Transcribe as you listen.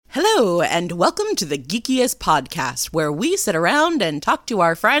Hello, and welcome to the Geekiest podcast, where we sit around and talk to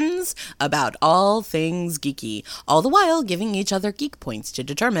our friends about all things geeky, all the while giving each other geek points to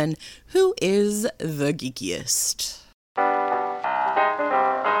determine who is the geekiest.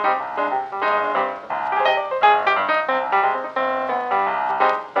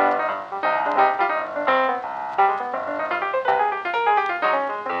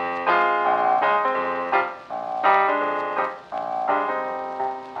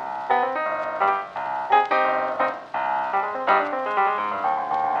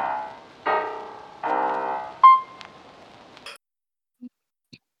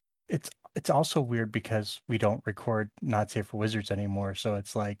 It's also weird because we don't record Not Safe for Wizards anymore. So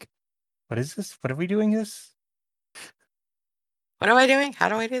it's like, what is this? What are we doing this? What am I doing? How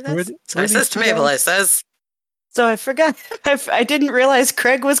do I do this? So it says to Mabel, it says... So I forgot. I didn't realize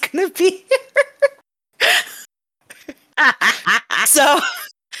Craig was going to be here.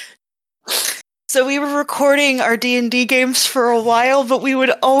 So we were recording our D&D games for a while, but we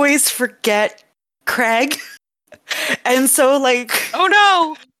would always forget Craig. And so, oh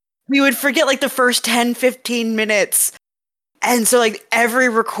no! We would forget, the first 10, 15 minutes. And so, every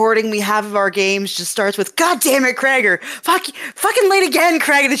recording we have of our games just starts with, God damn it, Craig, or fucking late again,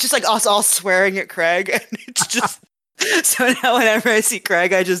 Craig. And it's just us all swearing at Craig. And it's just... So now whenever I see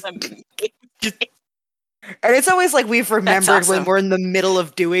Craig, I just... And it's always we've remembered when we're in the middle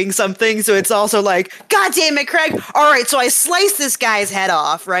of doing something. So it's also God damn it, Craig. All right, so I sliced this guy's head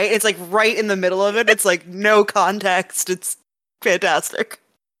off, right? It's right in the middle of it. It's no context. It's fantastic.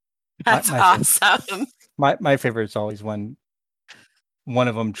 That's awesome. My favorite is always when one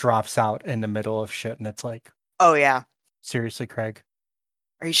of them drops out in the middle of shit, and it's oh yeah, seriously, Craig,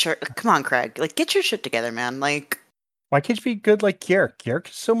 are you sure? Come on, Craig, get your shit together, man. Why can't you be good like Kierik? Kierik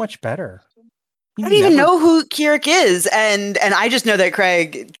is so much better. I don't even know who Kierik is, and I just know that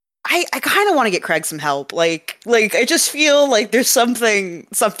Craig. I kind of want to get Craig some help. I just feel there's something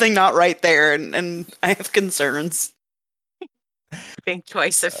not right there, and I have concerns. Think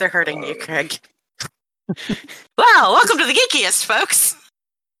twice if they're hurting you, Craig. Well, welcome to the Geekiest, folks.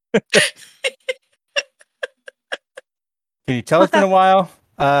 Can you tell it's been a while?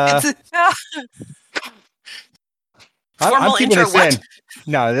 Formal I'm keeping intro. this What? in.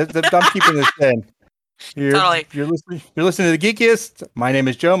 No, I'm keeping this in. Totally. You're listening to the Geekiest. My name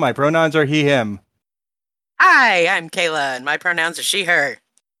is Joe. My pronouns are he, him. Hi, I'm Kayla, and my pronouns are she, her.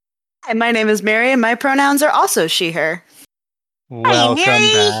 And my name is Mary, and my pronouns are also she, her. Welcome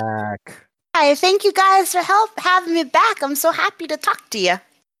Mary. back. Hi, thank you guys for having me back. I'm so happy to talk to you.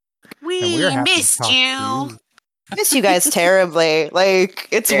 We happy to missed talk to you. I miss you guys terribly.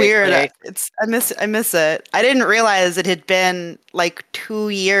 It's Seriously. weird. I miss it. I didn't realize it had been 2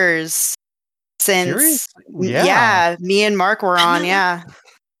 years since. Seriously? Yeah. Me and Mark were on. Yeah.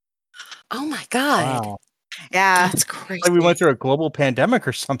 Oh my god. Wow. Yeah. That's crazy. We went through a global pandemic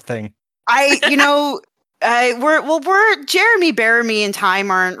or something. We're Jeremy, Bearimy, and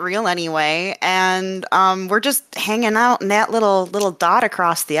Time aren't real anyway, and we're just hanging out in that little dot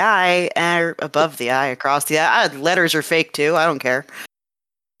across the eye, or above the eye, across the eye. Letters are fake too. I don't care.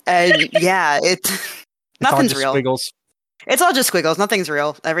 And yeah, nothing's real. Squiggles. It's all just squiggles. Nothing's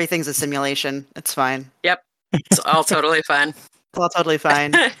real. Everything's a simulation. It's fine. Yep. It's all totally fine. It's all totally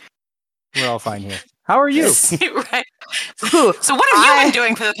fine. We're all fine here. How are you? Right. Ooh, So what have you been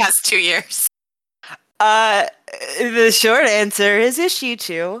doing for the past 2 years? The short answer is issue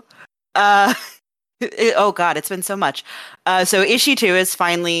 2. Oh god, it's been so much. So issue 2 is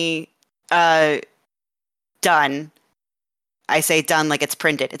finally done. I say done like it's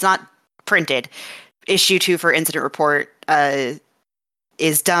printed. It's not printed. Issue 2 for Incident Report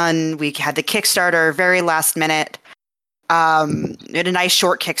is done. We had the Kickstarter very last minute. We had a nice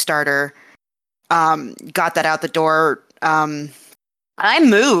short Kickstarter. Got that out the door. I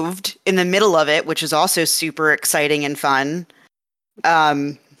moved in the middle of it, which is also super exciting and fun.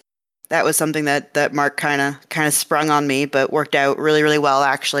 That was something that Mark kind of sprung on me, but worked out really, really well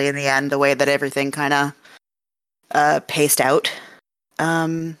actually in the end. The way that everything kind of paced out.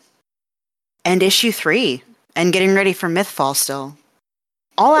 And issue 3, and getting ready for Mythfall still.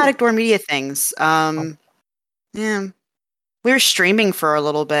 All Attic Door Media things. Yeah, we were streaming for a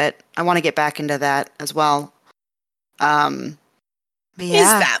little bit. I want to get back into that as well. Yeah. Is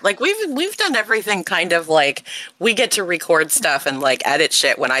that we've done everything kind of we get to record stuff and edit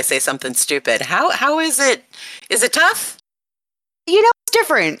shit when I say something stupid. How is it? Is it tough? It's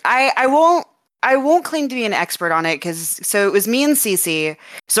different. I won't claim to be an expert on it so it was me and Cece.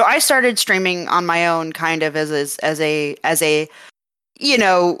 So I started streaming on my own kind of as a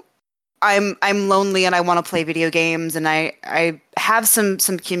I'm lonely and I want to play video games, and I have some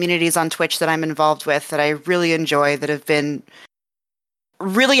communities on Twitch that I'm involved with that I really enjoy, that have been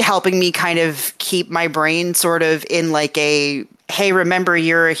really helping me kind of keep my brain sort of in like a, hey, remember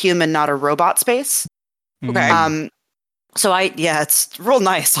you're a human, not a robot space. Okay. So it's real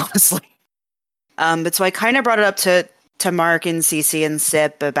nice, honestly. But so I kind of brought it up to Mark and Cece and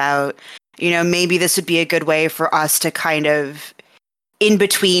Sip about, maybe this would be a good way for us to kind of, in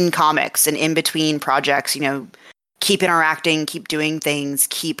between comics and in between projects, keep interacting, keep doing things,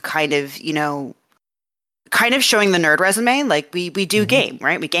 keep kind of, kind of showing the nerd resume. Like we do game,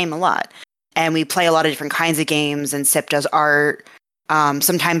 right? We game a lot, and we play a lot of different kinds of games, and Sip does art.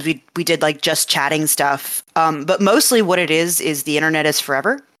 Sometimes we did like just chatting stuff. But mostly what it is the internet is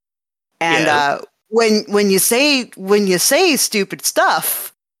forever. And when you say stupid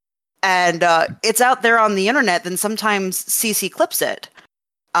stuff and it's out there on the internet, then sometimes CC clips it.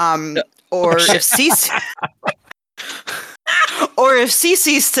 Or if CC or if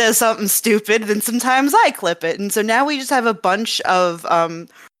CC says something stupid, then sometimes I clip it. And so now we just have a bunch of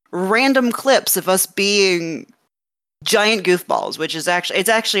random clips of us being giant goofballs, which is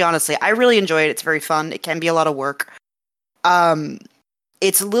actually honestly, I really enjoy it. It's very fun. It can be a lot of work.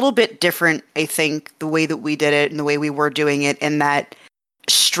 It's a little bit different, I think, the way that we did it and the way we were doing it, in that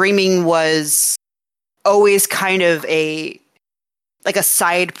streaming was always kind of a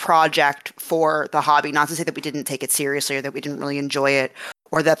side project for the hobby. Not to say that we didn't take it seriously or that we didn't really enjoy it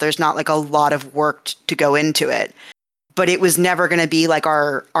or that there's not like a lot of work to go into it. But it was never going to be like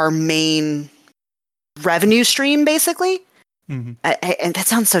our main revenue stream, basically. And that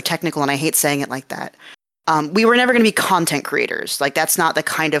sounds so technical, and I hate saying it like that. We were never going to be content creators. Like, that's not the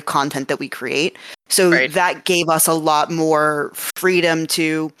kind of content that we create. So that gave us a lot more freedom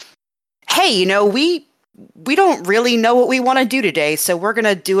to, hey, we don't really know what we want to do today, so we're going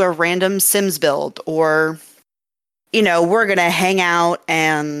to do a random Sims build, or, we're going to hang out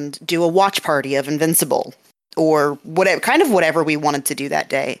and do a watch party of Invincible, or whatever we wanted to do that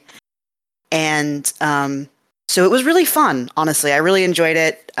day. And so it was really fun, honestly. I really enjoyed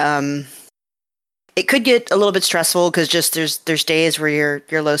it. It could get a little bit stressful because just there's days where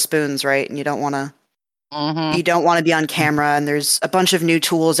you're low spoons, right? And you don't want to be on camera. And there's a bunch of new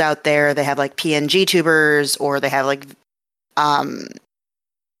tools out there. They have like PNG tubers, or they have like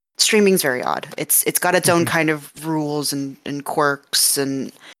streaming's very odd. It's got its own kind of rules and quirks.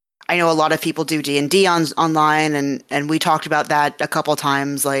 And I know a lot of people do D&D online, and we talked about that a couple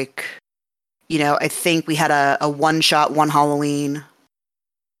times. Like, I think we had a one-shot one Halloween.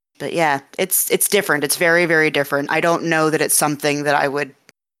 But yeah, it's different. It's very, very different. I don't know that it's something that I would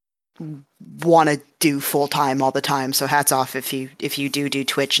want to do full time all the time. So hats off if you do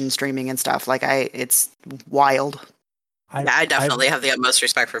Twitch and streaming and stuff. Like it's wild. I definitely have the utmost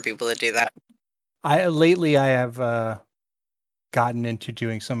respect for people that do that. Lately I have gotten into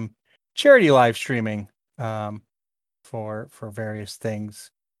doing some charity live streaming for various things.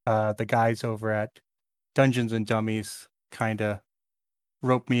 The guys over at Dungeons and Dummies kind of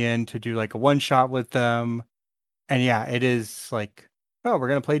roped me in to do like a one shot with them, and yeah, it is like, oh, we're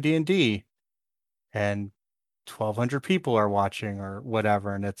gonna play D&D, and 1,200 people are watching or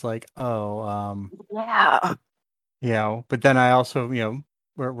whatever, and it's like, oh, but then I also,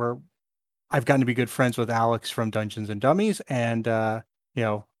 I've gotten to be good friends with Alex from Dungeons and Dummies, and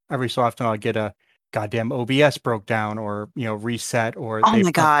every so often I'll get a goddamn OBS broke down, or reset, or oh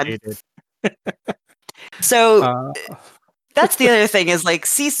my god. So that's the other thing is like,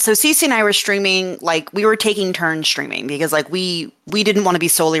 so Cece and I were streaming, like we were taking turns streaming, because like we didn't want to be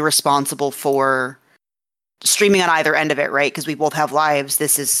solely responsible for streaming on either end of it, right? Because we both have lives.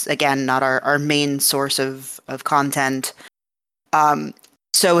 This is, again, not our main source of content.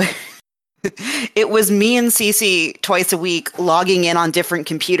 So it was me and Cece twice a week logging in on different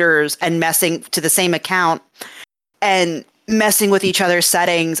computers and messing to the same account and messing with each other's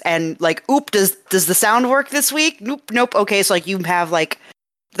settings, and like, oop, does the sound work this week? Nope. Okay, so like you have like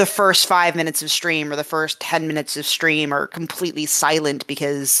the first 5 minutes of stream or the first 10 minutes of stream are completely silent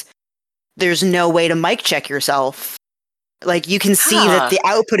because there's no way to mic check yourself. Like, you can see that the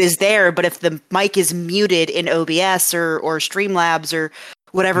output is there, but if the mic is muted in OBS or Streamlabs or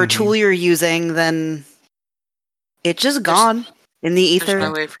whatever tool you're using, then it's just gone in the ether. There's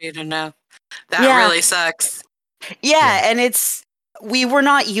no way for you to know. That really sucks. Yeah, and we were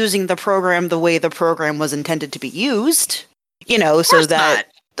not using the program the way the program was intended to be used, so that,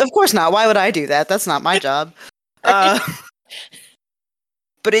 of course not. Why would I do that? That's not my job. But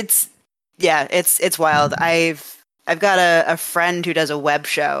it's wild. I've got a friend who does a web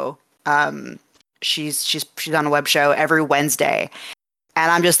show. She's on a web show every Wednesday,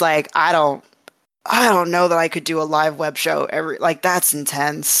 And I'm just like, I don't know that I could do a live web show that's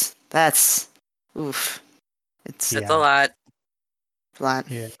intense. That's oof. It's It's a lot. a lot.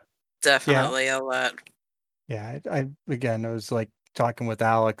 Yeah. Definitely a lot. Yeah. I again, I was like talking with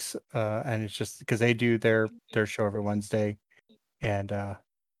Alex, and it's just because they do their show every Wednesday, and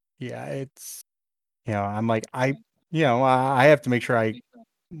yeah, it's I'm like I have to make sure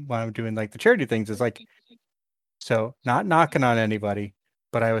when I'm doing like the charity things is like, so not knocking on anybody,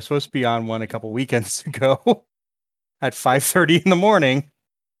 but I was supposed to be on one a couple weekends ago at 5:30 in the morning.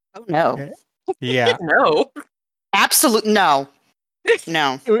 Oh no. Yeah. No. Absolutely no.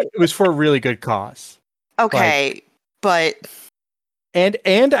 No. It was for a really good cause. Okay, but and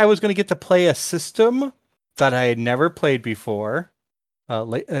I was going to get to play a system that I had never played before.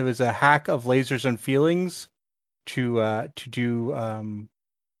 It was a hack of Lasers and Feelings to do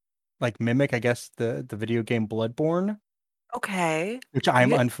like mimic, I guess, the video game Bloodborne, okay. which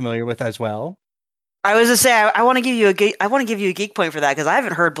I'm unfamiliar with as well. I was to say I want to give you a geek point for that because I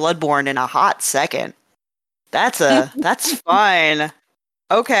haven't heard Bloodborne in a hot second. That's fine.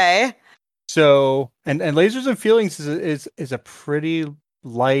 Okay. So and Lasers and Feelings is a pretty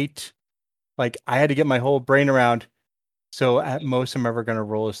light. Like I had to get my whole brain around. So at most I'm ever going to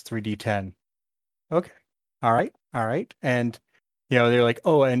roll is 3d10. Okay. All right. And they're like,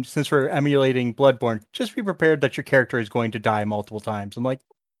 oh, and since we're emulating Bloodborne, just be prepared that your character is going to die multiple times. I'm like,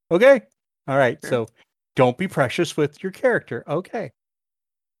 okay. All right. Sure. So don't be precious with your character. Okay.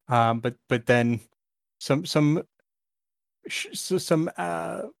 But then some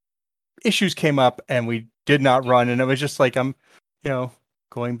issues came up and we did not run, and it was just like I'm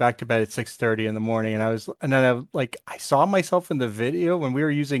going back to bed at 6:30 in the morning, and then I saw myself in the video when we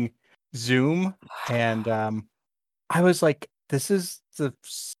were using Zoom, and I was like, this is the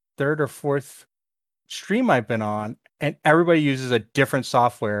third or fourth stream I've been on, and everybody uses a different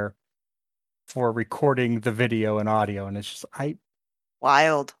software for recording the video and audio, and it's just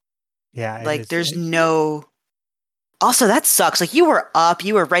Wild. yeah, Like there's no. Also, that sucks. Like you were up,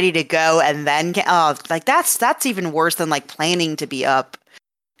 you were ready to go, and then like that's even worse than like planning to be up,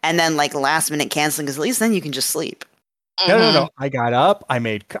 and then like last minute canceling because at least then you can just sleep. No. I got up. I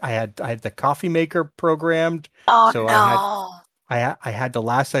had the coffee maker programmed. Oh so no! I had the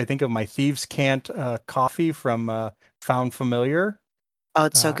last, I think, of my Thieves' Cant coffee from Found Familiar. Oh,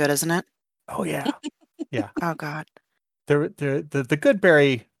 it's so good, isn't it? Oh yeah, yeah. Oh god. The good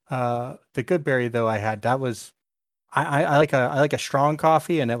berry though I had, that was I like a strong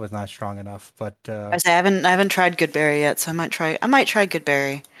coffee, and it was not strong enough. But I haven't tried Goodberry yet, so I might try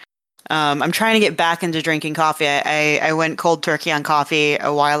Goodberry. I'm trying to get back into drinking coffee. I went cold turkey on coffee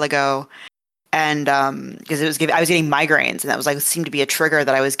a while ago, and because I was getting migraines, and that was like seemed to be a trigger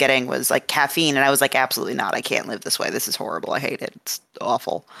that I was getting was like caffeine, and I was like, absolutely not. I can't live this way. This is horrible. I hate it. It's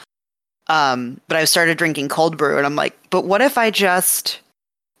awful. But I started drinking cold brew, and I'm like, but what if I just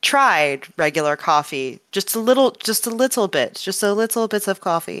tried regular coffee, just a little bits of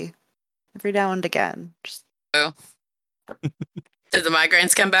coffee every now and again. Did the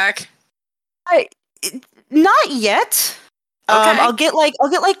migraines come back? Not yet. Okay. I'll get like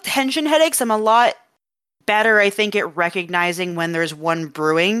tension headaches. I'm a lot better, I think, at recognizing when there's one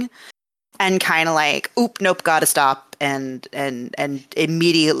brewing and kind of like, oop, nope, gotta stop, and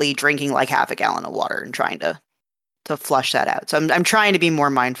immediately drinking like half a gallon of water and trying to flush that out. So I'm trying to be more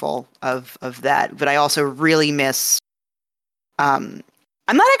mindful of that, but I also really miss. I'm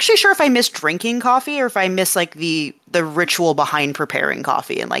not actually sure if I miss drinking coffee or if I miss like the ritual behind preparing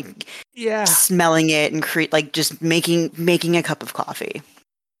coffee and like smelling it and like just making a cup of coffee.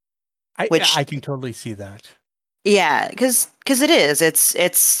 I can totally see that. Yeah, because it is. It's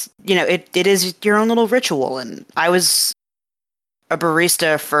it is your own little ritual, and I was a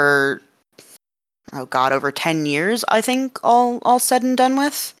barista for over 10 years, I think, all said and done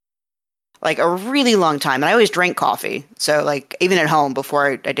with. Like a really long time. And I always drank coffee. So like even at home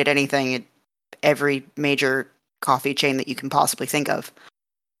before I did anything at every major coffee chain that you can possibly think of.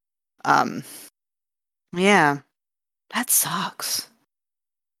 Yeah. That sucks.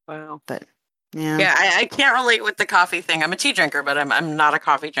 Wow. But yeah. Yeah, I can't relate with the coffee thing. I'm a tea drinker, but I'm not a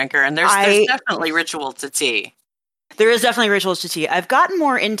coffee drinker. And there's definitely ritual to tea. There is definitely rituals to tea. I've gotten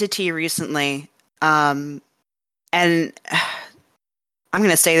more into tea recently. And I'm going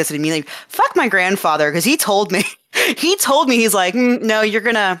to say this immediately. Fuck my grandfather, because he told me, he's like, no,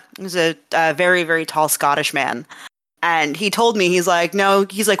 he's a very, very tall Scottish man. And he told me, he's like,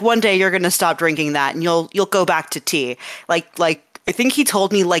 one day you're going to stop drinking that and you'll go back to tea. Like, I think he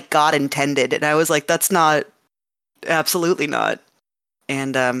told me like God intended. And I was like, that's not, absolutely not.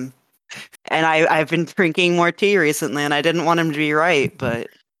 And, And I've been drinking more tea recently, and I didn't want him to be right, but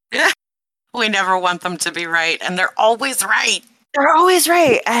We never want them to be right, and they're always right. they're always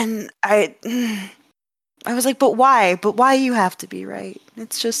right. And I was like, but why? But why you have to be right?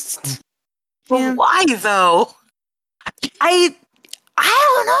 It's just, But why though? I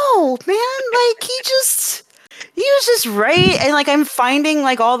don't know, man. Like he was just right, and like I'm finding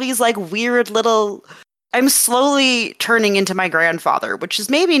like all these like weird little. I'm slowly turning into my grandfather, which is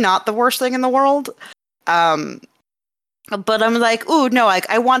maybe not the worst thing in the world. But I'm like, ooh, no, like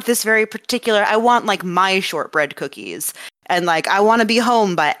I want this very particular. I want like my shortbread cookies, and like I want to be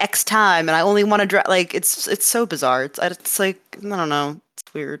home by X time, and I only want to like it's so bizarre. It's like I don't know.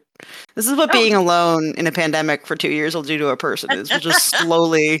 It's weird. This is what being alone in a pandemic for 2 years will do to a person. Is we'll just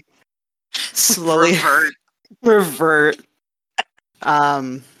slowly revert.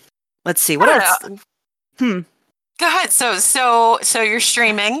 Let's see what else. Go ahead. So you're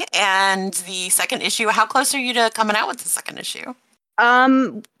streaming, and the second issue. How close are you to coming out with the second issue?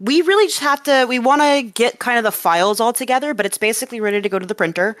 We really just have to. We want to get kind of the files all together, but it's basically ready to go to the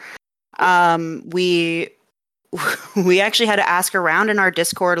printer. We actually had to ask around in our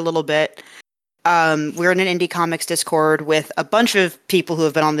Discord a little bit. We're in an indie comics Discord with a bunch of people who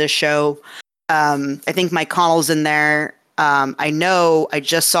have been on this show. I think Mike Connell's in there. I know. I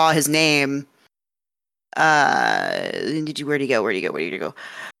just saw his name. Where'd he go?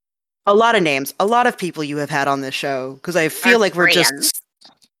 A lot of names, a lot of people you have had on this show, because I feel like we're just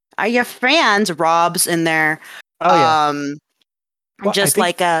your fans. Rob's in there. Oh yeah. Well, just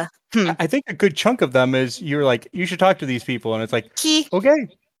I think a good chunk of them is you're like, you should talk to these people, and it's like, okay.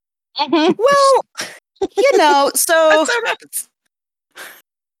 Well, so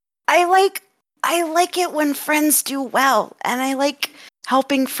I like it when friends do well, and I like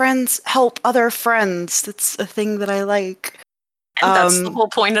helping friends help other friends. That's a thing that I like. And that's the whole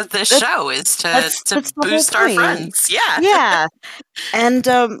point of this show, is to boost our friends. Yeah. Yeah. And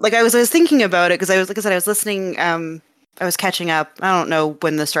like I was thinking about it because I was listening. I was catching up. I don't know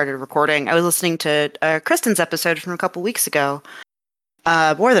when this started recording. I was listening to Kristen's episode from a couple weeks ago.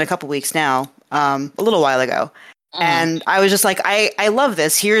 More than a couple weeks now. A little while ago. And I was just like, I love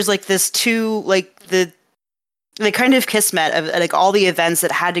this. Here's like this too, like the kind of kismet of like all the events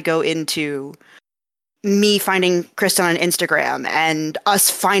that had to go into me finding Kristen on Instagram, and us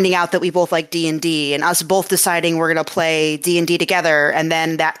finding out that we both like D&D, and us both deciding we're going to play D&D together, and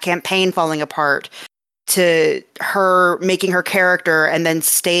then that campaign falling apart, to her making her character, and then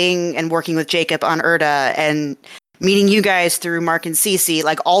staying and working with Jacob on Erda, and meeting you guys through Mark and Cece.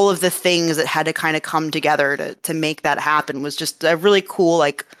 Like all of the things that had to kind of come together to make that happen was just a really cool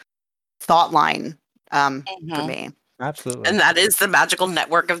like thought line for me. Absolutely. And that is the magical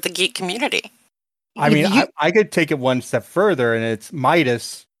network of the geek community. I mean, I could take it one step further, and it's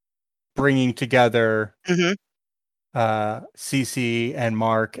Midas bringing together Cece and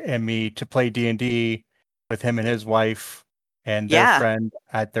Mark and me to play D&D with him and his wife and their friend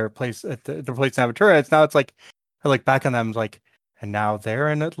at their place at their place in Aventura. It's like I look back on them like, and now they're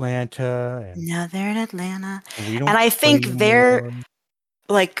in Atlanta. And I think they're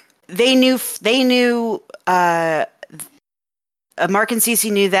like they knew Mark and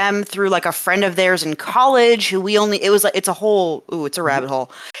Cece knew them through like a friend of theirs in college who it's a rabbit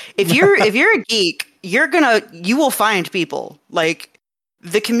hole. If you're a geek, you will find people. Like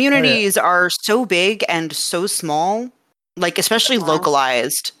the communities are so big and so small, like especially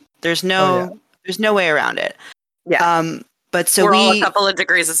localized. There's no way around it. Yeah. But so we're all a couple of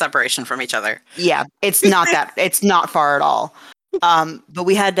degrees of separation from each other. Yeah, it's not far at all. But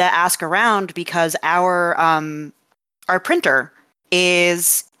we had to ask around because our printer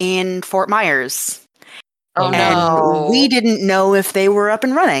is in Fort Myers. Oh no. We didn't know if they were up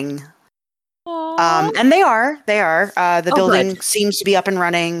and running. And they are. The building seems to be up and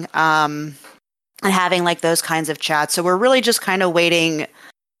running, and having like those kinds of chats. So we're really just kind of waiting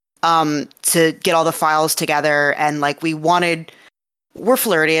to get all the files together, and like we're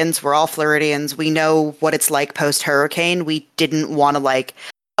Floridians. We're all Floridians. We know what it's like post-hurricane. We didn't want to like,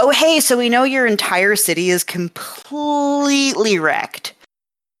 oh, hey, so we know your entire city is completely wrecked,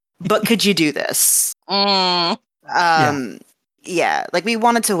 but could you do this? Yeah, like we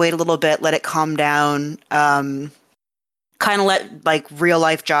wanted to wait a little bit, let it calm down, kind of let like real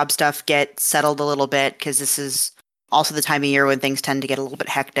life job stuff get settled a little bit, because this is also the time of year when things tend to get a little bit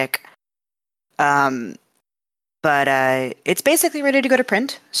hectic. But it's basically ready to go to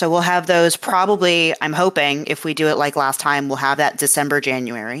print. So we'll have those probably, I'm hoping, if we do it like last time, we'll have that December,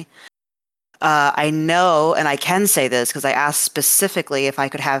 January. I know, and I can say this because I asked specifically if I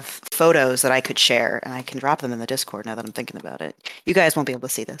could have photos that I could share, and I can drop them in the Discord now that I'm thinking about it. You guys won't be able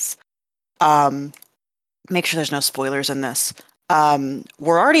to see this. Make sure there's no spoilers in this.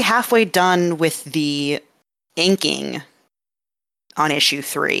 We're already halfway done with the inking on issue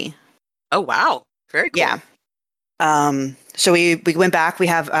 3. Oh, wow. Very cool. Yeah. So we went back. We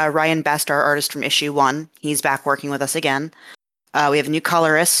have Ryan Best, our artist from issue 1. He's back working with us again. We have a new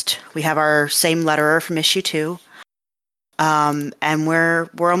colorist. We have our same letterer from issue 2. And we're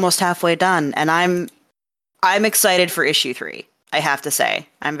almost halfway done. And I'm excited for issue 3. I have to say,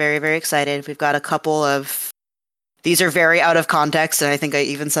 I'm very, very excited. We've got a couple of. These are very out of context, and I think I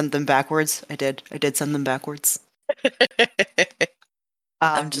even sent them backwards. I did send them backwards.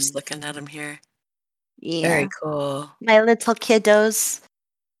 I'm just looking at them here. Yeah. Very cool. My little kiddos.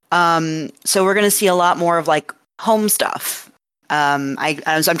 So we're gonna see a lot more of like home stuff. I'm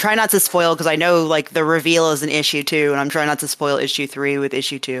trying not to spoil because I know like the reveal is in issue 2, and I'm trying not to spoil issue 3 with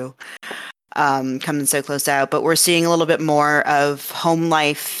issue 2. Coming so close out, but we're seeing a little bit more of home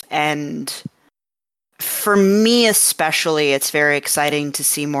life, and for me especially, it's very exciting to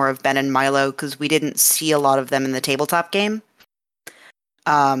see more of Ben and Milo because we didn't see a lot of them in the tabletop game.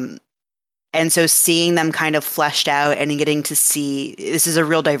 And so seeing them kind of fleshed out and getting to see, this is a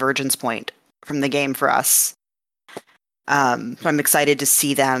real divergence point from the game for us. So I'm excited to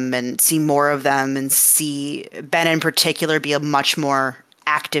see them and see more of them and see Ben in particular be a much more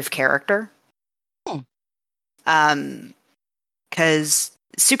active character. Because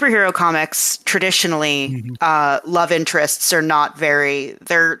superhero comics traditionally, love interests are not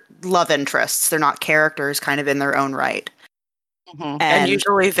they're love interests. They're not characters kind of in their own right. And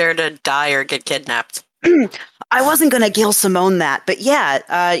usually they're to die or get kidnapped. I wasn't going to Gail Simone that, but yeah,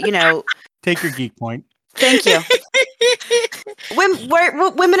 Take your geek point. Thank you.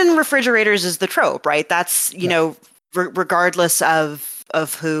 Women in refrigerators is the trope, right? That's, regardless of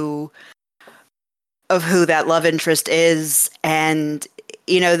who that love interest is. And,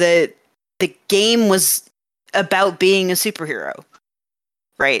 the game was about being a superhero,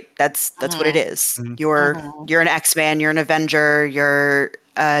 right? That's what it is. You're an X-Man, you're an Avenger, you're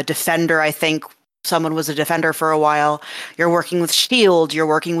a Defender. I think someone was a Defender for a while. You're working with Shield, you're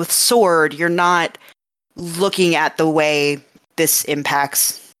working with Sword. You're not looking at the way this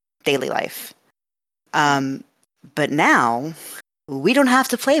impacts daily life. But now we don't have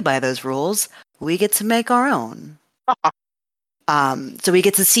to play by those rules. We get to make our own. So we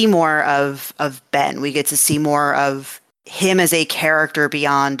get to see more of Ben. We get to see more of him as a character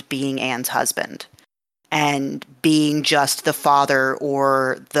beyond being Anne's husband and being just the father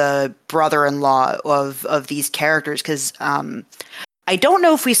or the brother-in-law of these characters. Because I don't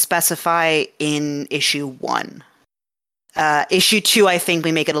know if we specify in issue 1. Issue 2, I think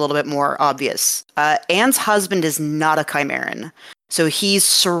we make it a little bit more obvious. Anne's husband is not a Chimeran. So he's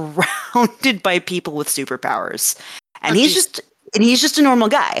surrounded by people with superpowers, and he's just a normal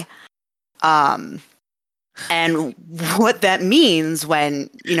guy. And what that means when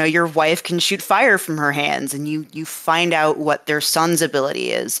your wife can shoot fire from her hands, and you find out what their son's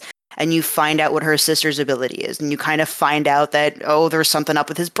ability is, and you find out what her sister's ability is, and you kind of find out that there's something up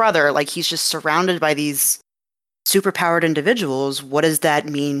with his brother. Like he's just surrounded by these superpowered individuals. What does that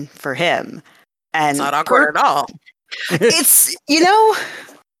mean for him? And it's not awkward at all. It's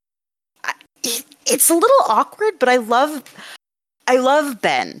it's a little awkward, but I love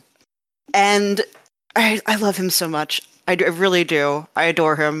Ben, and I love him so much. I really do. I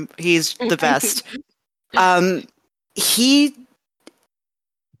adore him. He's the best. He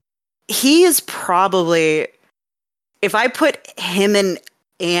is probably, if I put him and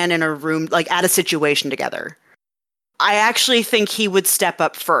Anne in a room, like at a situation together, I actually think he would step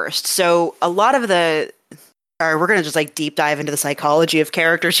up first. So a lot of we're going to just like deep dive into the psychology of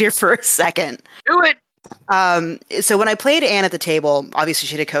characters here for a second. Do it. So when I played Anne at the table, obviously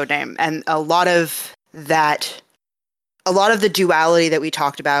she had a code name, and a lot of the duality that we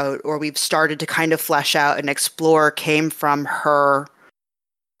talked about, or we've started to kind of flesh out and explore, came from her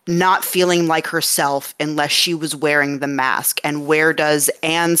not feeling like herself unless she was wearing the mask. And where does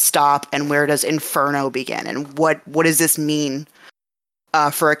Anne stop and where does Inferno begin? And what does this mean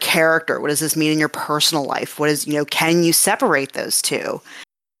for a character? What does this mean in your personal life? Can you separate those two?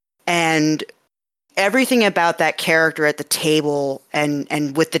 And everything about that character at the table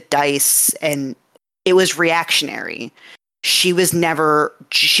and with the dice, and it was reactionary. She was never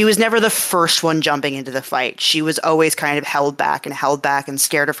the first one jumping into the fight. She was always kind of held back and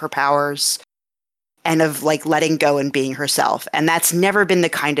scared of her powers and of like letting go and being herself. And that's never been the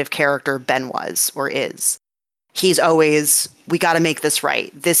kind of character Ben was or is. He's always, we got to make this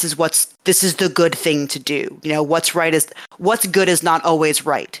right. This is the good thing to do. What's good is not always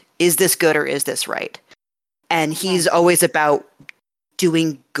right. Is this good or is this right? And he's always about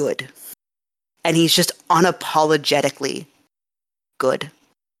doing good. and he's just unapologetically good.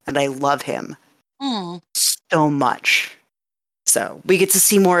 And I love him so much. So we get to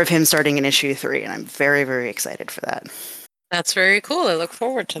see more of him starting in issue 3, and I'm very, very excited for that. That's very cool. I look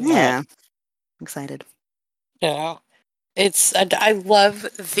forward to that. Yeah, excited. Yeah, I love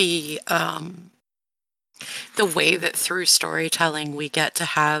the way that through storytelling we get to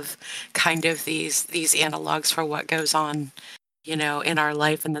have kind of these analogs for what goes on, you know, in our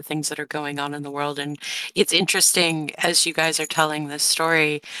life and the things that are going on in the world. And it's interesting as you guys are telling this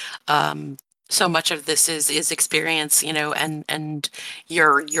story. So much of this is experience, you know, and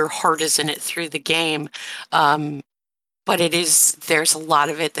your heart is in it through the game. But there's a lot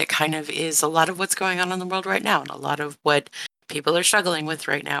of it that kind of is a lot of what's going on in the world right now, and a lot of what people are struggling with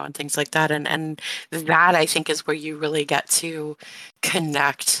right now and things like that. And that, I think, is where you really get to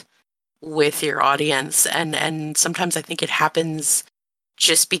connect with your audience. And sometimes I think it happens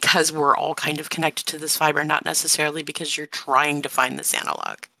just because we're all kind of connected to this fiber, not necessarily because you're trying to find this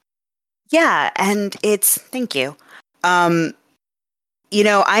analog. Yeah, and thank you. You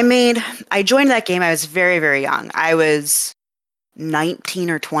know, I joined that game. I was very, very young. I was 19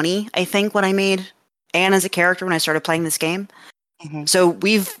 or 20, I think, when I made Anne as a character when I started playing this game. Mm-hmm. So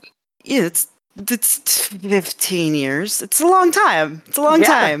it's 15 years. It's a long time.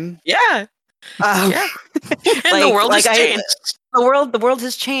 Time. Yeah. Yeah. And the world has changed. The world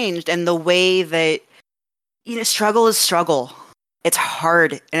has changed, and the way that, you know, struggle is struggle. It's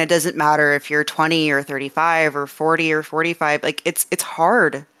hard, and it doesn't matter if you're 20 or 35 or 40 or 45. Like it's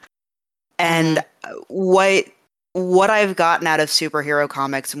hard. And what I've gotten out of superhero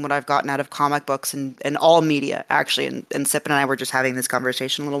comics and what I've gotten out of comic books and all media, actually, and Sip and I were just having this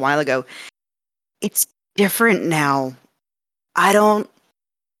conversation a little while ago. It's different now. I don't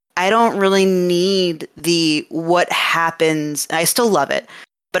really need what happens. I still love it,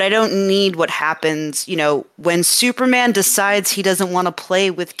 but I don't need what happens, you know, when Superman decides he doesn't want to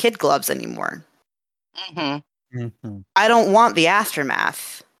play with kid gloves anymore. Mm-hmm. Mm-hmm. I don't want the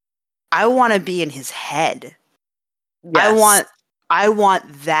aftermath. I want to be in his head. Yes. I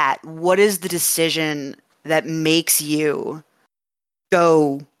want that. What is the decision that makes you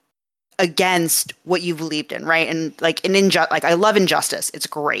go against what you believed in, right? And like I love Injustice. It's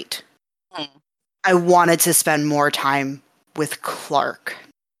great. I wanted to spend more time with Clark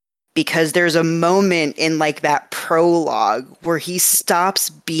because there's a moment in like that prologue where he stops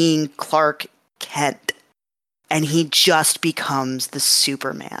being Clark Kent and he just becomes the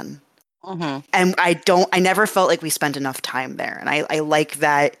Superman. Mm-hmm. And I never felt like we spent enough time there. And I like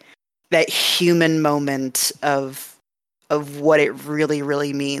that human moment of what it really,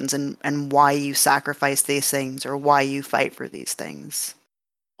 really means and why you sacrifice these things or why you fight for these things.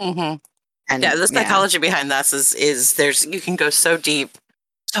 Mm-hmm. And yeah, the psychology behind this is you can go so deep.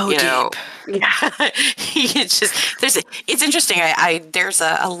 So you know, deep. Yeah. It's interesting. There's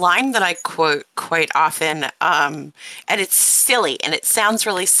a line that I quote quite often, and it's silly and it sounds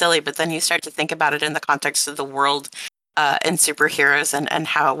really silly, but then you start to think about it in the context of the world and superheroes and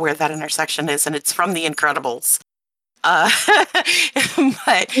where that intersection is, and it's from The Incredibles.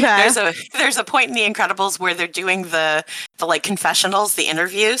 But there's a point in The Incredibles where they're doing the like confessionals, the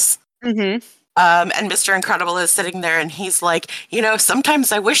interviews. Mm-hmm. And Mr. Incredible is sitting there and he's like, you know,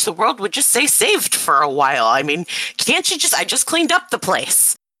 sometimes I wish the world would just stay saved for a while. I mean, can't you I just cleaned up the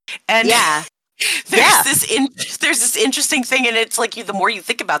place. And yeah. there's this interesting thing. And it's like the more you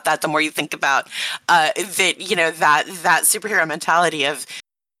think about that, the more you think about that, you know, that superhero mentality of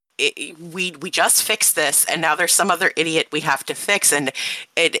we just fixed this and now there's some other idiot we have to fix. And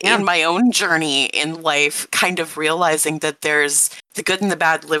in my own journey in life, kind of realizing that there's the good and the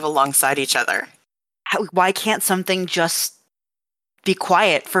bad live alongside each other. Why can't something just be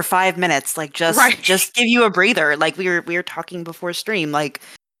quiet for 5 minutes? Like just give you a breather. Like we were talking before stream. Like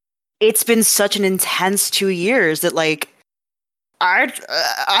it's been such an intense 2 years that like I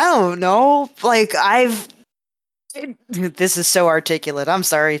don't know. Like this is so articulate. I'm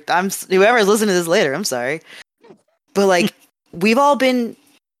sorry. Whoever's listening to this later, I'm sorry. But like we've all been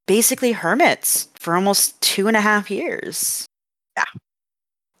basically hermits for almost 2.5 years. Yeah.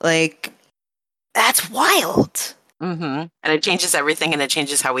 Like that's wild. Mm-hmm. And it changes everything, and it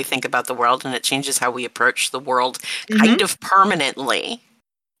changes how we think about the world, and it changes how we approach the world kind of permanently.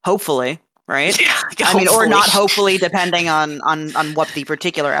 Hopefully, right? Yeah, I mean, or not hopefully, depending on what the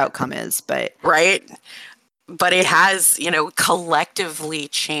particular outcome is, but right. But it has, you know, collectively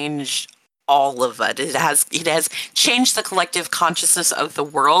changed all of it. It has changed the collective consciousness of the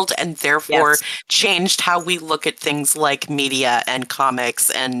world, and therefore changed how we look at things like media and comics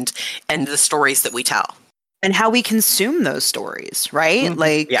and the stories that we tell. And how we consume those stories, right? Mm-hmm.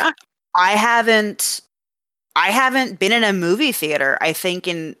 Like, I haven't been in a movie theater. I think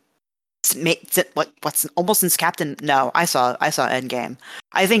what's almost since Captain. No, I saw Endgame.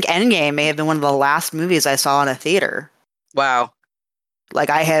 I think Endgame may have been one of the last movies I saw in a theater. Wow. Like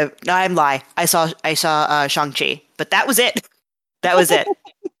I'm lie. I saw Shang-Chi, but that was it. That was it.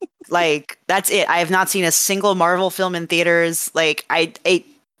 Like that's it. I have not seen a single Marvel film in theaters. Like it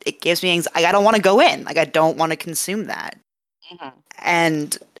gives me anxiety. I don't want to go in. Like I don't want to consume that. Mm-hmm.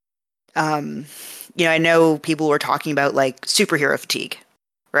 And I know people were talking about like superhero fatigue,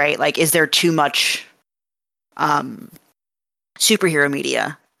 right? Like, is there too much superhero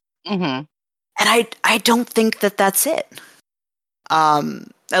media? Mm-hmm. And I don't think that that's it.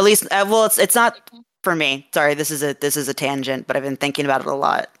 At least, well, it's not for me. Sorry, this is a tangent, but I've been thinking about it a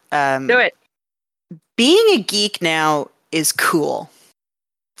lot. Do it. Being a geek now is cool.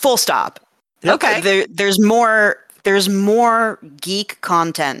 Full stop. Okay. There's more geek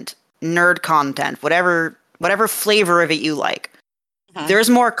content, nerd content, whatever flavor of it you like. Uh-huh. There's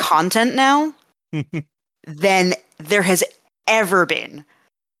more content now than there has ever been.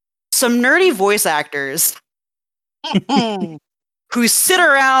 Some nerdy voice actors who sit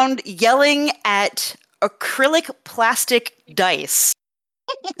around yelling at acrylic plastic dice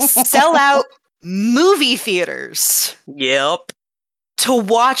sell out movie theaters. Yep. To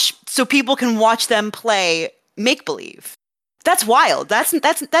watch, so people can watch them play make believe. That's wild. That's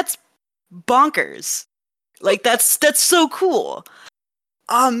bonkers. Like that's so cool.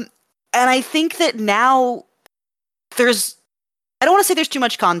 And I think that now I don't want to say there's too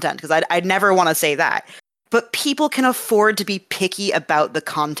much content because I'd never want to say that, but people can afford to be picky about the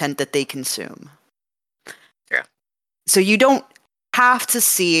content that they consume. Yeah. So you don't have to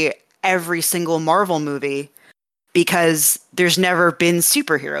see every single Marvel movie because there's never been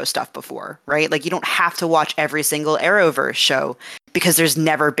superhero stuff before, right? Like you don't have to watch every single Arrowverse show because there's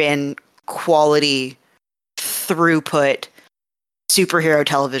never been quality throughput superhero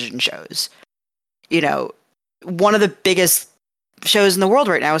television shows. One of the biggest shows in the world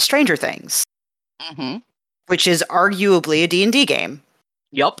right now is Stranger Things, which is arguably a D&D game.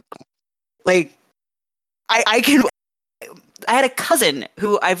 Yep. Like, I had a cousin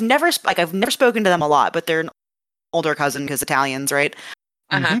who I've never spoken to them a lot, but they're an older cousin because Italians, right?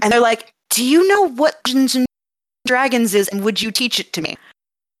 Uh-huh. And they're like, "Do you know what Dungeons and Dragons is, and would you teach it to me?"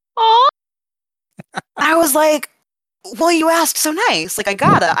 Aww. I was like, "Well, you asked so nice. Like, I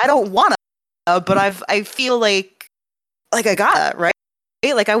gotta. I don't wanna, but I feel like I gotta, right?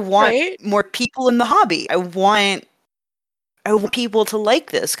 Like, I want more people in the hobby. I want people to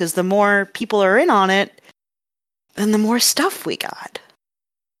like this because the more people are in on it, then the more stuff we got."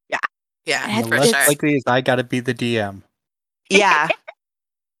 Yeah, And the for less sure. likely is I got to be the DM. Yeah.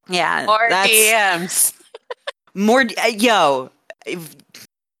 Yeah. More DMs. More yo.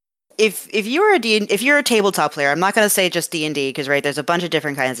 If you're if you're a tabletop player, I'm not going to say just D&D because right, there's a bunch of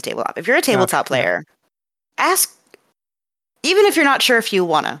different kinds of tabletop. If you're a tabletop player, ask, even if you're not sure if you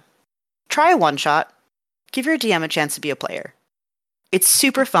want to, try a one shot. Give your DM a chance to be a player. It's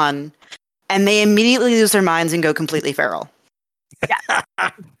super fun, and they immediately lose their minds and go completely feral.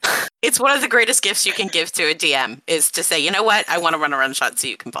 Yeah. It's one of the greatest gifts you can give to a DM is to say, you know what, I want to run a run shot so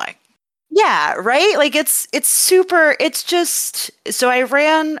you can play. Yeah, right? Like it's super, it's just, so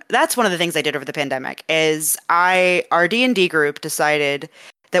that's one of the things I did over the pandemic is our D&D group decided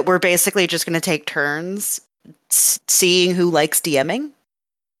that we're basically just going to take turns seeing who likes DMing.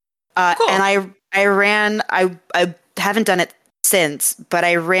 Cool. And I haven't done it since, but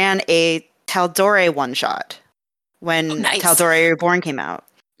I ran a Tal'Dorei one shot when Tal'Dorei Reborn came out.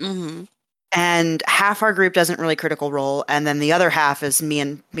 Mm-hmm. And half our group doesn't really critical role, and then the other half is me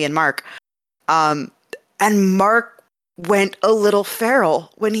and Mark. And Mark went a little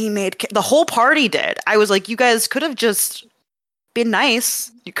feral when he made the whole party did. I was like, you guys could have just been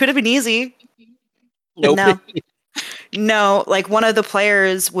nice. You could have been easy. Nope. No. Like one of the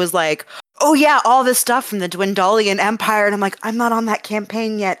players was like, "Oh yeah, all this stuff from the Dwendalian Empire," and I'm like, "I'm not on that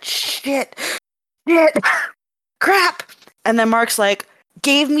campaign yet. Shit, crap." And then Mark's like,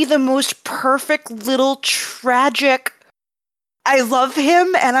 gave me the most perfect little tragic, "I love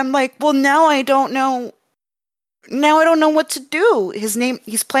him," and I'm like, well, now I don't know what to do.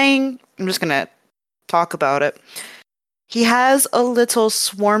 He's playing, I'm just gonna talk about it. He has a little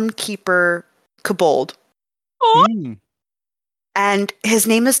swarm keeper kobold. And his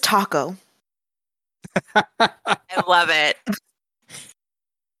name is Taco. I love it.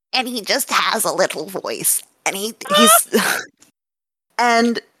 And he just has a little voice. And he's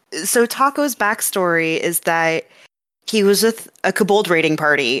and so Taco's backstory is that he was with a kobold raiding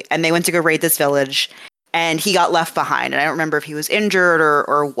party and they went to go raid this village, and he got left behind. And I don't remember if he was injured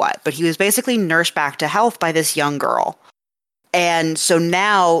or what, but he was basically nursed back to health by this young girl. And so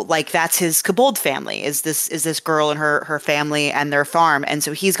now, like, that's his kobold family, is this girl and her family and their farm. And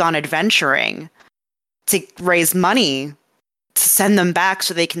so he's gone adventuring to raise money to send them back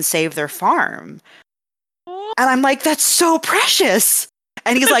so they can save their farm. And I'm like, that's so precious.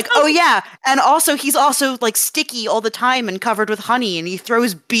 And he's like, oh yeah. And also, he's also like sticky all the time and covered with honey, and he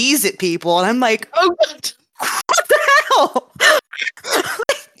throws bees at people. And I'm like, oh, what the hell?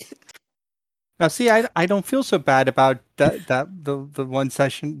 Now, see, I don't feel so bad about the one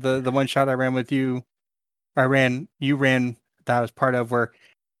session, the one shot I ran with you. You ran, that I was part of, where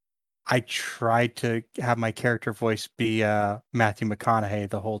I tried to have my character voice be Matthew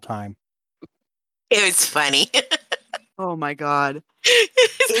McConaughey the whole time. It was funny. Oh my god.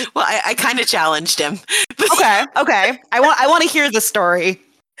 Well, I kind of challenged him. Okay. I want to hear the story.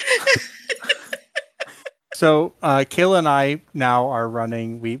 So Kayla and I now are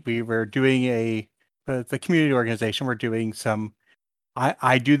running. We were doing the community organization. We're doing some.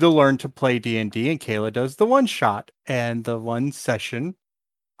 I do the learn to play D&D, and Kayla does the one shot. And the one session,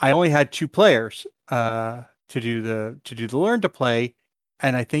 I only had 2 players to do the learn to play,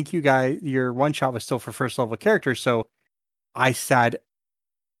 and I think your one shot was still for first level characters. So I sat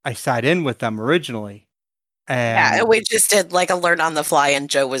in with them originally. And we just did like a learn on the fly, and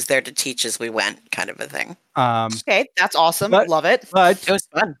Joe was there to teach as we went, kind of a thing. Okay, that's awesome. Love it. But it was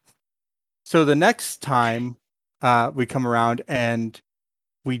fun. So the next time we come around, and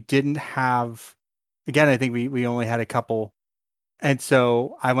we didn't have, again, I think we only had a couple. And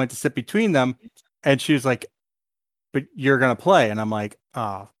so I went to sit between them, and she was like, but you're going to play. And I'm like,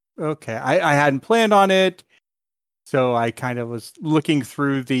 oh, okay. I hadn't planned on it. So I kind of was looking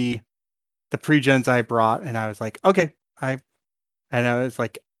through the pre-gens I brought, and I was like, okay. I was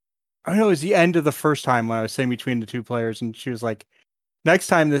like, I know it was the end of the first time when I was sitting between the 2 players, and she was like, next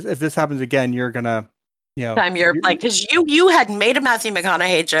time, if this happens again, you're going to, time you're like, because you had made a Matthew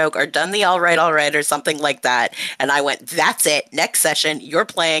McConaughey joke or done the all right or something like that, and I went, that's it, next session you're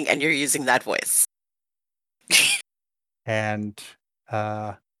playing and you're using that voice. And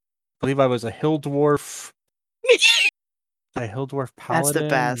I believe I was a hill dwarf paladin. That's the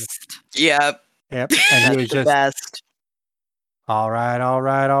best. Yep. And he was just best. All right,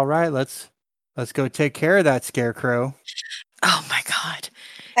 let's go take care of that scarecrow. Oh my god,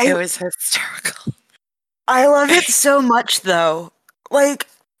 it was hysterical. I love it so much, though. Like,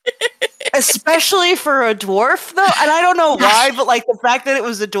 especially for a dwarf, though. And I don't know why, but like the fact that it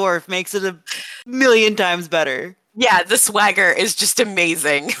was a dwarf makes it a million times better. Yeah, the swagger is just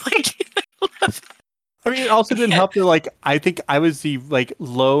amazing. Like, I mean, it also didn't help that, like, I think I was the like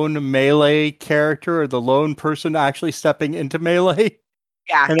lone melee character, or the lone person actually stepping into melee.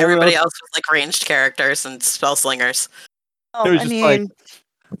 Yeah, and everybody else was like ranged characters and spell slingers. Oh, it was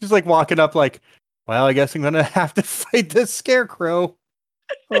just like walking up, like, well, I guess I'm gonna have to fight this scarecrow.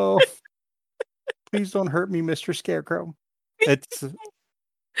 Oh, please don't hurt me, Mr. Scarecrow. It's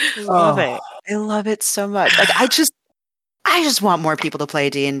I love it. I love it so much. Like, I just want more people to play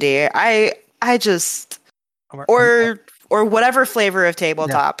D&D. I just or whatever flavor of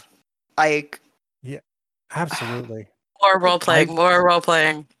tabletop. Yeah. Like, yeah, absolutely. More role playing,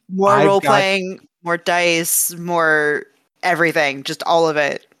 more dice, more everything, just all of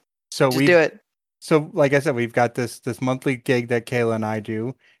it. So we do it. So, like I said, we've got this monthly gig that Kayla and I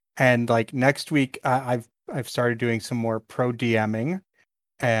do, and like next week, I've started doing some more pro DMing,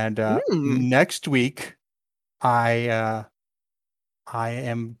 and next week, I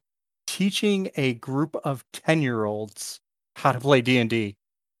am teaching a group of 10-year-olds how to play D&D.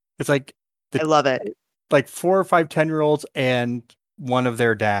 It's like I love it. Like 4 or 5 10-year-olds and one of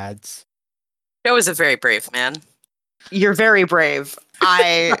their dads. Joe is a very brave man. You're very brave.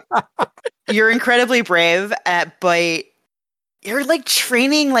 You're incredibly brave, but you're like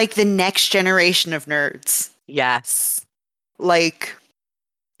training like the next generation of nerds. Yes. Like,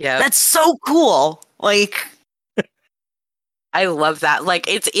 yeah, that's so cool. Like, I love that. Like,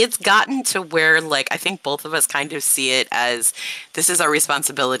 it's gotten to where, like, I think both of us kind of see it as this is our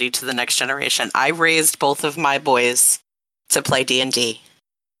responsibility to the next generation. I raised both of my boys to play D&D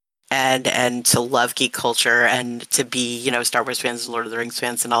and to love geek culture and to be, you know, Star Wars fans, Lord of the Rings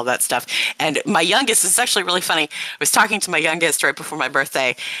fans, and all that stuff. And my youngest, is actually really funny. I was talking to my youngest right before my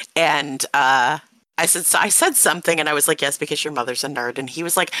birthday, and I said something, and I was like, yes, because your mother's a nerd. And he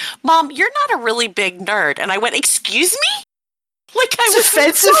was like, Mom, you're not a really big nerd. And I went, excuse me? Like, I was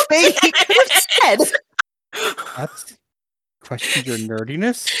offensive thing he could have said. That's question your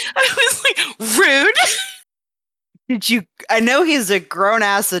nerdiness. I was like, rude. Did you? I know he's a grown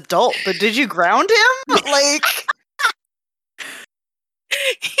ass adult, but did you ground him? Like,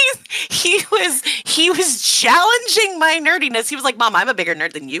 he was challenging my nerdiness. He was like, "Mom, I'm a bigger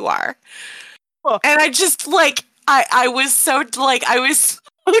nerd than you are," and I just like I was so like I was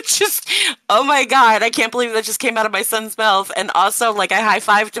just oh my god, I can't believe that just came out of my son's mouth. And also like I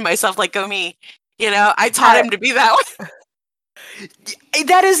high-fived to myself like, "Go me," I taught him to be that way.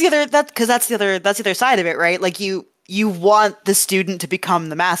 that is the other because that's the other side of it, right? Like you want the student to become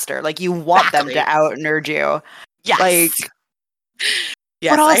the master. Like you want them to out nerd you. Yes. Like,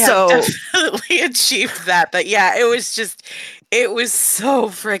 yes, but also I have definitely achieved that. But yeah, it was so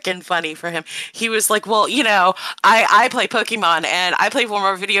freaking funny for him. He was like, well, I play Pokemon and I play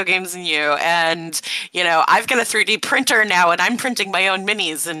more video games than you. And, I've got a 3D printer now and I'm printing my own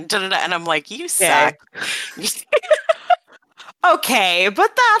minis and da-da-da. And I'm like, you suck. Okay,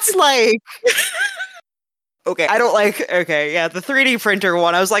 but that's like... Okay, I don't like... Okay, yeah, the 3D printer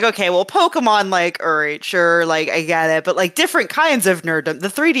one, I was like, okay, well, Pokemon, like, alright, sure, like, I get it, but, like, different kinds of nerddom. The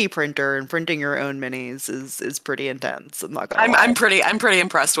 3D printer and printing your own minis is pretty intense, I'm not gonna lie. I'm pretty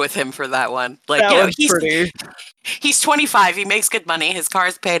impressed with him for that one. Like, that he's 25, he makes good money, his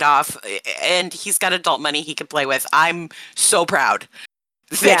car's paid off, and he's got adult money he can play with. I'm so proud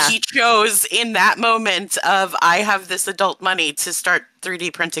that he chose in that moment of I have this adult money to start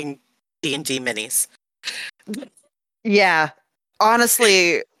 3D printing D&D minis. Yeah,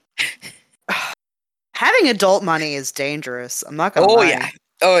 honestly, having adult money is dangerous. I'm not gonna lie.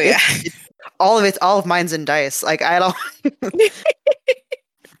 Oh yeah. All of mine's in dice. Like I don't.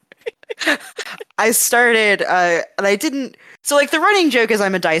 I started, and I didn't. So, like, the running joke is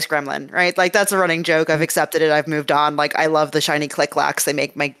I'm a dice gremlin, right? Like, that's a running joke. I've accepted it. I've moved on. Like, I love the shiny click-clacks. They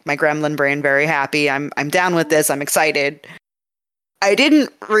make my gremlin brain very happy. I'm down with this. I'm excited. I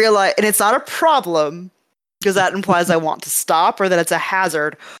didn't realize, and it's not a problem, because that implies I want to stop or that it's a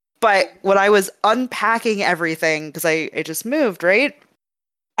hazard. But when I was unpacking everything, because I just moved, right?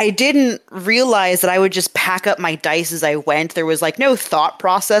 I didn't realize that I would just pack up my dice as I went. There was, like, no thought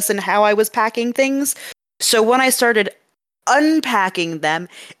process in how I was packing things. So when I started unpacking them,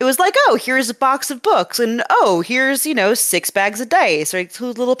 it was like, oh, here's a box of books, and oh, here's 6 bags of dice, or 2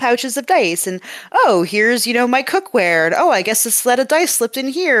 little pouches of dice, and oh, here's my cookware, and oh, I guess this sled of dice slipped in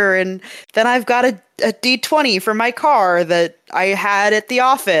here, and then I've got a D20 for my car that I had at the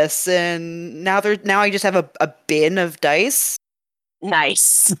office, and now I just have a bin of dice.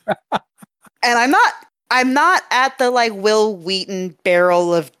 Nice. And I'm not at the like Will Wheaton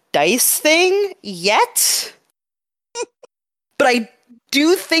barrel of dice thing yet. But I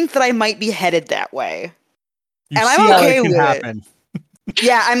do think that I might be headed that way. And I'm okay with it.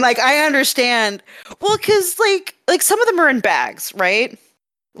 Yeah, I'm like, I understand. Well, because like some of them are in bags, right?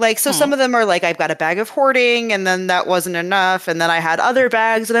 Like, so some of them are like, I've got a bag of hoarding, and then that wasn't enough. And then I had other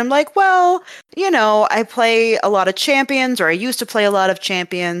bags, and I'm like, well, I play a lot of champions, or I used to play a lot of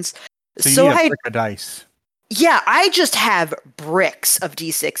champions. So you need a brick of dice. Yeah, I just have bricks of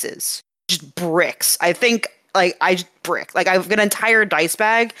D6s. Just bricks. I think... Like, I've got an entire dice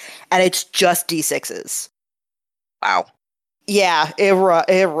bag, and it's just D6s. Wow. Yeah, it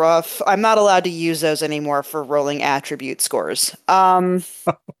rough. I'm not allowed to use those anymore for rolling attribute scores.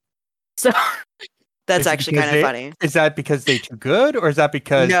 So that's actually kind of funny. Is that because they're too good, or is that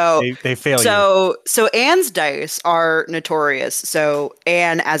because they fail you? So Anne's dice are notorious. So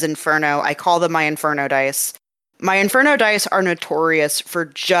Anne as Inferno, I call them my Inferno dice. My Inferno dice are notorious for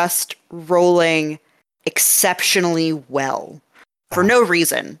just rolling exceptionally well for no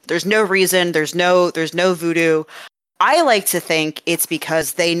reason. There's no reason. There's no voodoo. I like to think it's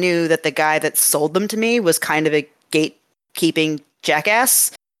because they knew that the guy that sold them to me was kind of a gatekeeping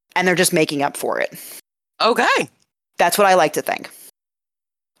jackass, and they're just making up for it. Okay. That's what I like to think.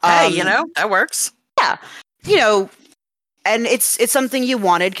 Hey, that works. Yeah. And it's something you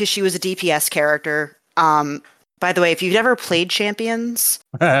wanted because she was a DPS character. By the way, if you've never played Champions,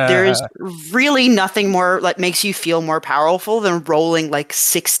 there's really nothing more that makes you feel more powerful than rolling like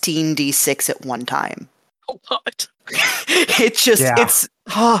 16 D6 at one time. Oh, God. It's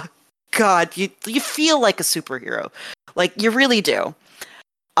oh, God, you feel like a superhero. Like, you really do.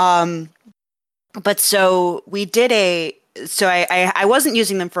 But so we did I wasn't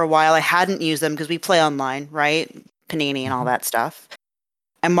using them for a while. I hadn't used them because we play online, right? Panini and all that stuff.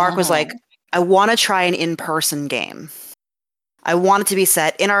 And Mark was like, I want to try an in-person game. I want it to be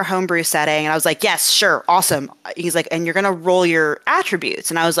set in our homebrew setting. And I was like, yes, sure, awesome. He's like, and you're going to roll your attributes.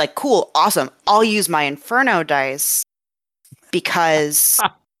 And I was like, cool, awesome. I'll use my Inferno dice because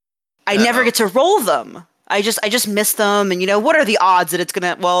I never get to roll them. I just miss them. And what are the odds that it's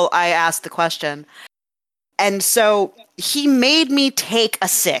going to, well, I asked the question. And so he made me take a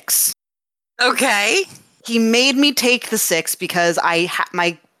 6. Okay. He made me take the 6 because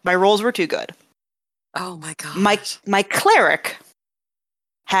my rolls were too good. Oh my god. My cleric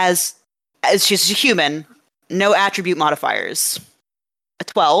has, as she's a human, no attribute modifiers. A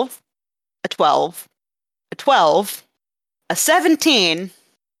 12, a 12, a 12, a 17,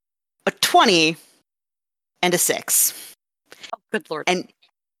 a 20, and a 6. Oh, good lord. And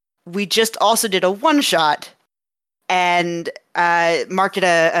we just also did a one-shot and marked it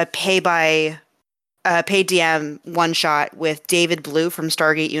a pay DM one-shot with David Blue from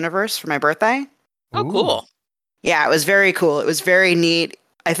Stargate Universe for my birthday. Oh, cool. Yeah, it was very cool. It was very neat.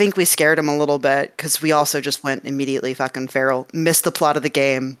 I think we scared him a little bit because we also just went immediately fucking feral. Missed the plot of the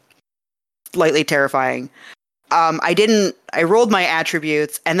game. Slightly terrifying. I rolled my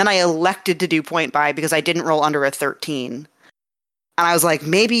attributes and then I elected to do point buy because I didn't roll under a 13. And I was like,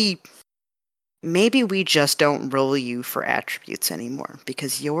 maybe we just don't roll you for attributes anymore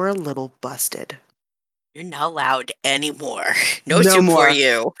because you're a little busted. You're not allowed anymore. No No soup more. for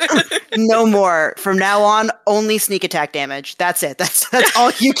you. No more. From now on, only sneak attack damage. That's it. That's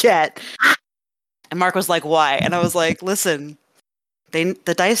all you get. And Mark was like, "Why?" And I was like, "Listen, the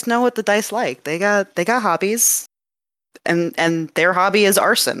dice know what the dice like. They got hobbies, and their hobby is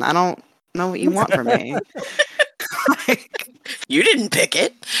arson. I don't know what you want from me." Like, You didn't pick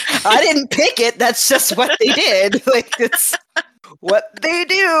it. I didn't pick it. That's just what they did. Like, it's what they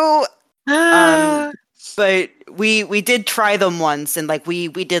do. But we did try them once, and like we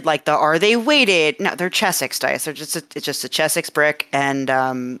did like the are they weighted? No, they're Chessex dice. They're just it's just a Chessex brick,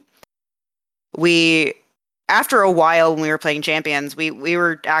 and we after a while when we were playing Champions, we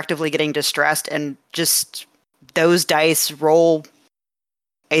were actively getting distressed, and just those dice roll.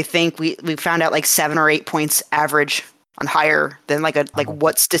 I think we found out like 7 or 8 points average on higher than like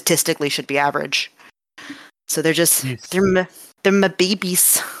what statistically should be average. So they're just they're my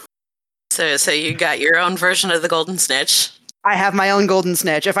babies. So you got your own version of the Golden Snitch. I have my own golden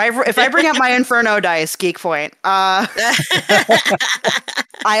snitch. If I bring up my Inferno dice, Geek Point. I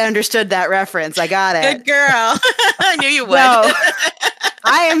understood that reference. I got it. Good girl. I knew you would. No,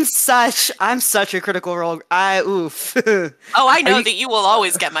 I'm such a critical role. Oof. Oh, I know that you will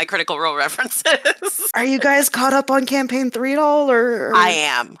always get my Critical Role references. Are you guys caught up on campaign 3 at all? Or I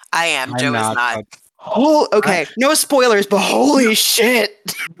am. Joe is not. Oh, okay. No spoilers, but holy shit.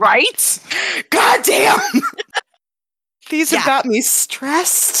 Right? God damn. These have got me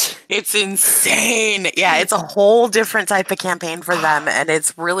stressed. It's insane. Yeah, it's a whole different type of campaign for them, and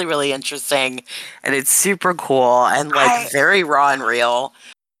it's really, really interesting, and it's super cool, and like very raw and real.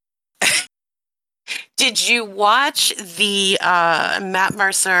 Did you watch the Matt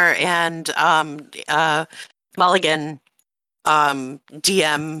Mercer and Mulligan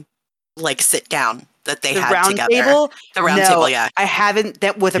DM like sit down that they had together? The round table, yeah. I haven't.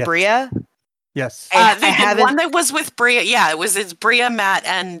 That with Abria. Yes. The one that was with Bria. Yeah, it's Bria, Matt,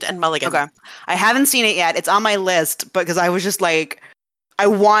 and Mulligan. Okay. I haven't seen it yet. It's on my list because I was just like, I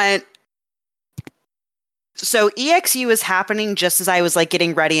want. So EXU is happening just as I was like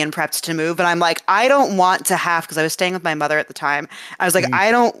getting ready and prepped to move, and I'm like, I don't want to have because I was staying with my mother at the time. I was like, I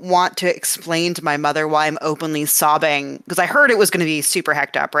don't want to explain to my mother why I'm openly sobbing because I heard it was going to be super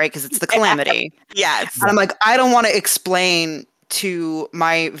hecked up, right? Because it's the calamity. Yes. And I'm like, I don't want to explain to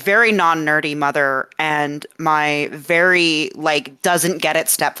my very non-nerdy mother and my very like doesn't get it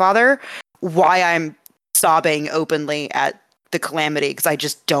stepfather why I'm sobbing openly at the calamity because I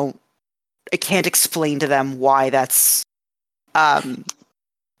can't explain to them why that's so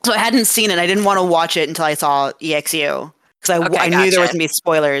I hadn't seen it. I didn't want to watch it until I saw EXU because I knew there was gonna be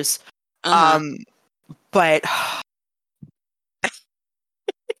spoilers. But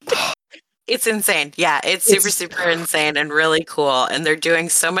it's insane. Yeah, it's super insane and really cool. And they're doing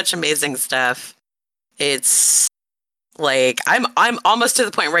so much amazing stuff. It's like I'm almost to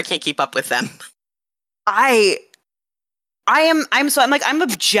the point where I can't keep up with them. I'm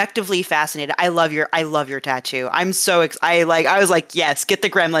objectively fascinated. I love your tattoo. I'm so I was like, yes, get the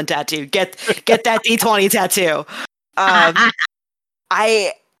gremlin tattoo. Get that D20 tattoo.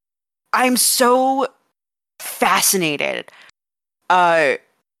 I'm so fascinated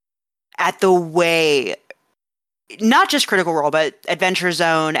at the way, not just Critical Role, but Adventure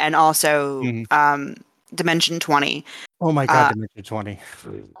Zone and also Dimension 20. Oh my god, Dimension 20.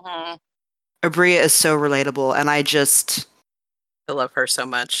 Abria is so relatable, and I love her so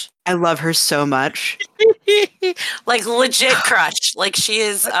much. I love her so much. Like legit crush. Like she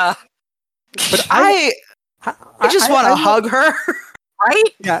is but I just want to hug her. Right?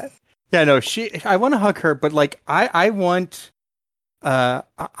 Yeah. Yeah, no, I want to hug her, but like I want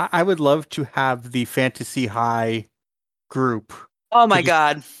I would love to have the Fantasy High group. Oh my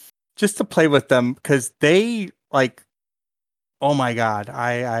god. Just to play with them, because they like, oh my god,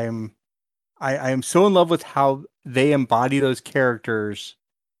 I am so in love with how they embody those characters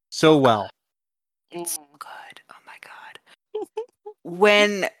so well. It's so good. Oh my god.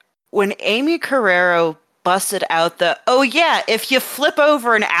 When Amy Carrero busted out the, oh yeah, if you flip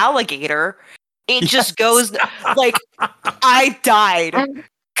over an alligator, it just goes like, I died.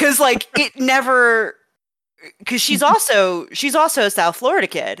 Cause like it never, cause she's also a South Florida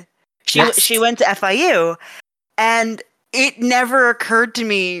kid. She went to FIU, and it never occurred to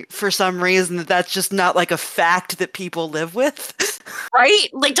me for some reason that that's just not like a fact that people live with. Right?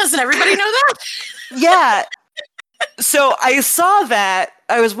 Like, doesn't everybody know that? Yeah. So I saw that,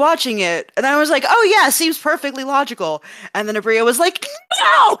 I was watching it, and I was like, oh yeah, seems perfectly logical. And then Abria was like,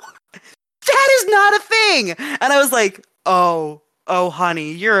 no! That is not a thing! And I was like, oh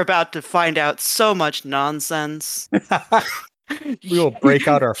honey, you're about to find out so much nonsense. We will break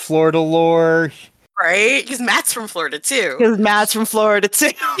out our Florida lore. Right? Because Matt's from Florida too. Because Matt's from Florida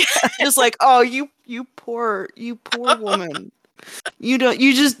too. Just like, oh, you poor woman. You don't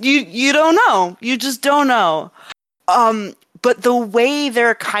know. You just don't know. But the way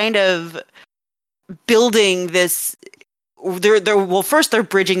they're kind of building this, first they're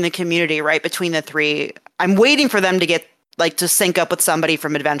bridging the community right between the three. I'm waiting for them to get like to sync up with somebody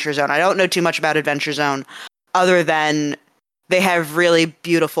from Adventure Zone. I don't know too much about Adventure Zone, other than they have really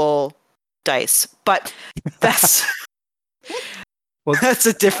beautiful dice. But that's that's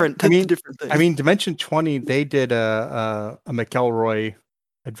a different. Different thing. I mean, Dimension 20, they did a McElroy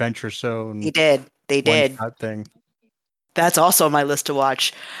Adventure Zone. They did. Thing. That's also on my list to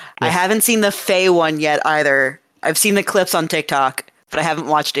watch. Yes. I haven't seen the Fae one yet either. I've seen the clips on TikTok, but I haven't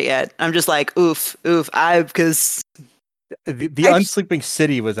watched it yet. I'm just like, oof. Because the Unsleeping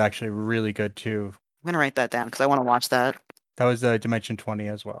City was actually really good too. I'm gonna write that down because I want to watch that. That was Dimension 20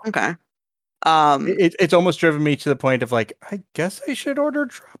 as well. Okay. It's almost driven me to the point of like, I guess I should order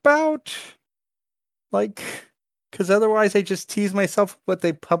Dropout, like, because otherwise I just tease myself with what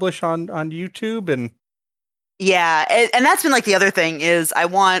they publish on YouTube. And yeah, and that's been like the other thing is do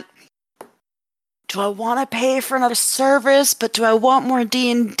I want to pay for another service, but do I want more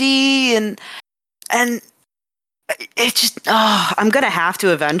D&D and it just I'm gonna have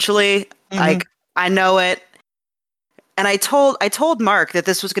to eventually. Mm-hmm. Like, I know it. And I told Mark that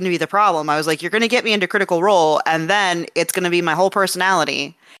this was going to be the problem. I was like, you're going to get me into Critical Role, and then it's going to be my whole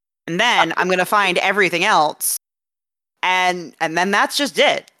personality. And then I'm going to find everything else. And then that's just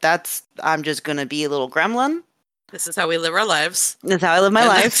it. I'm just going to be a little gremlin. This is how we live our lives. This is how I live my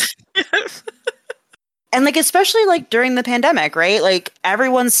life. And like, especially like during the pandemic, right? Like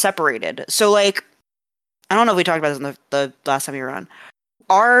everyone's separated. So like, I don't know if we talked about this the last time we were on.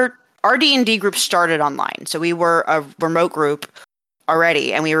 Our D&D group started online. So we were a remote group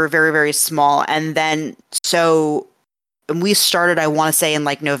already, and we were very, very small. And then, we started, I want to say, in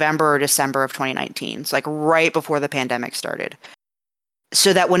like November or December of 2019. So like right before the pandemic started.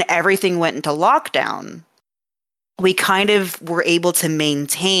 So that when everything went into lockdown, we kind of were able to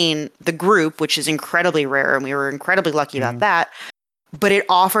maintain the group, which is incredibly rare. And we were incredibly lucky about that. But it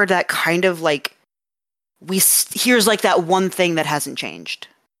offered that kind of like, here's like that one thing that hasn't changed.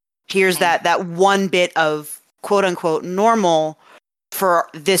 Here's that one bit of quote unquote normal for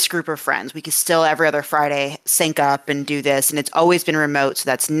this group of friends. We can still every other Friday sync up and do this, and it's always been remote, so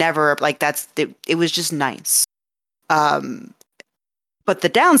that's never like it was just nice. But the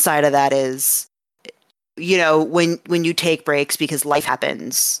downside of that is, you know, when you take breaks because life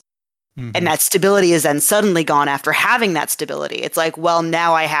happens, and that stability is then suddenly gone after having that stability. It's like, well,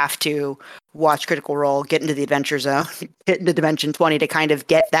 now I have to watch Critical Role, get into the Adventure Zone, get into Dimension 20 to kind of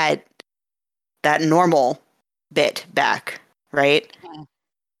get that normal bit back, right?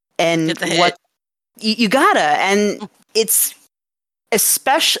 And what you gotta, and it's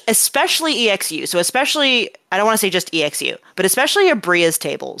especially EXU. So especially, I don't want to say just EXU, but especially Abria's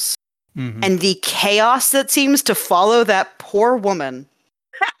tables and the chaos that seems to follow that poor woman.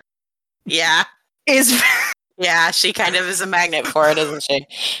 Yeah. Yeah, she kind of is a magnet for it, isn't she?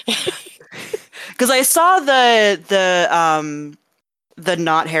 Because I saw the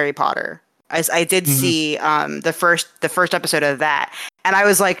not Harry Potter. I did see the first episode of that, and I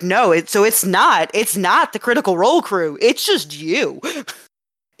was like, no, it's not the Critical Role crew. It's just you.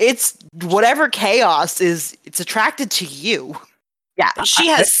 It's whatever chaos is. It's attracted to you. Yeah, she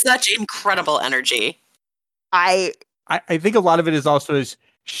has such incredible energy. I think a lot of it is also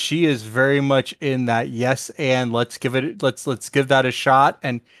she is very much in that yes, and let's give that a shot,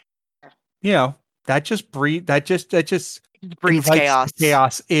 and you know that just Breeds invites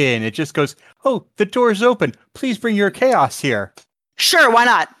chaos in. It just goes, oh, the door's open. Please bring your chaos here. Sure, why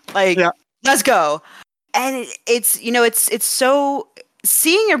not? Like, Yeah. let's go. And it's so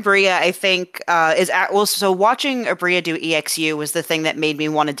seeing Abria, I think, so watching Abria do EXU was the thing that made me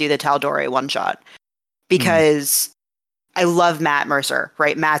want to do the Tal'Dorei one shot, because I love Matt Mercer,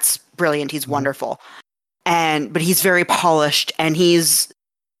 right? Matt's brilliant. He's wonderful. But he's very polished, and he's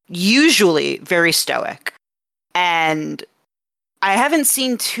usually very stoic. And I haven't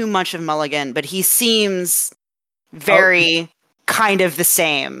seen too much of Mulligan, but he seems very kind of the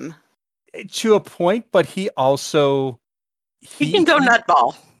same. To a point, but he also... He can go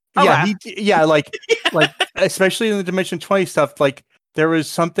nutball. Yeah, like especially in the Dimension 20 stuff, like there was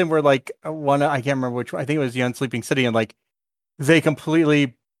something where like one, I can't remember which one, I think it was the Unsleeping City, and like they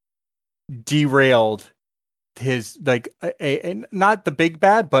completely derailed his like a not the big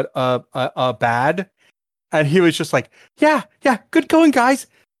bad, but a bad, and he was just like, yeah, good going, guys.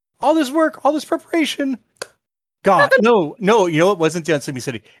 All this work, all this preparation. God, no, you know, it wasn't the Unsleeping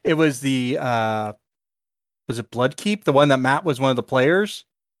City. It was the was it Bloodkeep, the one that Matt was one of the players?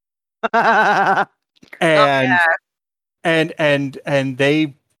 And and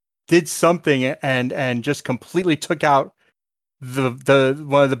they did something and just completely took out the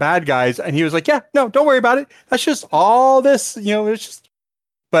one of the bad guys, and he was like, yeah, no, don't worry about it. That's just all this, you know, it's just...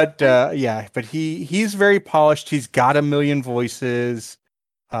 But but he's very polished. He's got a million voices.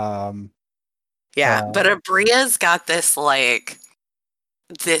 But Abria's got this like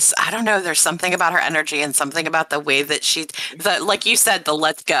this, I don't know, there's something about her energy and something about the way that like you said, the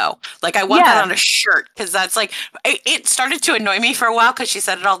let's go. Like I want that on a shirt, because that's like, it started to annoy me for a while because she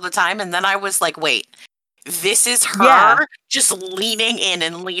said it all the time. And then I was like, wait, this is her just leaning in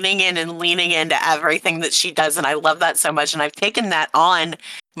and leaning in and leaning into everything that she does. And I love that so much. And I've taken that on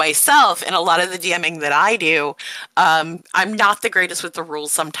myself in a lot of the DMing that I do. I'm not the greatest with the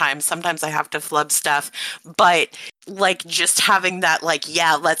rules sometimes. Sometimes I have to flub stuff. But like just having that like,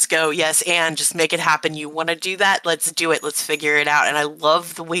 yeah, let's go. Yes, and just make it happen. You want to do that? Let's do it. Let's figure it out. And I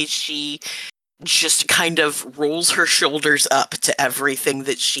love the way she just kind of rolls her shoulders up to everything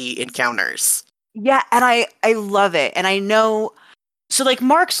that she encounters. Yeah, and I love it. And I know, so like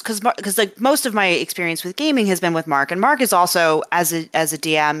Mark's, because like most of my experience with gaming has been with Mark, and Mark is also as a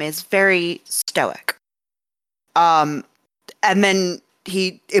DM is very stoic. And then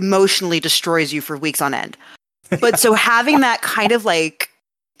he emotionally destroys you for weeks on end. But so having that kind of like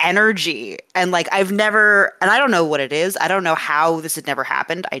energy, and like I've never, and I don't know what it is. I don't know how this had never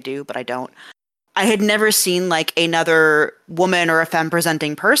happened. I do, but I don't. I had never seen like another woman or a femme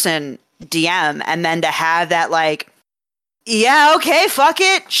presenting person DM, and then to have that like, yeah, okay, fuck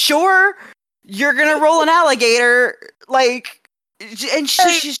it, sure, you're gonna roll an alligator, like, and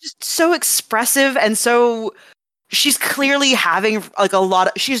she's just so expressive, and so she's clearly having like a lot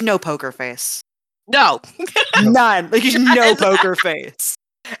of, she's no poker face, none, like she's no poker face,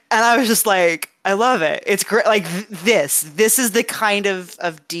 and I was just like, I love it, it's great, like this is the kind of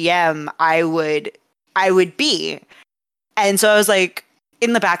DM I would be. And so I was like,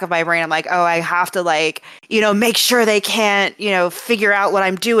 in the back of my brain, I'm like, oh, I have to like, you know, make sure they can't, you know, figure out what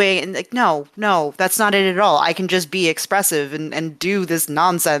I'm doing. And like, no, that's not it at all. I can just be expressive and do this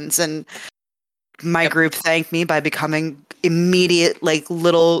nonsense. And my group thanked me by becoming immediate, like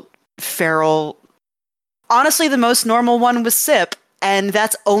little feral. Honestly, the most normal one was Sip. And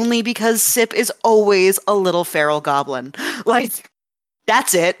that's only because Sip is always a little feral goblin. Like,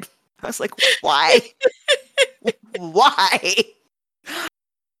 that's it. I was like, why? Why?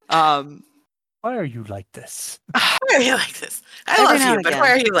 Why are you like this? Why are you like this? I love you, but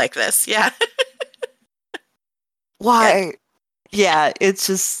why are you like this? Yeah. Why? Yeah, it's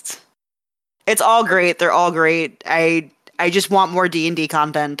just, it's all great. They're all great. I just want more D&D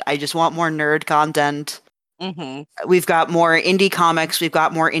content. I just want more nerd content. Mm-hmm. We've got more indie comics. We've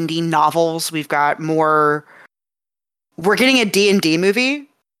got more indie novels. We've got more. We're getting a D&D movie.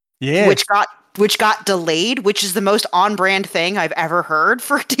 Yeah. Which got delayed, which is the most on-brand thing I've ever heard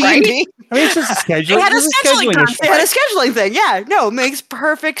for D&D. Right? I mean, it's just a schedule. They had a scheduling thing. Yeah, no, it makes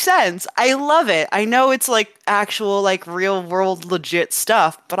perfect sense. I love it. I know it's like actual, like real world legit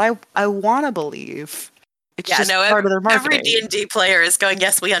stuff, but I want to believe it's just part of their marketing. Every D&D player is going,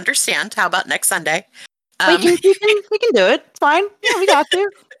 yes, we understand. How about next Sunday? We can do it. It's fine. Yeah, we got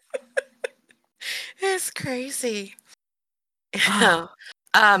to. It's crazy.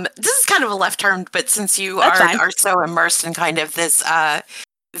 This is kind of a left turn, but since you are so immersed in kind of this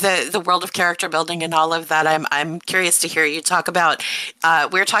the world of character building and all of that. I'm curious to hear you talk about.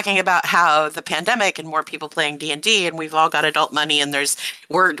 We're talking about how the pandemic and more people playing D&D, and we've all got adult money, and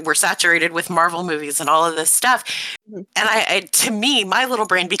we're saturated with Marvel movies and all of this stuff. And I to me, my little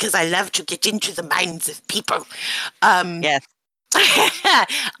brain, because I love to get into the minds of people. Yes.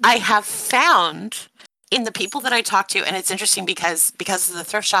 I have found in the people that I talk to, and it's interesting because of the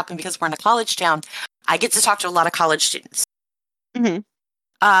thrift shop and because we're in a college town, I get to talk to a lot of college students. Mm-hmm.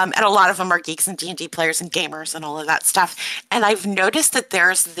 And a lot of them are geeks and D&D players and gamers and all of that stuff. And I've noticed that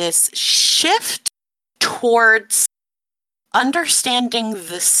there's this shift towards understanding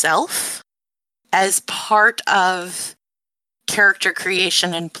the self as part of character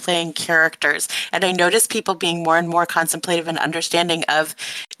creation and playing characters. And I notice people being more and more contemplative and understanding of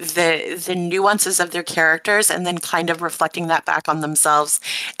the nuances of their characters, and then kind of reflecting that back on themselves.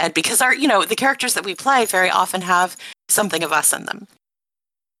 And because the characters that we play very often have something of us in them.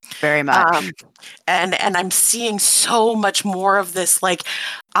 Very much. And I'm seeing so much more of this. Like,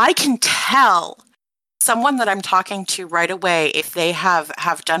 I can tell someone that I'm talking to right away if they have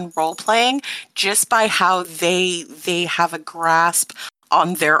done role playing just by how they have a grasp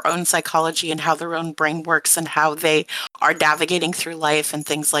on their own psychology and how their own brain works and how they are navigating through life and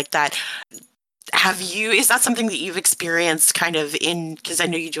things like that. Is that something that you've experienced kind of because I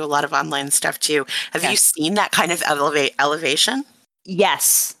know you do a lot of online stuff too. Have you seen that kind of elevation?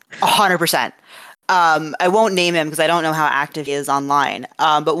 Yes, 100%. I won't name him because I don't know how active he is online.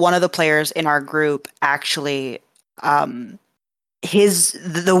 But one of the players in our group actually, the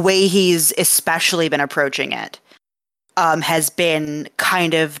way he's especially been approaching it, has been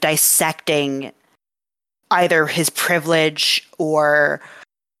kind of dissecting either his privilege or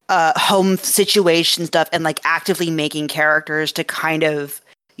home situation stuff, and like actively making characters to kind of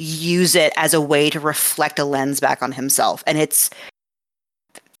use it as a way to reflect a lens back on himself, and it's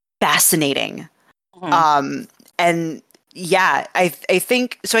fascinating. And yeah, I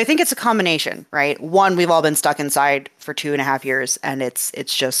think it's a combination, right? One, we've all been stuck inside for 2.5 years, and it's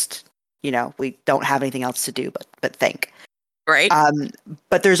just, we don't have anything else to do but think. Right.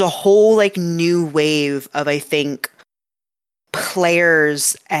 But there's a whole like new wave of, I think,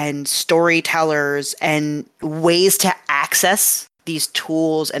 players and storytellers and ways to access these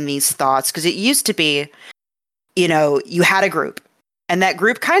tools and these thoughts. Because it used to be, you had a group, and that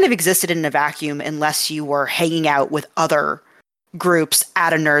group kind of existed in a vacuum unless you were hanging out with other groups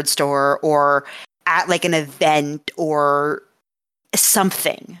at a nerd store or at like an event or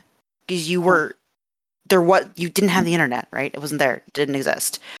something. Because you didn't have the internet, right? It wasn't there. It didn't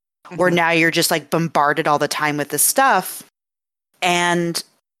exist. Or now you're just like bombarded all the time with this stuff. And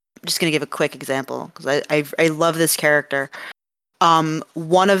I'm just going to give a quick example because I love this character. When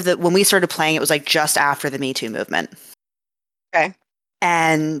we started playing, it was like just after the Me Too movement. Okay.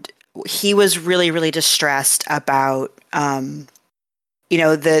 And he was really, really distressed about, the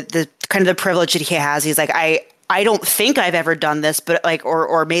kind of the privilege that he has. He's like, I don't think I've ever done this, but like,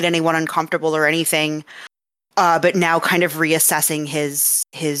 or made anyone uncomfortable or anything. But now kind of reassessing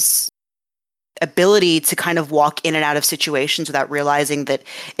his ability to kind of walk in and out of situations without realizing that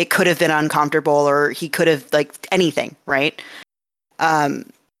it could have been uncomfortable or he could have like anything. Right.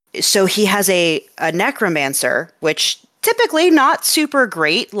 So he has a necromancer, which typically not super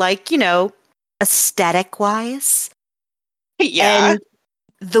great, like, aesthetic wise. Yeah. And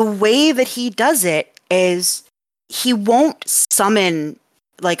the way that he does it is he won't summon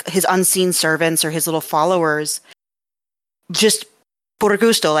like his unseen servants or his little followers just por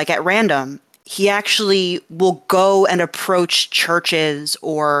gusto, like at random. He actually will go and approach churches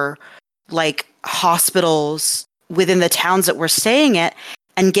or like hospitals within the towns that we're staying at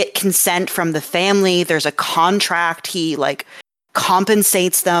and get consent from the family. There's a contract. He like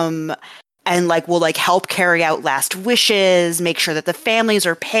compensates them and like will like help carry out last wishes, make sure that the families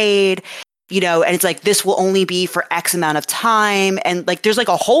are paid, and it's like, this will only be for X amount of time. And like, there's like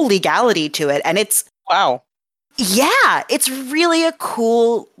a whole legality to it. And it's, wow. Yeah, it's really a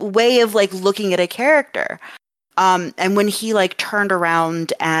cool way of like looking at a character. And when he like turned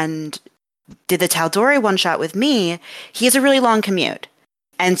around and did the Tal'Dorei one shot with me, he has a really long commute.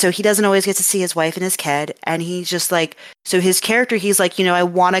 And so he doesn't always get to see his wife and his kid. And he's just like, so his character, he's like, I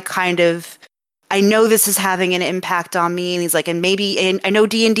want to I know this is having an impact on me. And he's like, and I know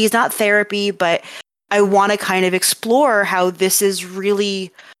D&D is not therapy, but I want to kind of explore how this is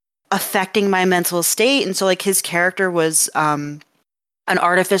really affecting my mental state. And so like his character was an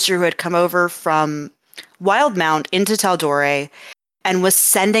artificer who had come over from Wildmount into Tal'Dorei and was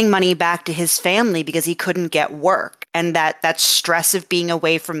sending money back to his family because he couldn't get work, and that stress of being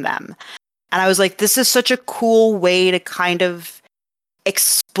away from them. And I was like, this is such a cool way to kind of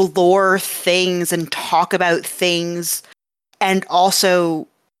explore things and talk about things, and also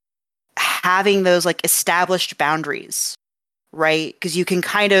having those like established boundaries, right? Because you can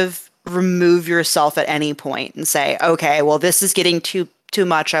kind of remove yourself at any point and say, okay, well, this is getting too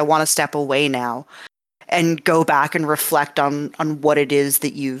much. I want to step away now and go back and reflect on what it is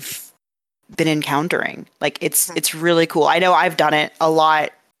that you've been encountering. Like it's really cool. I know I've done it a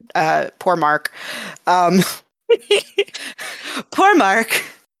lot. Poor Mark. Poor Mark.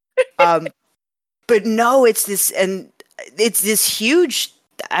 But no, it's this huge.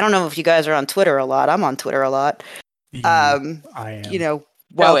 I don't know if you guys are on Twitter a lot. I'm on Twitter a lot. I am. You know,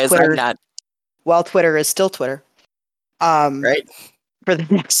 No, Twitter, I'm not. while Twitter is still Twitter. Right. For the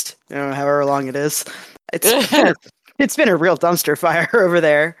next, I don't know, however long it is. It's been a real dumpster fire over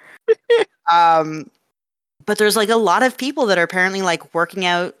there. But there's like a lot of people that are apparently like working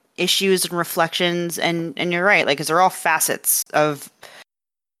out issues and reflections, and you're right, like, because they're all facets of.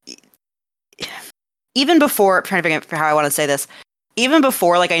 Even before, I'm trying to figure out how I want to say this. Even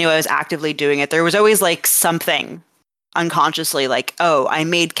before, like, I knew I was actively doing it, there was always like something unconsciously, like, oh, I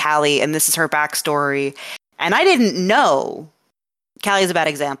made Callie, and this is her backstory, and I didn't know. Callie is a bad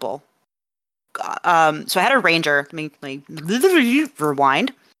example. So I had a ranger. Let me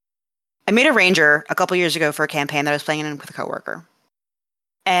rewind. I made a ranger a couple years ago for a campaign that I was playing in with a coworker.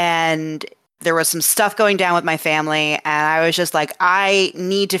 And there was some stuff going down with my family, and I was just like, I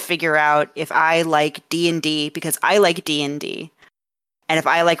need to figure out if I like D&D, because I like D&D. And if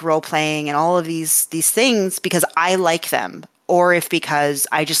I like role-playing and all of these things because I like them, or if because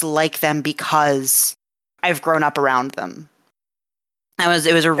I just like them because I've grown up around them.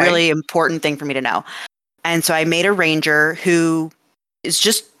 It was a really important thing for me to know. And so I made a ranger who is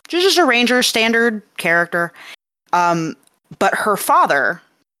just a ranger, standard character. But her father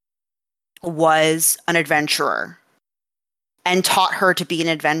was an adventurer and taught her to be an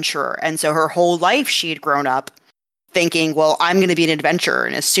adventurer. And so her whole life she had grown up thinking, well, I'm going to be an adventurer.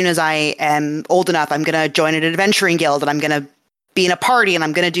 And as soon as I am old enough, I'm going to join an adventuring guild, and I'm going to be in a party, and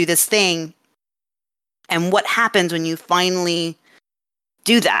I'm going to do this thing. And what happens when you finally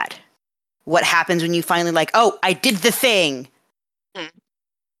do that? What happens when you finally like, oh, I did the thing.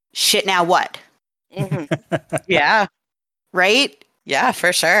 Shit, now what? Yeah. Right? Yeah,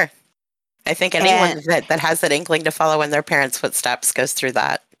 for sure. I think anyone that has that inkling to follow in their parents' footsteps goes through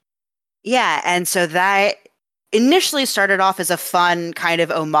that. Yeah, and so that initially started off as a fun kind of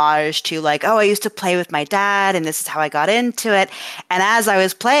homage to like, oh, I used to play with my dad, and this is how I got into it. And as I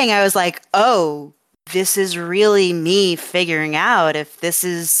was playing, I was like, oh, this is really me figuring out if this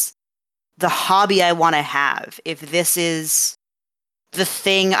is the hobby I want to have, if this is the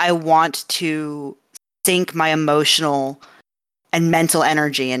thing I want to sink my emotional and mental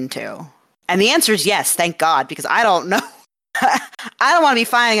energy into. And the answer is yes, thank God, because I don't know. I don't want to be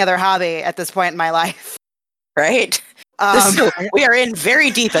finding another hobby at this point in my life. Right? We are in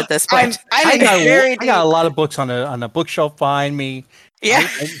very deep at this point. I got a lot of books on a bookshelf behind me. Yeah.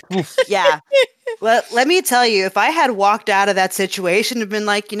 Yeah. Let me tell you, if I had walked out of that situation and been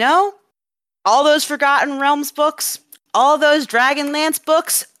like, all those Forgotten Realms books, all those Dragonlance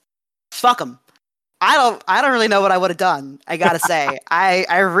books, fuck them. I don't really know what I would have done. I gotta say,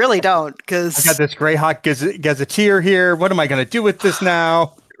 I really don't, because I got this Greyhawk Gazetteer here. What am I gonna do with this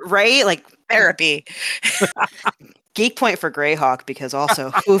now? Right, like Therapy. Geek point for Greyhawk, because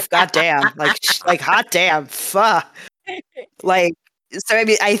also, oof, goddamn, like hot damn, fuck, like. So I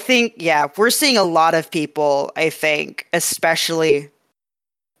mean, I think we're seeing a lot of people. I think, especially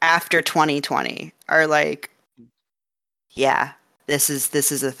after 2020, are like, yeah, this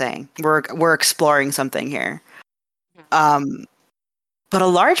is a thing. We're exploring something here. But a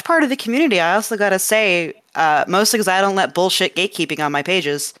large part of the community, I also gotta say, mostly because I don't let bullshit gatekeeping on my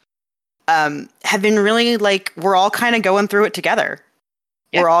pages, have been really like, we're all kind of going through it together.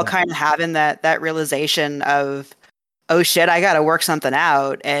 Yeah. We're all kind of having that realization of, oh shit, I gotta work something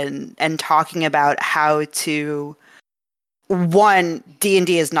out, and talking about how to, one,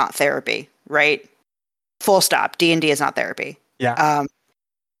 D&D is not therapy, right? Full stop. D&D is not therapy. Yeah.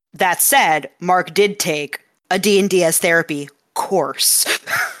 That said, Mark did take a D&D as therapy course.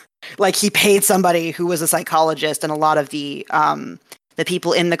 Like, he paid somebody who was a psychologist, and a lot of the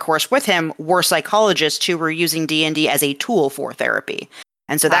people in the course with him were psychologists who were using D&D as a tool for therapy.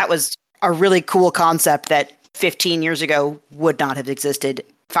 And so that was a really cool concept that 15 years ago would not have existed.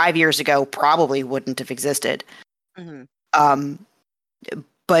 5 years ago probably wouldn't have existed. Mm-hmm.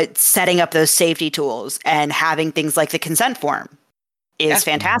 But setting up those safety tools and having things like the consent form is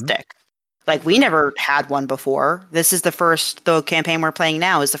fantastic. Mm-hmm. Like, we never had one before. This is the campaign we're playing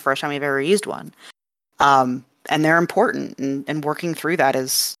now is the first time we've ever used one. And they're important, and working through that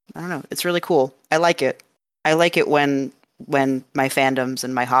is, I don't know, it's really cool. I like it. I like it when my fandoms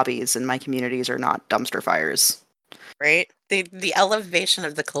and my hobbies and my communities are not dumpster fires. Right? The elevation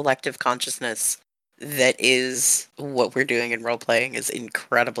of the collective consciousness that is what we're doing in role playing is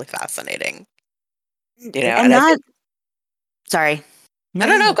incredibly fascinating. You know, And I not, think, sorry. I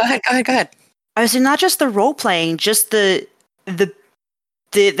don't know. Go ahead. I was saying not just the role playing, just the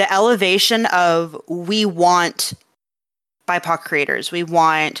elevation of, we want BIPOC creators, we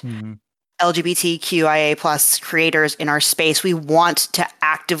want LGBTQIA plus creators in our space. We want to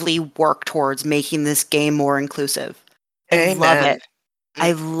actively work towards making this game more inclusive. I love it.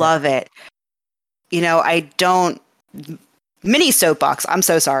 I love it. You know, I don't mini soapbox. I'm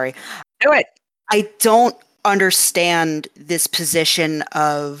so sorry. Do it. I don't understand this position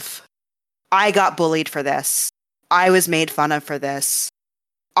of, I got bullied for this. I was made fun of for this.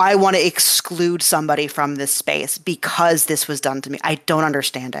 I want to exclude somebody from this space because this was done to me. I don't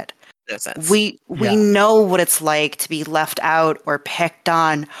understand it. No sense. We know what it's like to be left out or picked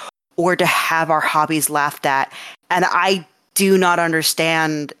on or to have our hobbies laughed at. And I do not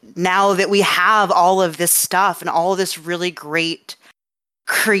understand, now that we have all of this stuff and all of this really great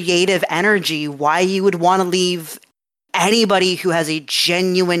creative energy, why you would want to leave anybody who has a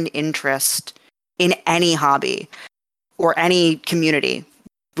genuine interest in any hobby or any community,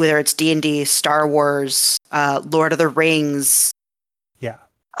 whether it's D&D, Star Wars, Lord of the Rings. Yeah.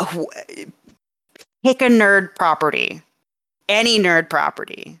 Pick a nerd property. Any nerd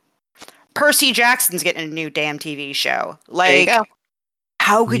property. Percy Jackson's getting a new damn TV show. Like, there you go.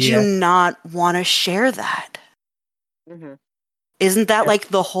 How could you not want to share that? Mm-hmm. Isn't that like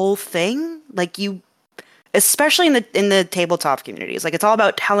the whole thing? Like, you, especially in the tabletop communities, like, it's all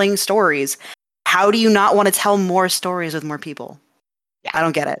about telling stories. How do you not want to tell more stories with more people? Yeah. I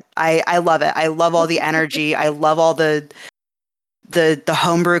don't get it. I love it. I love all the energy. I love all the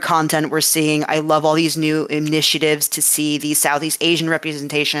homebrew content we're seeing. I love all these new initiatives to see the Southeast Asian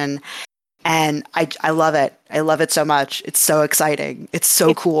representation. And I love it. I love it so much. It's so exciting. It's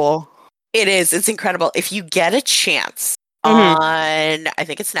so cool. It is. It's incredible. If you get a chance on, I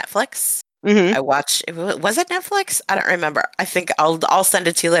think it's Netflix. I watched, was it Netflix? I don't remember. I think I'll send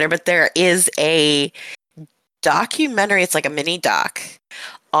it to you later, but there is a documentary. It's like a mini doc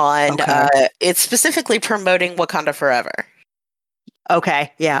on, it's specifically promoting Wakanda Forever.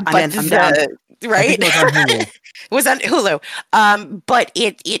 Okay. Yeah. I'm down. Right? It was on Hulu. But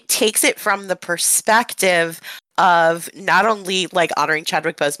it takes it from the perspective of not only like honoring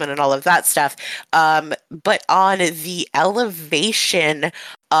Chadwick Boseman and all of that stuff, but on the elevation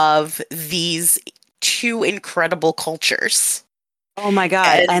of these two incredible cultures. Oh my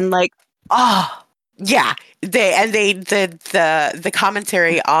God. And like, yeah, the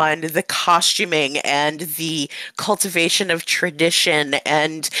commentary on the costuming and the cultivation of tradition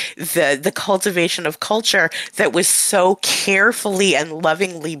and the cultivation of culture that was so carefully and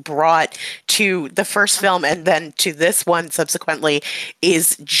lovingly brought to the first film and then to this one subsequently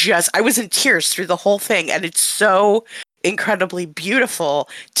is just, I was in tears through the whole thing, and it's so incredibly beautiful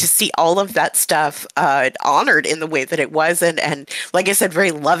to see all of that stuff honored in the way that it was, and like I said, very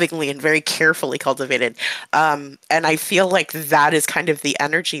lovingly and very carefully cultivated. And I feel like that is kind of the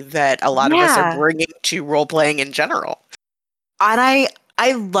energy that a lot of us are bringing to role playing in general. And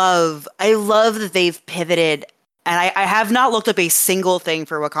I love that they've pivoted. And I have not looked up a single thing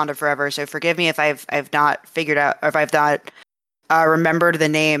for Wakanda Forever, so forgive me if I've not figured out, or if I've not remembered the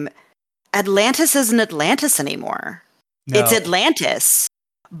name. Atlantis isn't Atlantis anymore. No. It's Atlantis,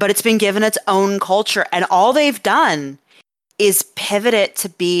 but it's been given its own culture, and all they've done is pivot it to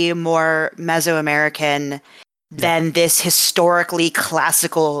be more Mesoamerican than this historically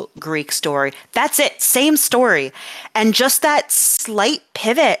classical Greek story. That's it. Same story. And just that slight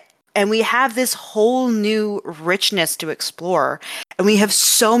pivot, and we have this whole new richness to explore. And we have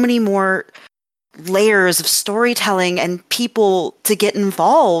so many more layers of storytelling and people to get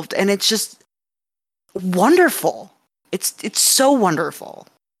involved, and it's just wonderful. It's so wonderful.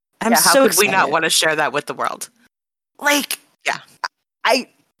 I'm so excited. How could we not want to share that with the world? Like, I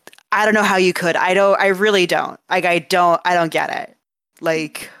don't know how you could. I really don't. Like, I don't get it.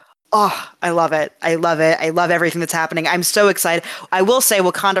 Like, I love it. I love it. I love everything that's happening. I'm so excited. I will say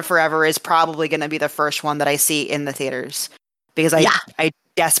Wakanda Forever is probably going to be the first one that I see in the theaters, because I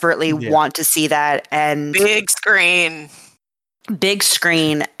desperately want to see that. And big screen.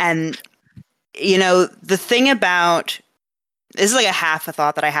 And you know, the thing about, this is like a half a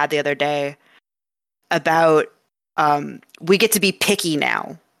thought that I had the other day about, we get to be picky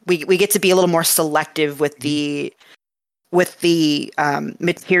now. We get to be a little more selective with the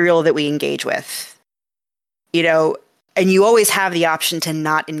material that we engage with. you know, and you always have the option to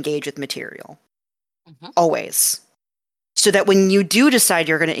not engage with material. Always. So that when you do decide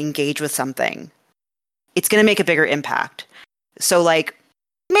you're going to engage with something, it's going to make a bigger impact. So, like,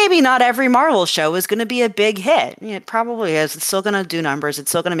 maybe not every Marvel show is going to be a big hit. It probably is. It's still going to do numbers. It's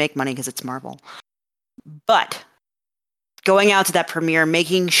still going to make money because it's Marvel. But going out to that premiere,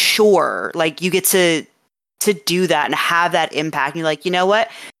 making sure, like, you get to do that and have that impact. And you're like, you know what?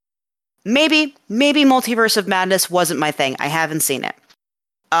 Maybe Multiverse of Madness wasn't my thing. I haven't seen it.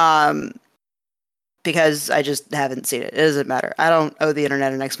 Because I just haven't seen it. It doesn't matter. I don't owe the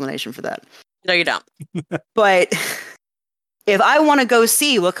internet an explanation for that. No, you don't. But if I want to go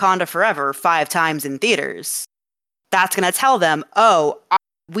see Wakanda Forever 5 times in theaters, that's going to tell them,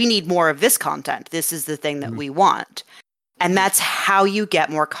 we need more of this content. This is the thing that we want. And that's how you get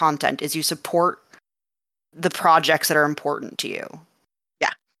more content, is you support the projects that are important to you.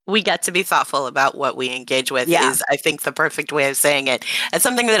 We get to be thoughtful about what we engage with is, I think, the perfect way of saying it. It's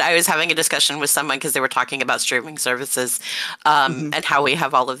something that I was having a discussion with someone because they were talking about streaming services and how we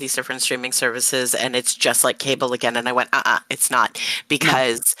have all of these different streaming services and it's just like cable again. And I went, it's not,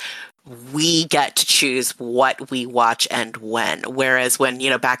 because we get to choose what we watch and when. Whereas when,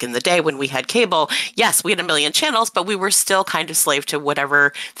 back in the day when we had cable, yes, we had a million channels, but we were still kind of slave to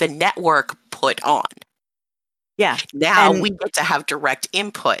whatever the network put on. Yeah. Now we get to have direct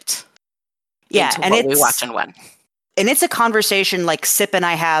input into what we watch and when. And it's a conversation like Sip and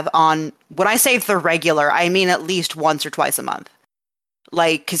I have on, when I say the regular, I mean at least once or twice a month.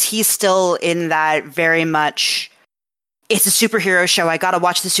 Like, because he's still in that very much, it's a superhero show. I got to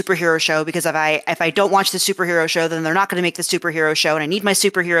watch the superhero show because if I don't watch the superhero show, then they're not going to make the superhero show. And I need my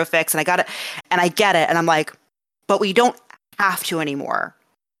superhero fix. And I get it. And I'm like, but we don't have to anymore.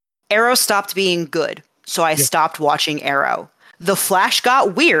 Arrow stopped being good. So I stopped watching Arrow. The Flash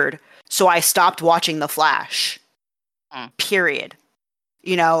got weird, so I stopped watching The Flash. Period.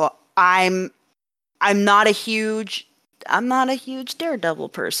 I'm not a huge Daredevil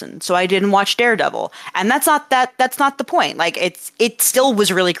person, so I didn't watch Daredevil. And that's not the point. Like, it still was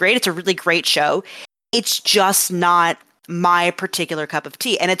really great. It's a really great show. It's just not my particular cup of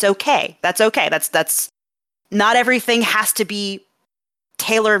tea, and it's okay. That's okay. That's not everything has to be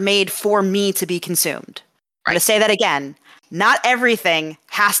tailor-made for me to be consumed. I'm going to say that again. Not everything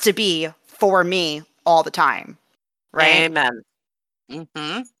has to be for me all the time. Right? Amen.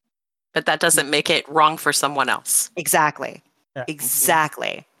 Mm-hmm. But that doesn't make it wrong for someone else. Exactly. Yeah.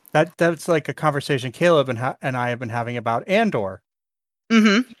 Exactly. That's like a conversation Caleb and I have been having about Andor.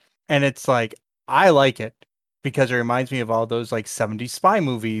 Mm-hmm. And it's like, I like it because it reminds me of all those like 70s spy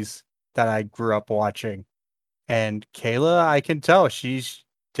movies that I grew up watching. And Kayla, I can tell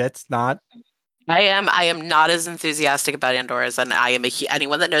that's not. I am not as enthusiastic about Andor as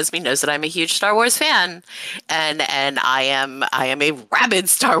anyone that knows me knows that I'm a huge Star Wars fan, and I am a rabid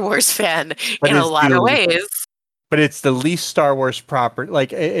Star Wars fan in a lot of ways. But it's the least Star Wars property,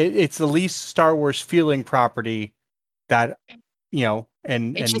 like it's the least Star Wars feeling property that it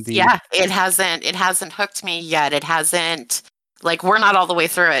hasn't hooked me yet. It hasn't. Like, we're not all the way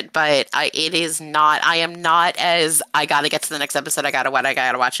through it, but I am not as, I gotta get to the next episode, I gotta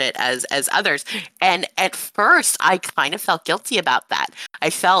watch it as others. And at first, I kind of felt guilty about that. I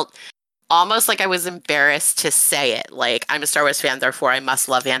felt almost like I was embarrassed to say it. Like, I'm a Star Wars fan, therefore I must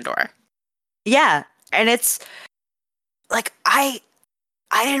love Andor. Yeah, and it's, like, I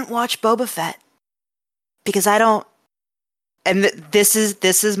didn't watch Boba Fett. Because I don't, and this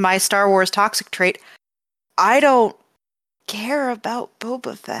is my Star Wars toxic trait, I don't care about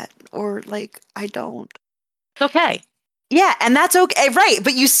Boba Fett, or like, I don't. It's okay. Yeah, and that's okay, right?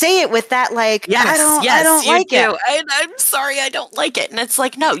 But you say it with that, like, yes, I don't like it. I'm sorry, I don't like it. And it's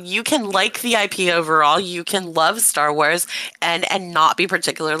like, no, you can like the IP overall. You can love Star Wars and not be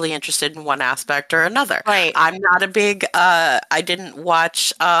particularly interested in one aspect or another. Right. I'm not a big. I didn't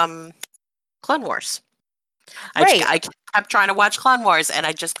watch Clone Wars. Right. I kept trying to watch Clone Wars, and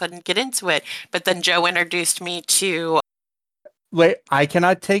I just couldn't get into it. But then Joe introduced me to. Wait, you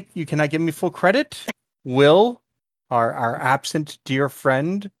cannot give me full credit. Will, our absent dear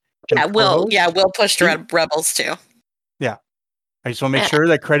friend. Will pushed Rebels too. Yeah. I just want to make sure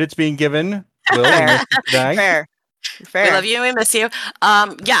that credit's being given. Will, Fair. We love you. We miss you.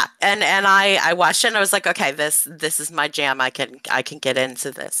 Yeah. And I watched it and I was like, okay, this is my jam. I can get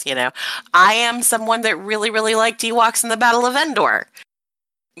into this. I am someone that really, really liked Ewoks in the Battle of Endor.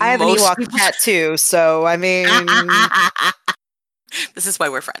 I have an Ewok tattoo, so I mean. This is why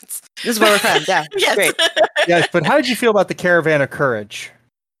we're friends. Yeah. Yes. Great. Yes, but how did you feel about the Caravan of Courage?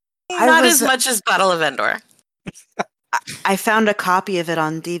 Not as much as Battle of Endor. I found a copy of it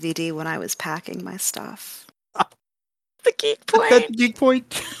on DVD when I was packing my stuff. The geek Is that point. the geek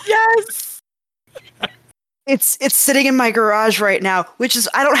point? Yes. It's sitting in my garage right now, which is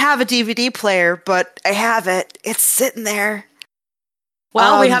I don't have a DVD player, but I have it. It's sitting there.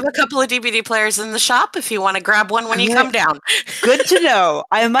 Well, we have a couple of DVD players in the shop if you want to grab one when you come down. Good to know.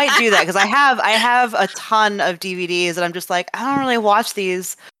 I might do that because I have a ton of DVDs and I'm just like, I don't really watch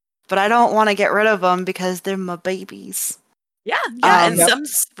these, but I don't want to get rid of them because they're my babies. Yeah, and some,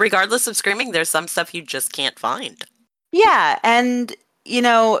 regardless of streaming, there's some stuff you just can't find. Yeah, and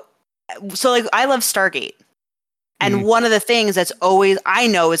so like I love Stargate. And one of the things that's always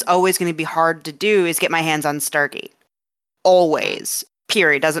going to be hard to do is get my hands on Stargate. Always.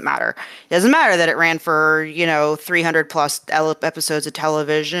 Period. Doesn't matter. It doesn't matter that it ran for 300 plus episodes of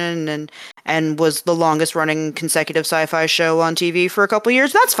television and was the longest running consecutive sci-fi show on TV for a couple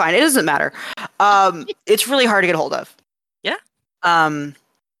years. That's fine. It doesn't matter. It's really hard to get a hold of. Yeah. But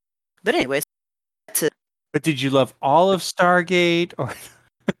anyways. But did you love all of Stargate or?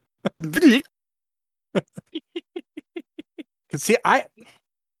 See, I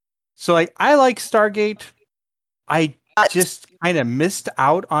like Stargate. I just kind of missed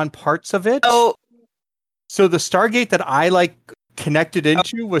out on parts of it. Oh, so the Stargate that I connected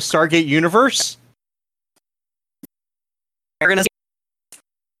into was Stargate Universe. You're gonna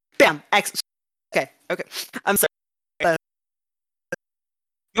bam. Okay. I'm sorry.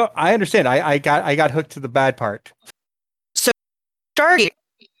 No, I understand. I got hooked to the bad part. So Stargate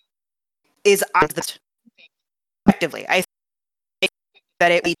is effectively. I think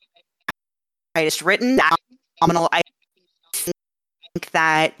that I just written phenomenal. I think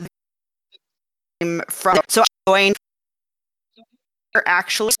that from so I'm going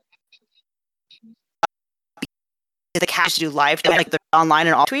actually the cast to do live like the online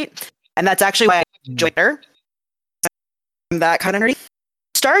and all tweet, and that's actually why I joined her. That kind of nerdy.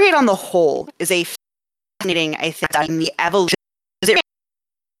 Stargate on the whole is a fascinating, I think, in the evolution.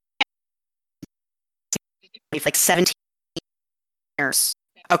 It's like 17 years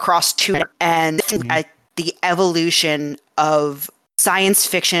across two, and the evolution of science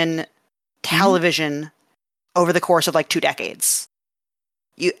fiction television over the course of 2 decades.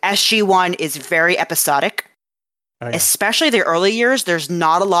 SG-1 is very episodic. Oh, yeah. Especially the early years, there's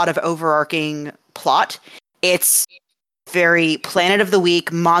not a lot of overarching plot. It's very Planet of the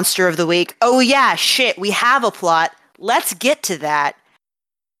Week, Monster of the Week. Oh yeah, shit, we have a plot. Let's get to that.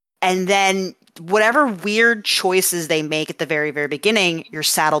 And then whatever weird choices they make at the very, very beginning, you're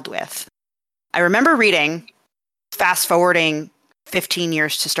saddled with. I remember reading, fast forwarding 15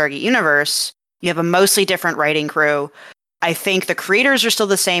 years to Stargate Universe, you have a mostly different writing crew. I think the creators are still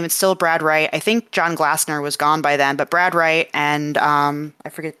the same. It's still Brad Wright. I think John Glassner was gone by then, but Brad Wright and I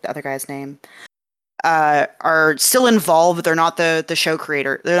forget the other guy's name, are still involved. They're not the show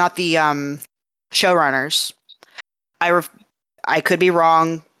creator. They're not the showrunners. I could be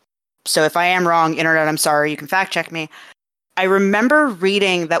wrong. So if I am wrong, internet, I'm sorry. You can fact check me. I remember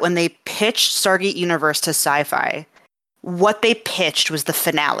reading that when they pitched Stargate Universe to Sci-Fi, what they pitched was the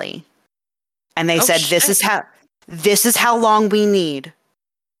finale. And they said, shit. This is how long we need.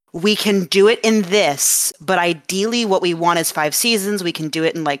 We can do it in this, but ideally what we want is 5 seasons. We can do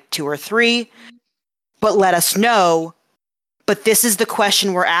it in 2 or 3, but let us know. But this is the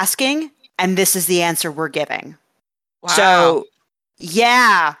question we're asking, and this is the answer we're giving. Wow. So,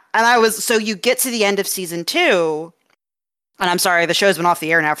 yeah. And so you get to the end of season 2, and I'm sorry, the show's been off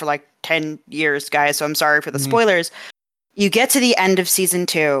the air now for 10 years, guys, so I'm sorry for the spoilers. You get to the end of season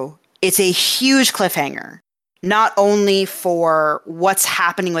 2, it's a huge cliffhanger. Not only for what's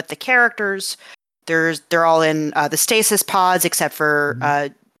happening with the characters, they're all in the stasis pods, except for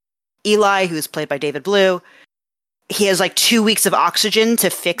Eli, who's played by David Blue. He has 2 weeks of oxygen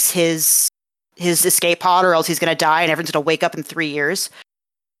to fix his escape pod, or else he's going to die, and everyone's going to wake up in 3 years.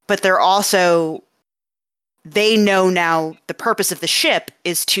 But they know now the purpose of the ship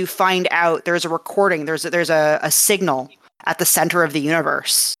is to find out. There's a recording. There's a signal at the center of the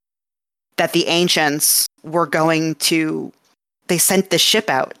universe that the ancients were going to. They sent the ship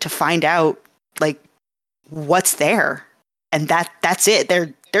out to find out what's there, and that's it.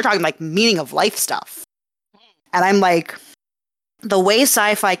 They're talking meaning of life stuff, and I'm the way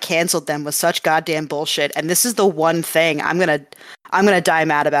Sci-Fi canceled them was such goddamn bullshit. And this is the one thing I'm gonna die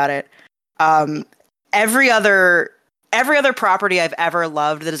mad about it. Every other property I've ever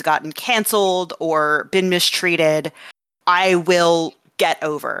loved that has gotten canceled or been mistreated, I will get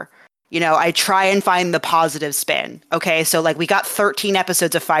over. I try and find the positive spin. Okay, so we got 13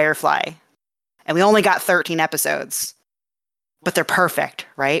 episodes of Firefly, and we only got 13 episodes, but they're perfect,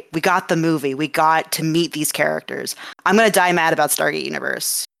 right? We got the movie. We got to meet these characters. I'm gonna die mad about Stargate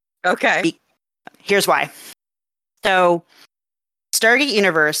Universe. Okay. Here's why. So Stargate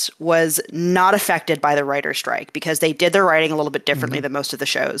Universe was not affected by the writer's strike because they did their writing a little bit differently than most of the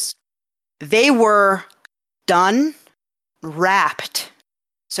shows. They were done, wrapped.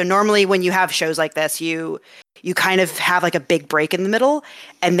 So normally when you have shows like this, you kind of have like a big break in the middle,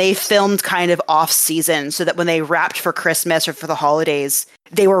 and they filmed kind of off season so that when they wrapped for Christmas or for the holidays,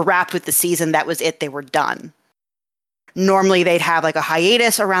 they were wrapped with the season. That was it. They were done. Normally they'd have like a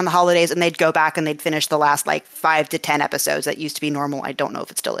hiatus around the holidays and they'd go back and they'd finish the last like 5 to 10 episodes. That used to be normal. I don't know if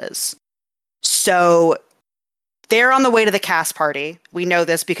it still is. So they're on the way to the cast party. We know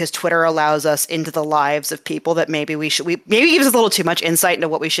this because Twitter allows us into the lives of people that maybe gives us a little too much insight into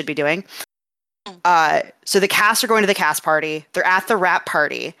what we should be doing. So the cast are going to the cast party. They're at the wrap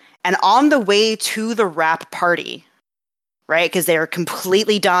party, and on the way to the wrap party, right? Because they are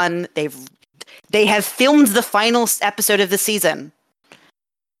completely done. They have filmed the final episode of the season.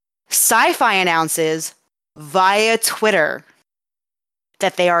 Sci-Fi announces via Twitter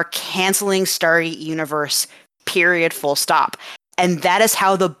that they are canceling Stargate Universe, period, full stop. And that is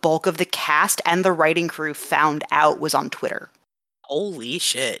how the bulk of the cast and the writing crew found out, was on Twitter. Holy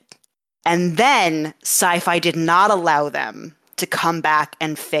shit. And then Sci-Fi did not allow them to come back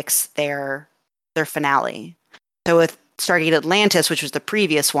and fix their finale. So with Stargate Atlantis, which was the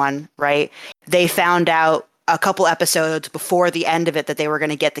previous one, right? They found out a couple episodes before the end of it that they were going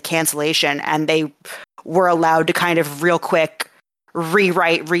to get the cancellation, and they were allowed to kind of real quick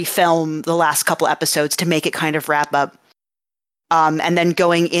rewrite, refilm the last couple episodes to make it kind of wrap up. And then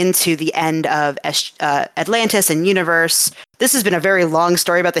going into the end of Atlantis and Universe, this has been a very long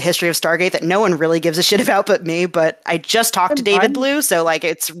story about the history of Stargate that no one really gives a shit about but me, but I just talked to David Blue, so like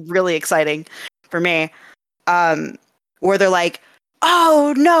it's really exciting for me. Where they're like,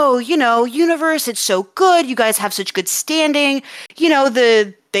 oh no, Universe, it's so good. You guys have such good standing.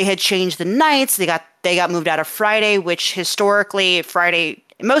 They had changed the nights. They got moved out of Friday, which historically Friday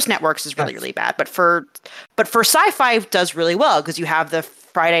most networks is really, really bad. But for Sci-Fi does really well because you have the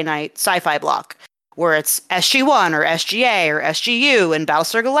Friday night Sci-Fi block where it's SG-1 or SGA or SGU and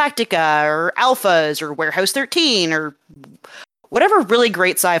Battlestar Galactica or Alphas or Warehouse 13 or whatever really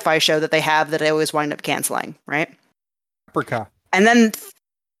great sci-fi show that they have that they always wind up canceling, right? Caprica. And then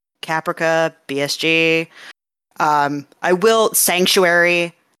Caprica, BSG,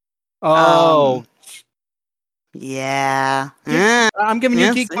 Sanctuary. Oh. Yeah. I'm giving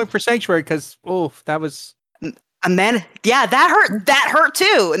you a geek point for Sanctuary because, that was... And then, yeah, that hurt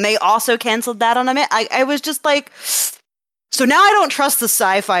too. And they also canceled that on a minute. I was just like... So now I don't trust the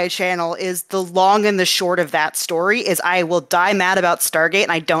Sci-Fi Channel is the long and the short of that story is I will die mad about Stargate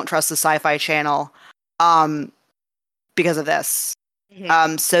and I don't trust the Sci-Fi Channel because of this.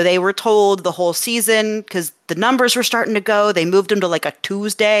 Mm-hmm. So they were told the whole season because the numbers were starting to go. They moved them to like a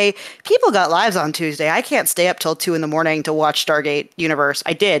Tuesday. People got lives on Tuesday. I can't stay up till 2 a.m. to watch Stargate Universe.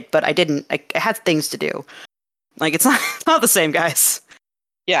 I did, but I didn't. I had things to do. Like it's not the same, guys.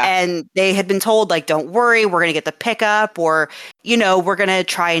 Yeah. And they had been told, like, don't worry, we're going to get the pickup, or, we're going to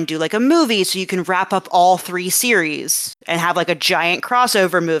try and do like a movie so you can wrap up all 3 series and have like a giant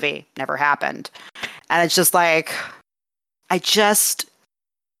crossover movie. Never happened. And it's just like,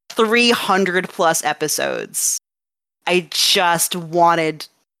 300 plus episodes. I just wanted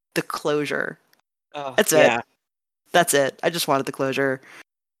the closure. Oh, That's it. That's it. I just wanted the closure.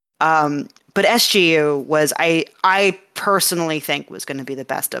 But SGU was, I personally think was going to be the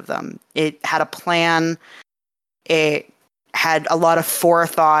best of them. It had a plan. It had a lot of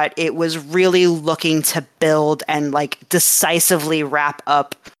forethought. It was really looking to build and like decisively wrap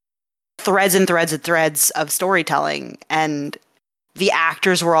up threads and threads and threads of storytelling. And the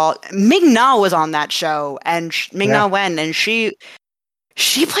actors were all, Ming-Na was on that show, and Ming-Na Wen, and she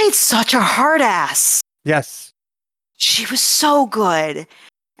played such a hard ass. Yes. She was so good.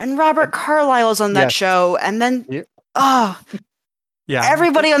 And Robert Carlyle's on that show. And then,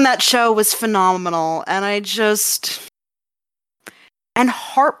 everybody on that show was phenomenal. And and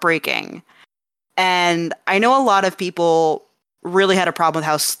heartbreaking. And I know a lot of people really had a problem with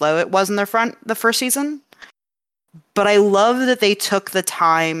how slow it was in the first season. But I love that they took the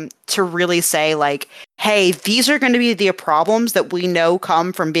time to really say, like, hey, these are going to be the problems that we know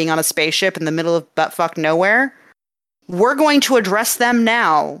come from being on a spaceship in the middle of buttfuck nowhere. We're going to address them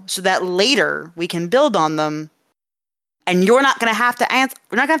now so that later we can build on them. And you're not going to have to answer.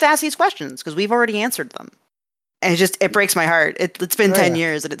 We're not going to have to ask these questions because we've already answered them. And it breaks my heart. It's been 10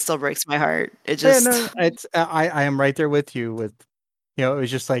 years and it still breaks my heart. I am right there with you with, it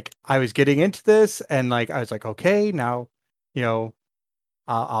was just like, I was getting into this and like, I was like, okay, now,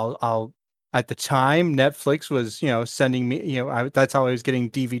 I'll at the time Netflix was, sending me, that's how I was getting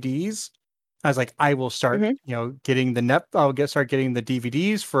DVDs. I was like, I will start, getting start getting the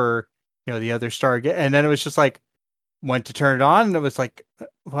DVDs for, the other and then it was just like, went to turn it on and it was like,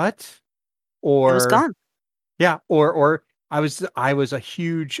 what? It was gone. Yeah. Or I was a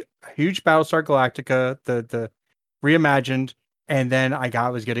huge Battlestar Galactica, the reimagined. And then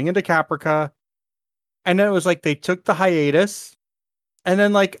was getting into Caprica. And then it was like, they took the hiatus and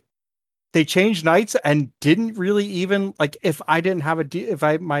then like they changed nights and didn't really even like, if I didn't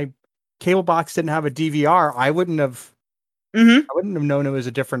have my cable box didn't have a DVR, I wouldn't have known it was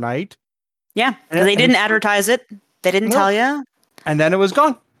a different night. Yeah. And they didn't advertise it. They didn't tell you. And then it was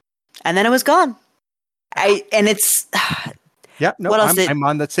gone. Yeah, no, I'm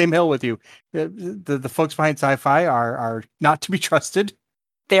on that same hill with you. The folks behind Sci-Fi are not to be trusted.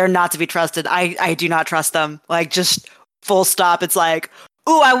 They are not to be trusted. I do not trust them. Like, just full stop. It's like,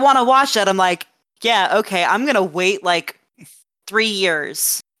 ooh, I want to watch that. I'm like, yeah, okay, I'm going to wait like 3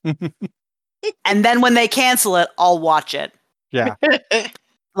 years. And then when they cancel it, I'll watch it. Yeah.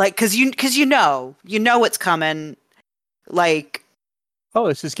 Like, cause you know what's coming. Like, oh,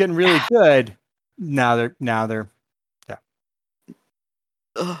 this is getting really good. Now they're yeah.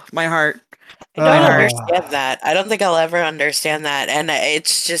 Ugh, my heart. I don't understand that. I don't think I'll ever understand that. And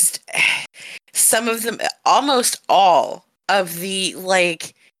it's just some of them, almost all of the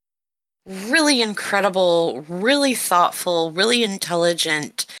like really incredible, really thoughtful, really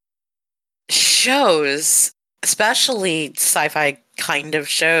intelligent shows, especially sci-fi kind of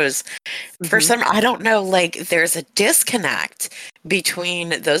shows. For some, I don't know, like there's a disconnect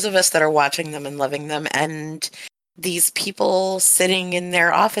between those of us that are watching them and loving them and these people sitting in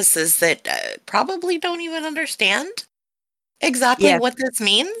their offices that probably don't even understand exactly what this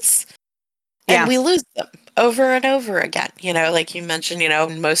means. And we lose them over and over again. Like you mentioned,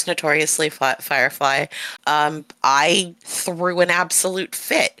 most notoriously Firefly. I threw an absolute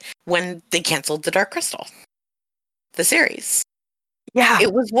fit when they canceled The Dark Crystal, the series. Yeah.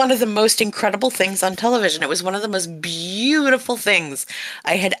 It was one of the most incredible things on television. It was one of the most beautiful things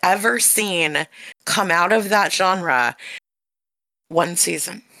I had ever seen come out of that genre. One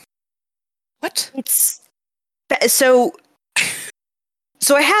season. What? So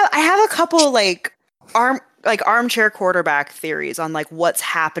I have a couple armchair quarterback theories on like what's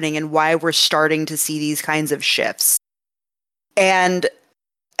happening and why we're starting to see these kinds of shifts. And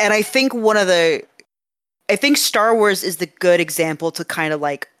I think I think Star Wars is the good example to kind of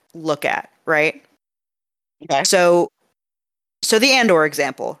like look at, right? Okay. So the Andor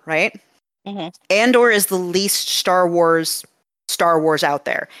example, right? Mm-hmm. Andor is the least Star Wars out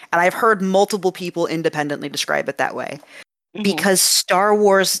there. And I've heard multiple people independently describe it that way. Mm-hmm. Because Star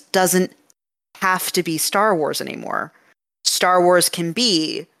Wars doesn't have to be Star Wars anymore. Star Wars can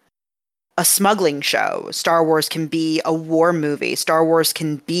be a smuggling show. Star Wars can be a war movie. Star Wars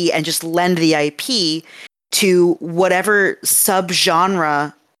can be, and just lend the IP to whatever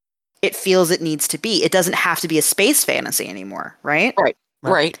subgenre it feels it needs to be. It doesn't have to be a space fantasy anymore, right?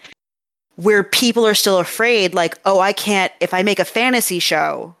 Right. Where people are still afraid, like, oh, I can't, if I make a fantasy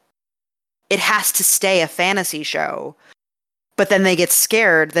show, it has to stay a fantasy show. But then they get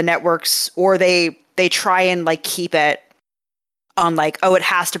scared, the networks, or they try and like keep it on like, oh, it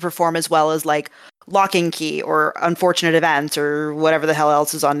has to perform as well as like Lock and Key or Unfortunate Events or whatever the hell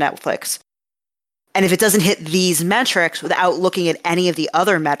else is on Netflix. And if it doesn't hit these metrics without looking at any of the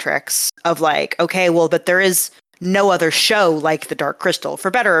other metrics of like, okay, well, but there is no other show like The Dark Crystal, for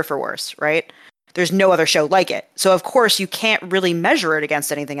better or for worse, right? There's no other show like it. So of course you can't really measure it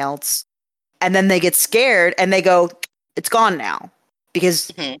against anything else. And then they get scared and they go, it's gone now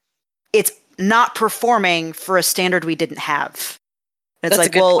because it's not performing for a standard we didn't have. And it's That's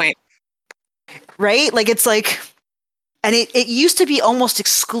like, a good point. Right? Like it's like, and it used to be almost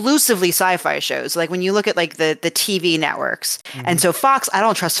exclusively sci-fi shows. Like when you look at like the TV networks. And so Fox, I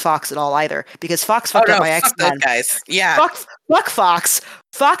don't trust Fox at all either because Fox fucked up my X-Men. Guys. Yeah. Fuck Fox.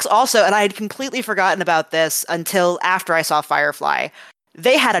 Fox also, and I had completely forgotten about this until after I saw Firefly.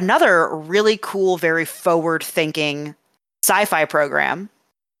 They had another really cool, very forward-thinking sci-fi program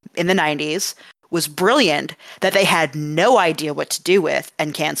in the 90s, was brilliant, that they had no idea what to do with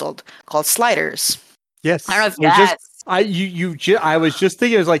and canceled, called Sliders. Yes. I don't know if I was just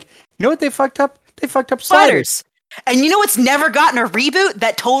thinking, it was like, you know what they fucked up? They fucked up Sliders. And you know what's never gotten a reboot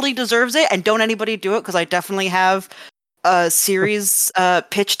that totally deserves it, and don't anybody do it, because I definitely have a series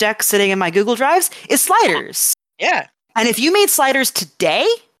pitch deck sitting in my Google Drives, is Sliders. Yeah. And if you made Sliders today,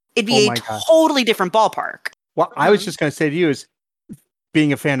 it'd be a totally different ballpark. Well, I was just going to say to you is,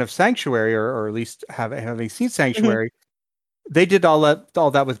 being a fan of Sanctuary, or at least having seen Sanctuary, they did all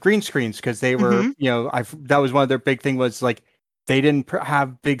that with green screens because they were, that was one of their big thing was like they didn't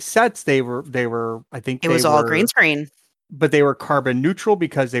have big sets. They were I think It was all green screen. But they were carbon neutral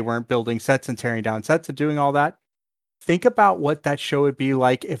because they weren't building sets and tearing down sets and doing all that. Think about what that show would be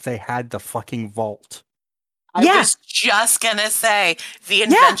like if they had the fucking vault. I was just gonna say the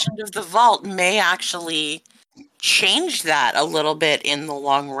invention of the vault may actually change that a little bit in the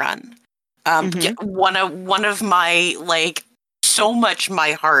long run. One of my like so much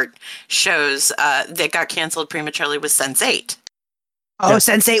my heart shows that got canceled prematurely was Sense8. Oh,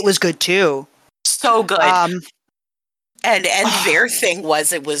 Sense8 was good too. So good. And their thing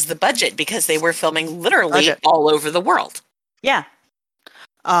was it was the budget because they were filming literally all over the world. Yeah.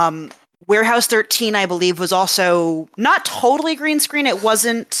 Warehouse 13, I believe, was also not totally green screen. It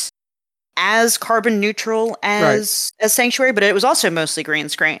wasn't as carbon neutral as Sanctuary, but it was also mostly green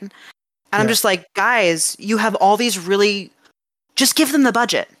screen. And I'm just like, guys, you have all these really, just give them the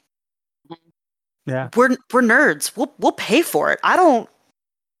budget. Yeah. We're nerds. We'll pay for it. I don't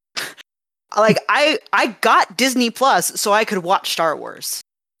like I got Disney Plus so I could watch Star Wars.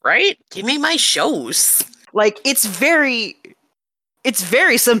 Right? Give me my shows. Like it's very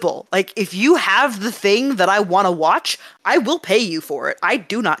simple. Like if you have the thing that I want to watch, I will pay you for it. I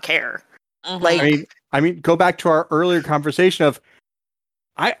do not care. Like I mean, go back to our earlier conversation of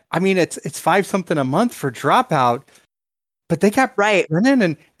I mean it's $5 something a month for Dropout, but they got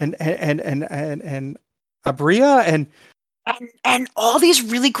Brennan and Abria and all these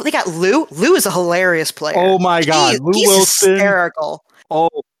really cool. They got Lou. Lou is a hilarious player. Oh my god, Lou he's Wilson, hysterical. Oh,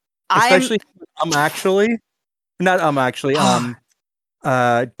 especially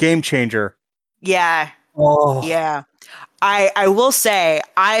Game Changer. Yeah. Oh yeah. I will say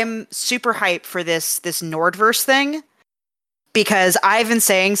I'm super hyped for this Nordverse thing because I've been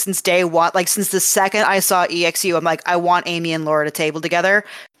saying since day one, like since the second I saw EXU, I'm like, I want Amy and Laura to table together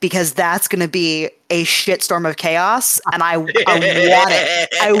because that's going to be a shitstorm of chaos, and I want it.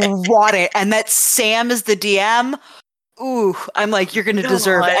 I want it. And that Sam is the DM. Ooh, I'm like, you're going to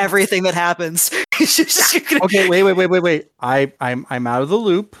deserve everything that happens. Okay, wait. I'm out of the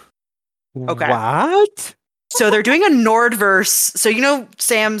loop. Okay. What? So they're doing a Nordverse. So you know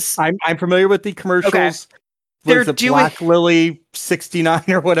Sam's. I'm familiar with the commercials. Okay. They're doing Black Lily 69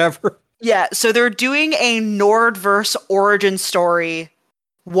 or whatever. Yeah, so they're doing a Nordverse origin story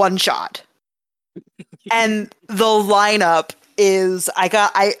one shot. And the lineup is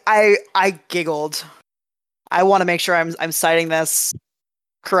I giggled. I want to make sure I'm citing this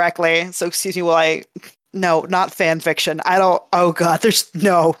correctly. So excuse me while no, not fan fiction. Oh god, there's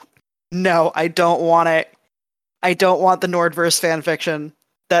no, I don't want it. I don't want the Nordverse fan fiction.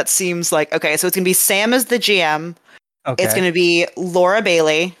 That seems like okay, so it's gonna be Sam as the GM. Okay. It's gonna be Laura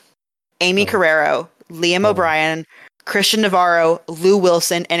Bailey, Amy Carrero, Liam O'Brien, Christian Navarro, Lou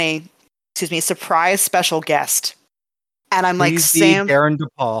Wilson, and a surprise special guest. And I'm like, Sam Aaron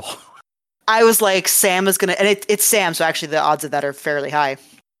DePaul. I was like, Sam is gonna, and it's Sam, so actually the odds of that are fairly high.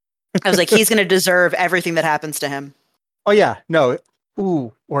 I was like, he's gonna deserve everything that happens to him. Oh yeah, no,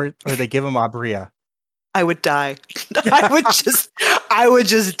 ooh, or they give him Abria. I would die. I would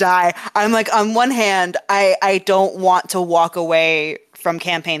just die. I'm like, on one hand, I don't want to walk away from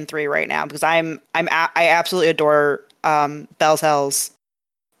campaign 3 right now because I absolutely adore Bell's Hells,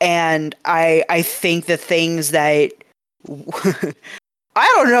 and I think the things that I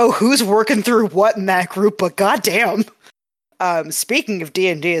don't know who's working through what in that group, but goddamn. Speaking of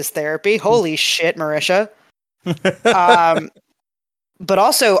D&D as therapy, holy shit, Marisha. But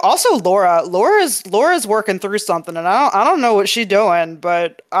also Laura's working through something, and I don't know what she's doing,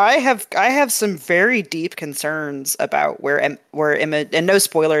 but I have some very deep concerns about where Emma, and no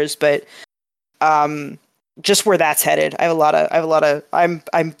spoilers, but just where that's headed.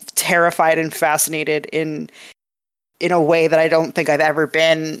 I'm terrified and fascinated in a way that I don't think I've ever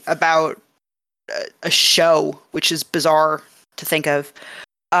been about a show, which is bizarre to think of.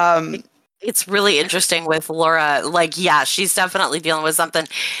 It's really interesting with Laura. Like, yeah, she's definitely dealing with something.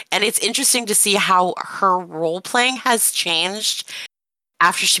 And it's interesting to see how her role playing has changed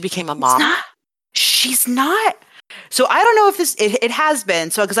after she became a mom. She's not. So I don't know if it has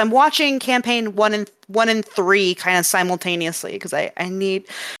been. So because I'm watching campaign 1 and 3 kind of simultaneously because I need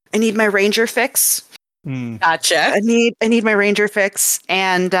my ranger fix. Gotcha. I need my ranger fix,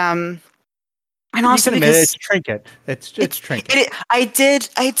 and also because it's Trinket. It's Trinket. I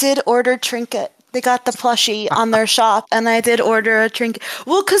did order Trinket. They got the plushie on their shop, and I did order a Trinket.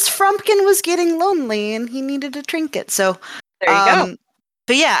 Well, because Frumpkin was getting lonely and he needed a Trinket. So there you go.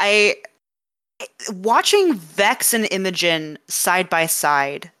 But yeah, watching Vex and Imogen side by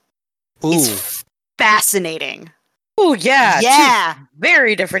side is fascinating. Oh yeah, yeah,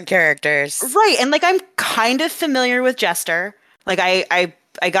 very different characters, right? And like I'm kind of familiar with Jester. Like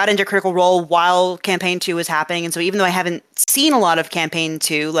I got into Critical Role while Campaign 2 was happening, and so even though I haven't seen a lot of Campaign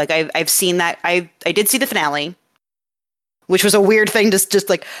 2, like I've seen that I did see the finale, which was a weird thing to just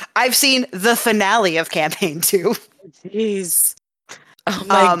like I've seen the finale of Campaign 2. Jeez. Oh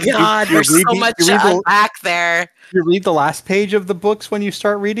my God, you there's read so the- much you to read the- unpack there. You read the last page of the books when you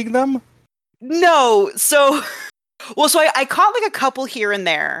start reading them? No, so well, so I caught like a couple here and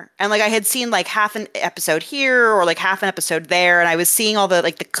there, and like I had seen like half an episode here or like half an episode there, and I was seeing all the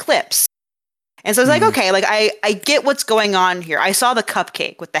like the clips, and so I was like, okay, like I get what's going on here. I saw the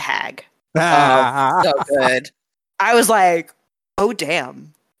cupcake with the hag. Oh, so good. I was like, oh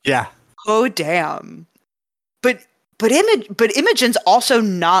damn, Yeah. oh damn, but Imogen's also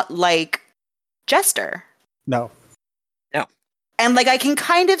not like Jester, No. and like I can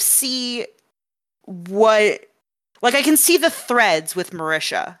kind of see what. Like, I can see the threads with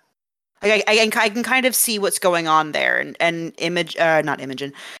Marisha. Like, I can kind of see what's going on there. And not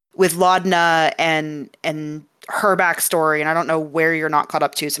Imogen, with Laudna and her backstory. And I don't know where you're not caught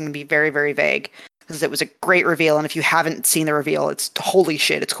up to, so I'm going to be very, very vague. Because it was a great reveal. And if you haven't seen the reveal, it's holy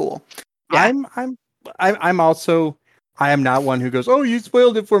shit, it's cool. Yeah. I'm also, I am not one who goes, oh, you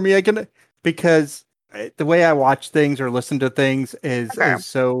spoiled it for me. Because the way I watch things or listen to things is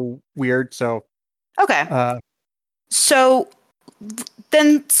so weird. So, Okay. So,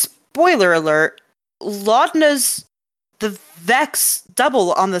 then, spoiler alert, Laudna's the Vex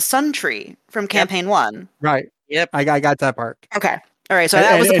double on the Sun Tree from Campaign 1. Right. Yep. I got that part. Okay. All right, so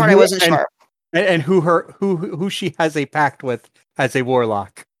that was the part I wasn't sure. And who she has a pact with as a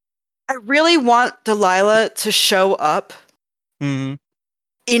warlock. I really want Delilah to show up Mm-hmm.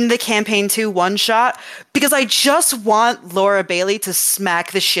 in the Campaign 2 one-shot, because I just want Laura Bailey to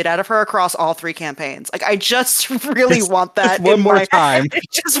smack the shit out of her across all 3 campaigns. Like, I just really want that. Just one more time.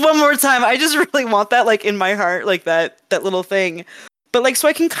 Just one more time. I just really want that, like, in my heart, like, that little thing. But, like, so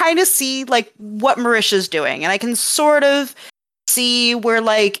I can kind of see, like, what Marisha's doing, and I can sort of see where,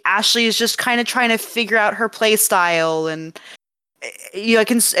 like, Ashley is just kind of trying to figure out her play style, and, you know,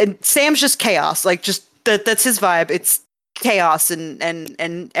 and Sam's just chaos. Like, just, that's his vibe. It's chaos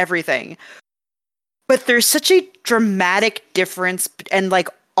and everything, but there's such a dramatic difference, and like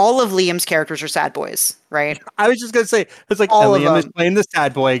all of Liam's characters are sad boys, right? I was just gonna say, it's like All of Liam is them. playing the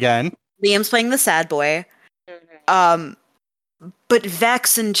sad boy again. Liam's playing the sad boy, but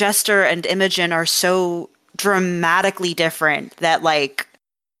Vex and Jester and Imogen are so dramatically different that, like,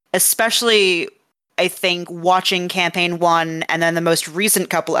 especially I think watching Campaign 1 and then the most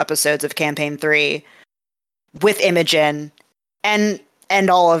recent couple episodes of Campaign 3 with Imogen and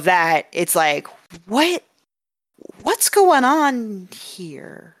all of that, it's like, what's going on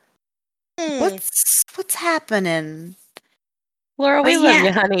here? What's happening? Laura, we love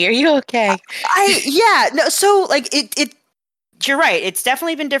you, honey. Are you okay? So like it you're right. It's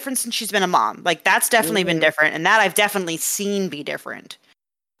definitely been different since she's been a mom. Like, that's definitely been different, and that I've definitely seen be different.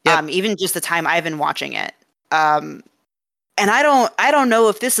 Yep. Even just the time I've been watching it. And I don't know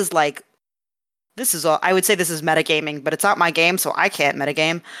if this is like, I would say this is metagaming, but it's not my game, so I can't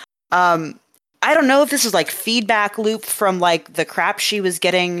metagame. I don't know if this is like feedback loop from like the crap she was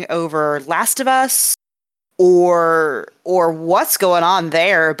getting over Last of Us, or what's going on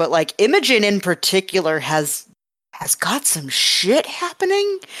there. But like Imogen in particular has got some shit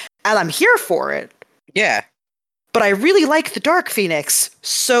happening, and I'm here for it. Yeah. But I really like the Dark Phoenix,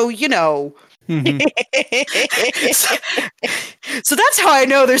 so you know. Mhm. So that's how I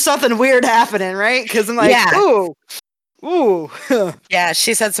know there's something weird happening, right? Because I'm like, Yeah. ooh. Yeah,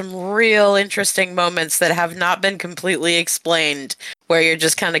 she's had some real interesting moments that have not been completely explained, where you're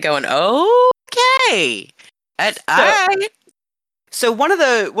just kind of going, okay. All right. So one of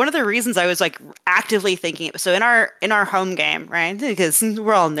the reasons I was like actively thinking, so in our home game, right? Because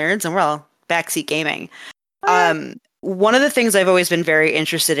we're all nerds and we're all backseat gaming. One of the things I've always been very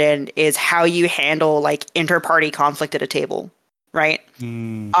interested in is how you handle like inter-party conflict at a table, right?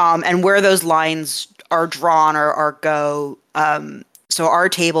 And where those lines are drawn or go. So our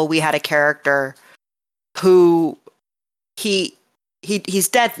table, we had a character who he's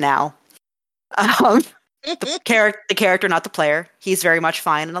dead now. The character, not the player. He's very much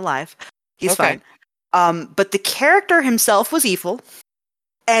fine and alive. He's Okay. fine. But the character himself was evil.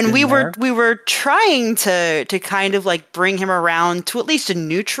 And we were trying to kind of like bring him around to at least a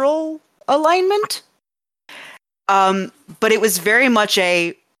neutral alignment. But it was very much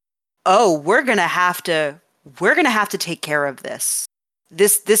we're gonna have to take care of this.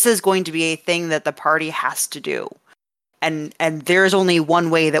 This is going to be a thing that the party has to do. And there's only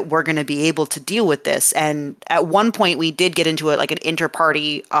one way that we're gonna be able to deal with this. And at one point we did get into it like an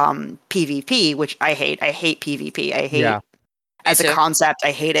inter-party PvP, which I hate. I hate PvP. As a concept,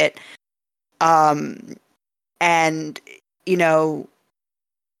 I hate it. And you know,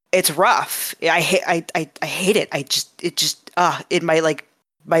 it's rough. I hate it. In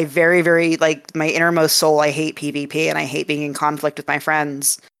my very, very, like, my innermost soul, I hate PvP, and I hate being in conflict with my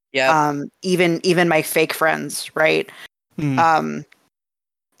friends. Yeah. Even my fake friends, right? And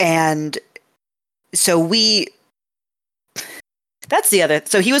so that's the other.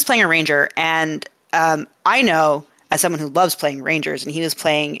 So he was playing a ranger, and I know, as someone who loves playing rangers, and he was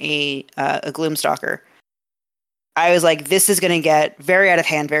playing a gloomstalker. I was like, this is going to get very out of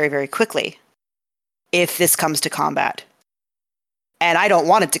hand very, very quickly if this comes to combat. And I don't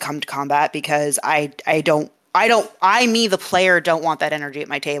want it to come to combat because I, the player, don't want that energy at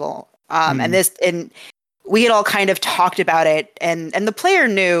my table. And we had all kind of talked about it, and the player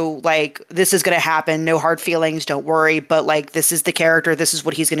knew, like, this is going to happen. No hard feelings. Don't worry. But, like, this is the character. This is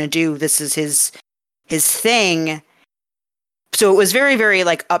what he's going to do. This is his thing. So it was very, very,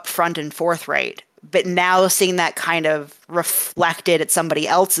 like, upfront and forthright. But now seeing that kind of reflected at somebody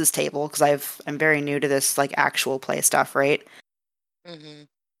else's table, because I'm very new to this, like, actual play stuff, right? Mm-hmm.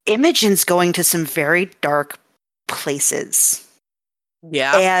 Imogen's going to some very dark places.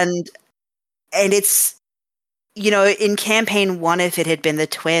 Yeah. And it's, you know, in campaign 1, if it had been the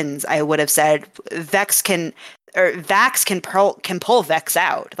twins, I would have said Vax can pull Vex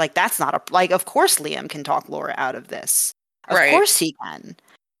out. Like, that's not of course Liam can talk Laura out of this. Of course he can.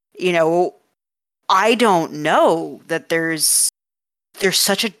 You know, I don't know that there's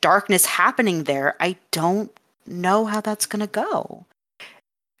such a darkness happening there. I don't know how that's going to go.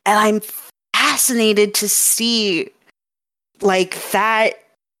 And I'm fascinated to see, like, that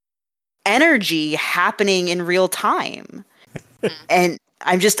energy happening in real time. And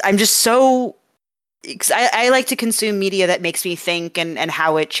I'm just so, I like to consume media that makes me think, and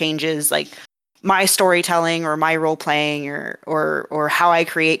how it changes, like, my storytelling or my role playing or how I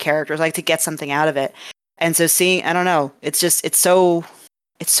create characters. I like to get something out of it. And so seeing, I don't know, it's so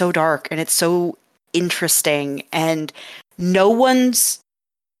dark, and it's so interesting, and no one's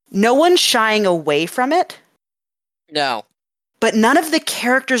shying away from it. No. But none of the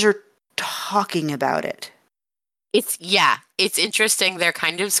characters are talking about it. It's interesting. They're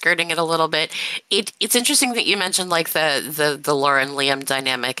kind of skirting it a little bit. It's interesting that you mentioned, like, the Laura and Liam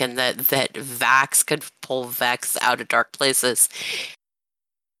dynamic, and that Vax could pull Vex out of dark places.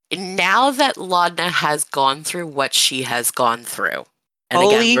 Now that Laudna has gone through what she has gone through, and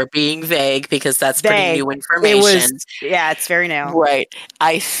again, we're being vague because that's pretty new information. It's very new. Right.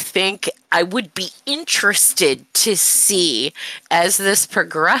 I think I would be interested to see, as this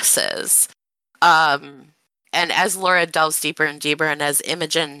progresses, and as Laura delves deeper and deeper, and as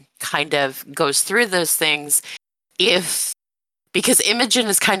Imogen kind of goes through those things, because Imogen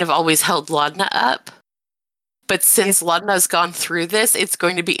has kind of always held Laudna up, but since Laudna's gone through this, it's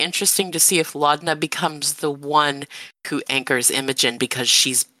going to be interesting to see if Laudna becomes the one who anchors Imogen, because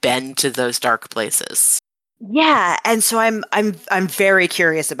she's been to those dark places. Yeah, and so I'm very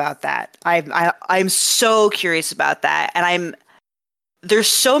curious about that. I'm so curious about that, and there's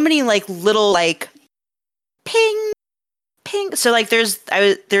so many, like, little, like, ping. So, like, there's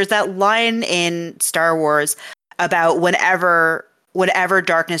that line in Star Wars about whenever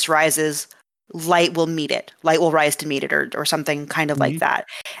darkness rises, light will meet it. Light will rise to meet it, or something kind of like that.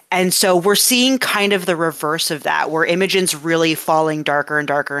 And so we're seeing kind of the reverse of that, where Imogen's really falling darker and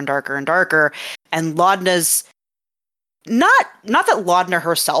darker and darker and darker, and Laudna's not that Laudna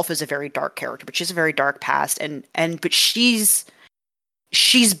herself is a very dark character, but she's a very dark past, but she's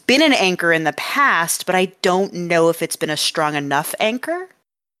been an anchor in the past, but I don't know if it's been a strong enough anchor.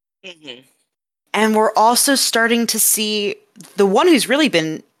 Mm-hmm. And we're also starting to see the one who's really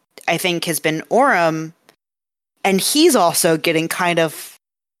been, I think, has been Orem, and he's also getting kind of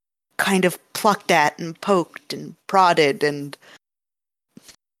plucked at and poked and prodded, and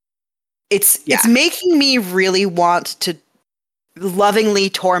it's making me really want to lovingly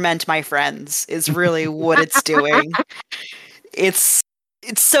torment my friends, is really what it's doing. It's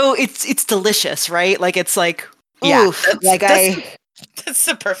delicious, right? Like, it's like, oof. That's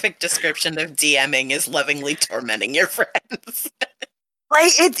the perfect description of DMing, is lovingly tormenting your friends.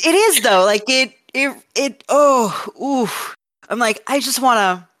 Like, it is, though. Like, I'm like, I just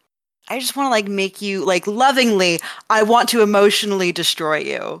want to, like, make you, like, lovingly, I want to emotionally destroy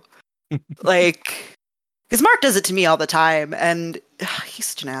you. Like, because Mark does it to me all the time, and he's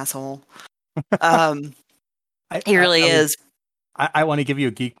such an asshole. He really is. I want to give you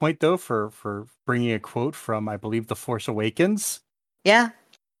a geek point, though, for bringing a quote from, I believe, The Force Awakens. Yeah.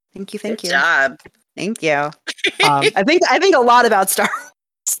 Thank you. Good job. Thank you. I think a lot about Star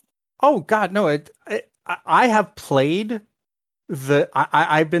Wars. Oh God, no! I have played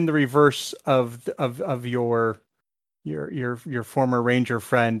I've been the reverse of your former Ranger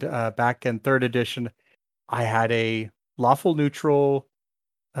friend back in third edition. I had a lawful neutral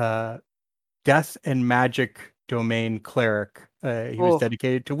death and magic domain cleric. He was Oh.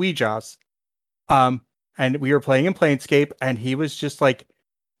 dedicated to Ouijas. And we were playing in Planescape, and he was just like,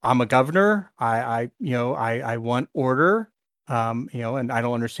 I'm a governor. I want order. And I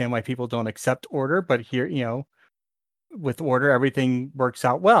don't understand why people don't accept order, but here, with order, everything works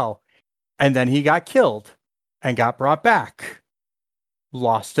out well. And then he got killed and got brought back,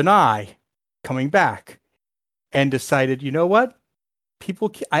 lost an eye, coming back, and decided, you know what?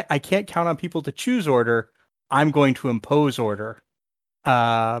 I can't count on people to choose order. I'm going to impose order.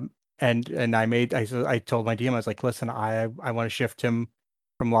 And I told my DM, I was like, listen, I want to shift him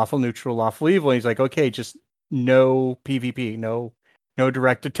from lawful neutral, lawful evil. And he's like, okay, just no PvP, no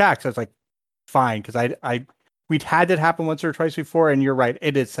direct attacks. I was like, fine, because we'd had it happen once or twice before, and you're right,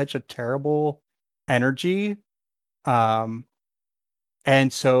 it is such a terrible energy. And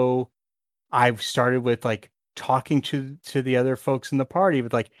so I've started with like talking to the other folks in the party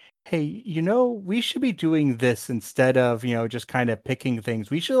with like, hey, we should be doing this instead of, just kind of picking things.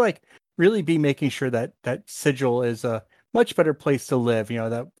 We should like really be making sure that Sigil is a much better place to live,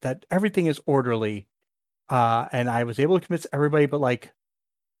 that everything is orderly. And I was able to convince everybody, but like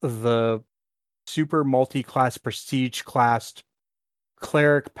the super multi-class prestige classed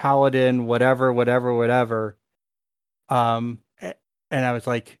cleric, paladin, whatever. And I was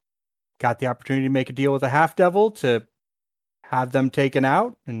like, got the opportunity to make a deal with a half devil to have them taken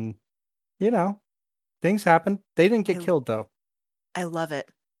out, and things happen. They didn't get killed though. I love it.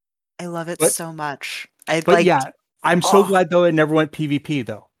 I love it But- so much. Yeah, I'm so glad though it never went PvP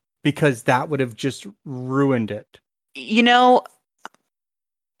though, because that would have just ruined it.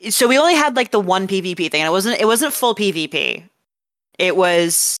 So we only had like the one PvP thing, and it wasn't full PvP. It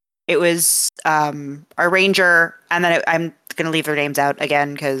was our ranger, and then I'm gonna leave their names out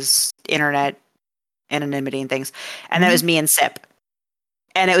again because internet anonymity and things. And then it was me and Sip,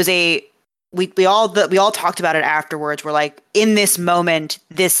 and it was we all talked about it afterwards. We're like, in this moment,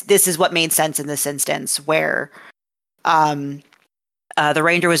 this is what made sense in this instance, where the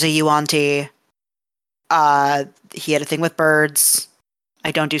ranger was a Yuan-Ti. He had a thing with birds.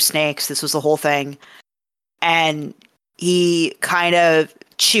 I don't do snakes. This was the whole thing, and he kind of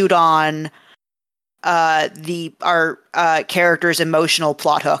chewed on our character's emotional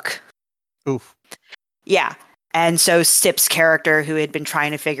plot hook. Oof. Yeah. And so Sip's character, who had been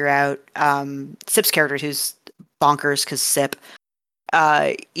trying to figure out Sip's character, who's bonkers because Sip,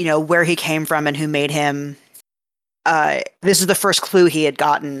 where he came from and who made him. This is the first clue he had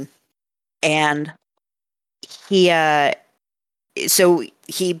gotten, and so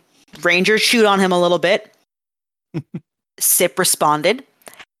Ranger chewed on him a little bit. Sip responded,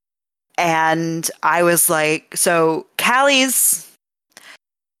 and I was like, so Callie's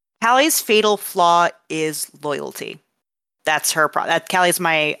fatal flaw is loyalty. That's her Callie's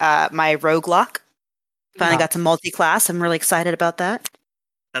my rogue lock. Finally got to multi-class. I'm really excited about that.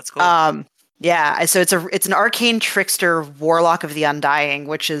 That's cool. Yeah, so it's an arcane trickster warlock of the undying,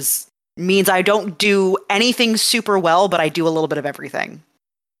 which means I don't do anything super well, but I do a little bit of everything.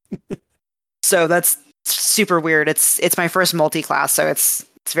 So that's super weird. It's my first multi-class, so it's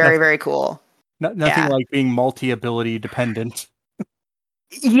very, very cool. Nothing like being multi-ability dependent.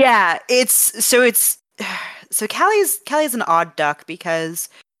 Yeah, so Callie's an odd duck because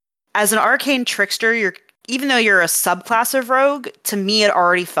as an arcane trickster, even though you're a subclass of rogue, to me it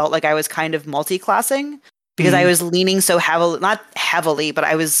already felt like I was kind of multi-classing because I was leaning so heavily, not heavily, but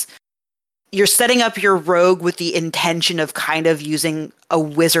you're setting up your rogue with the intention of kind of using a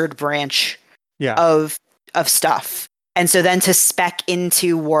wizard branch of stuff. And so then to spec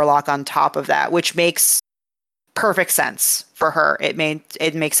into warlock on top of that, which makes perfect sense for her. It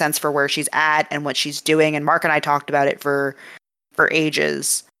makes sense for where she's at and what she's doing. And Mark and I talked about it for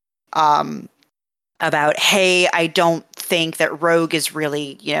ages. About, hey, I don't think that rogue is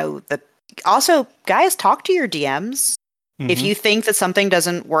really, also, guys, talk to your DMs. Mm-hmm. If you think that something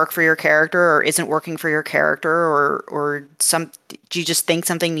doesn't work for your character or isn't working for your character or do you just think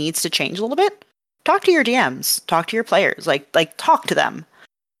something needs to change a little bit? Talk to your DMs. Talk to your players. Like talk to them.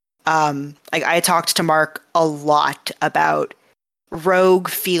 I talked to Mark a lot about rogue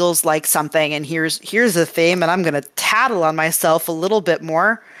feels like something, and here's the theme, and I'm gonna tattle on myself a little bit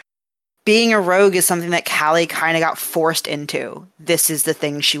more. Being a rogue is something that Callie kind of got forced into. This is the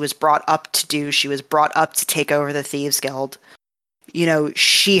thing she was brought up to do. She was brought up to take over the Thieves Guild.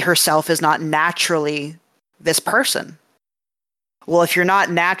 She herself is not naturally this person. Well, if you're not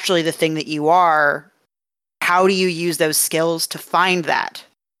naturally the thing that you are, how do you use those skills to find that,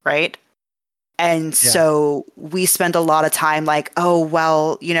 right? And so we spent a lot of time like, oh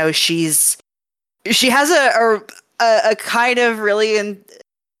well, she has a kind of really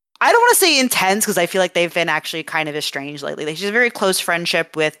I don't want to say intense because I feel like they've been actually kind of estranged lately. Like, she's a very close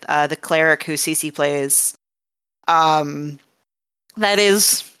friendship with the cleric who Cece plays. That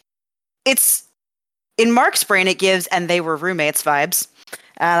is, it's in Mark's brain it gives "and they were roommates" vibes.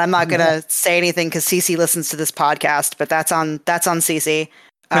 And I'm not gonna say anything because Cece listens to this podcast, but that's on Cece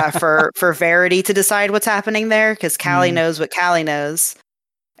for Verity to decide what's happening there because Callie knows what Callie knows,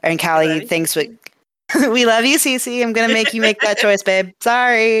 and Callie thinks what. We love you, Cece. I'm gonna make you make that choice, babe.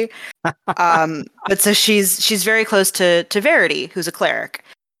 Sorry. But so she's very close to Verity, who's a cleric,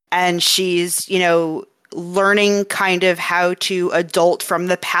 and she's learning kind of how to adult from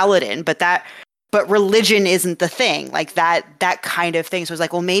the paladin, but religion isn't the thing, like that kind of thing. So it's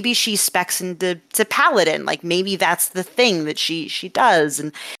like, well, maybe she specs into paladin, like maybe that's the thing that she does,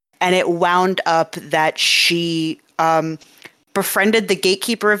 and it wound up that she befriended the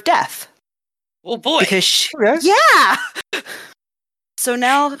gatekeeper of death. Oh boy. Because yeah. So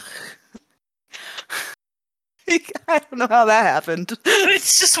now I don't know how that happened.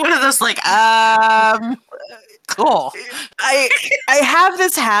 It's just one of those like cool. I have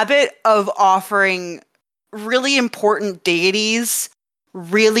this habit of offering really important deities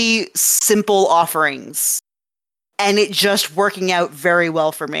really simple offerings, and it just working out very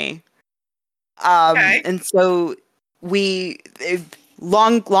well for me. And so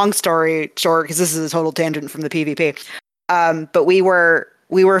long story short, because this is a total tangent from the PvP. But we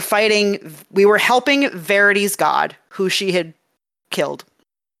were helping Verity's god, who she had killed,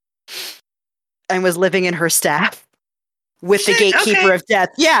 and was living in her staff with the gatekeeper of death.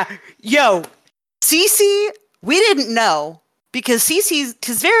 Yeah, Cece, we didn't know because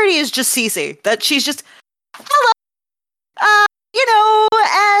Verity is just Cece. That she's just hello,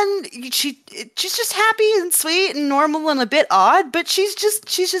 and she's just happy and sweet and normal and a bit odd, but she's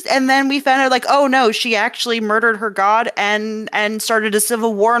just, and then we found out like, oh no, she actually murdered her god and started a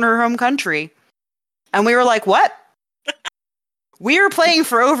civil war in her home country. And we were like, what? We were playing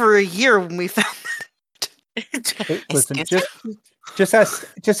for over a year when we found that. Listen, just ask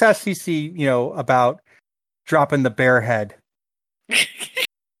CC, about dropping the bear head.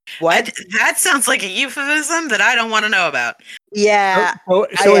 What? That sounds like a euphemism that I don't want to know about. Yeah.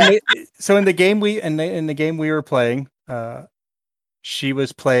 So in the game we were playing, she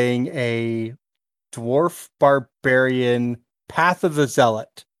was playing a dwarf barbarian, Path of the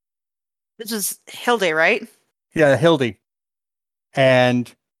Zealot. This is Hildy, right? Yeah, Hildy.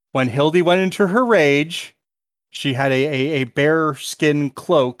 And when Hildy went into her rage, she had a bear skin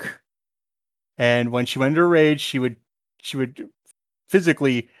cloak, and when she went into her rage, she would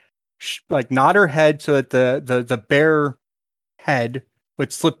physically like nod her head so that the bear head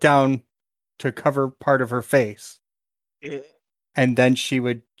would slip down to cover part of her face, and then she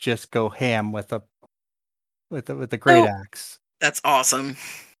would just go ham with a great axe. That's awesome.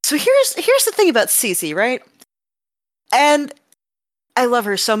 So here's the thing about Cece, right? And I love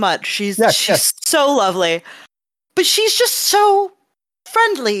her so much. She's so lovely, but she's just so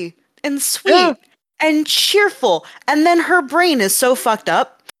friendly and sweet and cheerful. And then her brain is so fucked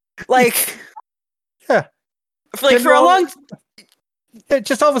up, like for a long.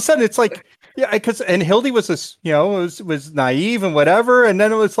 Just all of a sudden, it's like and Hildy was this, was naive and whatever, and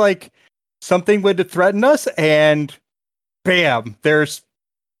then it was like something would threaten us, and bam, there's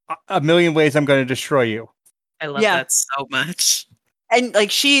a million ways I'm going to destroy you. I love that so much. And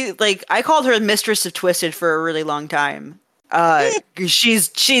I called her Mistress of Twisted for a really long time. She's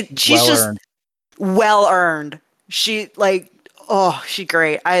just well earned. She's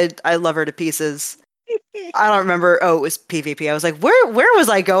great. I love her to pieces. I don't remember. Oh, it was PvP. I was like, where was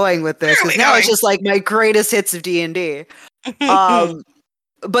I going with this? Because now it's just like my greatest hits of D&D.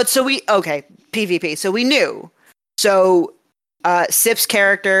 But so PvP. So we knew. So Sip's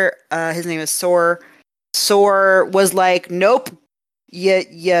character, his name is Soar. Soar was like, nope.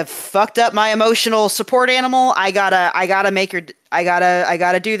 You fucked up my emotional support animal. I gotta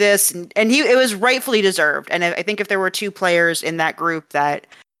do this, and it was rightfully deserved. And I think if there were two players in that group that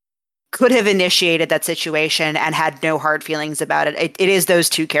could have initiated that situation and had no hard feelings about it, it is those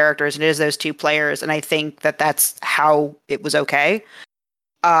two characters and it is those two players, and I think that's how it was okay.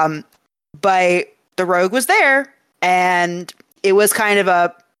 But the rogue was there, and it was kind of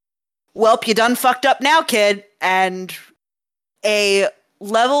a, welp, you done fucked up now, kid, and a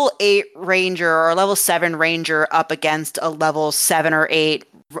level 8 ranger or a level 7 ranger up against a level 7 or 8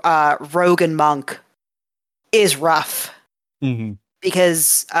 rogue and monk is rough. Mm-hmm.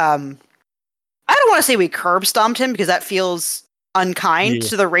 Because I don't want to say we curb stomped him because that feels unkind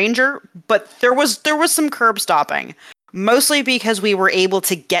to the ranger, but there was some curb stomping, mostly because we were able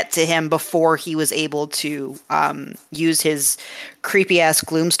to get to him before he was able to use his creepy ass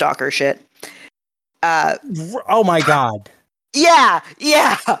gloomstalker shit. Oh my god! Yeah.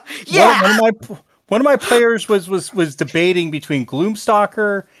 One of my players was debating between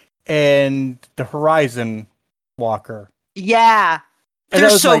Gloomstalker and the Horizon Walker. Yeah. And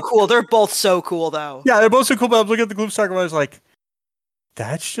they're so cool. They're both so cool, though. Yeah, they're both so cool. But I was looking at the Gloomstalker and I was like,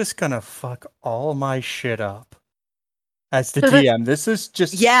 that's just gonna fuck all my shit up. As the DM, this is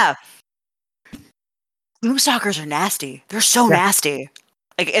just Gloomstalkers are nasty. They're so nasty.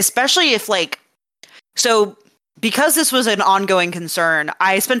 Like, especially if so. Because this was an ongoing concern,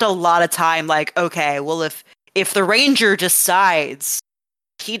 I spent a lot of time like, okay, well, if the ranger decides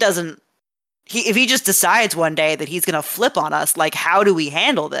if he just decides one day that he's gonna flip on us, like, how do we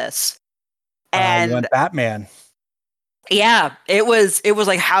handle this? And went Batman. Yeah, it was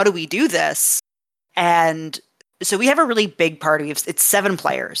like, how do we do this? And so we have a really big party. It's 7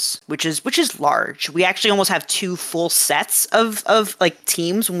 players, which is large. We actually almost have 2 full sets of like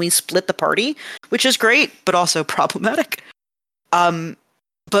teams when we split the party, which is great, but also problematic.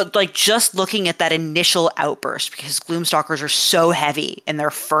 But like, just looking at that initial outburst, because Gloomstalkers are so heavy in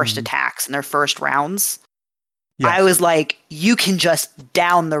their first attacks and their first rounds. Yes. I was like, you can just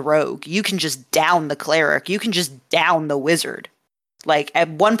down the rogue, you can just down the cleric, you can just down the wizard. Like, at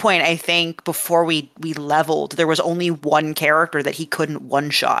one point, I think before we leveled, there was only one character that he couldn't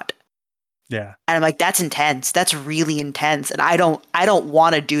one-shot. Yeah. And I'm like, that's intense. That's really intense. And I don't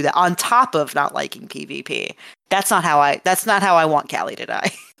want to do that on top of not liking PvP. That's not how I want Callie to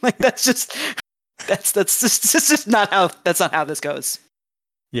die. Like, that's just not how this goes.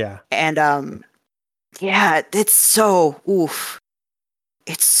 Yeah. And yeah, it's so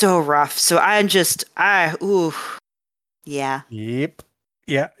it's so rough. So yeah. Yep.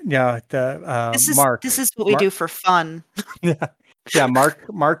 Yeah. Yeah. This is what we do for fun. Yeah. Yeah.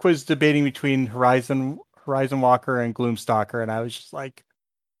 Mark was debating between Horizon Walker and Gloomstalker, and I was just like,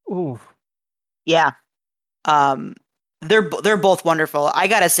 ooh. Yeah. They're both wonderful. I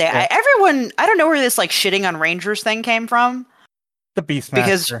gotta say, everyone, I don't know where this like shitting on Rangers thing came from. The Beastmaster.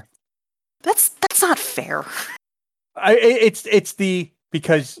 Because that's not fair.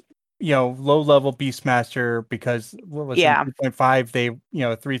 Because low level Beastmaster, because what was it, 3.5, they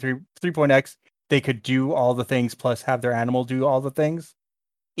 3.x, they could do all the things plus have their animal do all the things.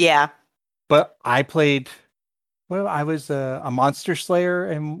 Yeah. But I played, I was a monster slayer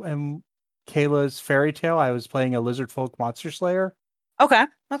and Kayla's Fairy Tale. I was playing a lizard folk monster slayer. Okay.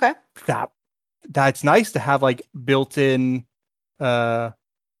 That's nice to have like built-in hunter's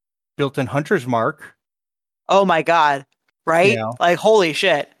mark. Oh my god. Right? Like, holy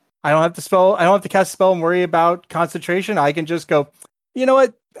shit. I don't have to cast a spell and worry about concentration. I can just go, you know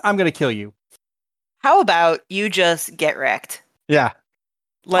what? I'm going to kill you. How about you just get wrecked? Yeah.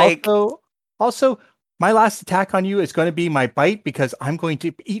 Like, also, my last attack on you is going to be my bite, because I'm going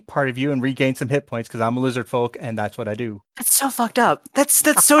to eat part of you and regain some hit points because I'm a lizard folk and that's what I do. That's so fucked up. That's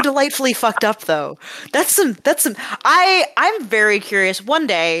so delightfully fucked up, though. That's some. I'm very curious. One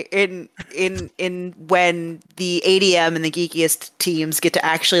day in when the ADM and the geekiest teams get to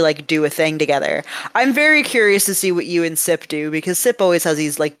actually like do a thing together, I'm very curious to see what you and Sip do, because Sip always has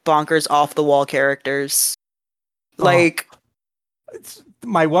these like bonkers off the wall characters. Like,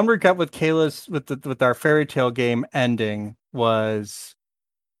 my one regret with Kayla's with our Fairy Tale game ending was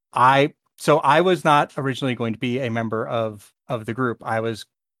I was not originally going to be a member of the group. I was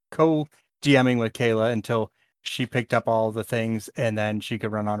co-DMing with Kayla until she picked up all the things and then she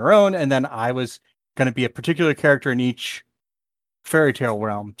could run on her own. And then I was going to be a particular character in each Fairy Tale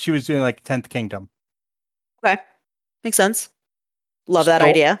realm. She was doing like 10th Kingdom. Okay. Makes sense. Love that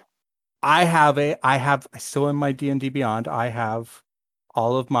idea. I still in my D&D Beyond, I have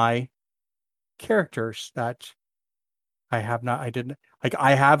all of my characters that I have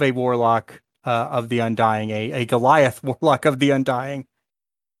a warlock of the Undying, a Goliath warlock of the Undying,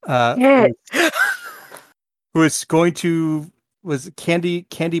 was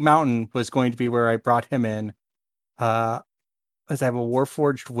Candy Mountain was going to be where I brought him in. As I have a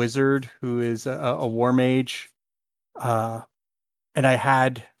Warforged wizard who is a war mage, and I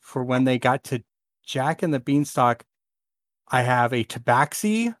had, for when they got to Jack and the Beanstalk, I have a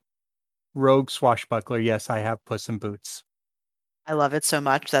Tabaxi rogue swashbuckler. Yes, I have Puss in Boots. I love it so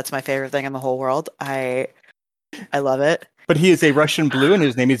much. That's my favorite thing in the whole world. I love it. But he is a Russian blue, and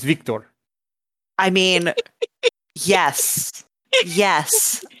his name is Victor. I mean, yes.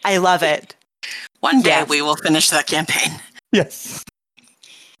 Yes. I love it. One day we will finish that campaign. Yes.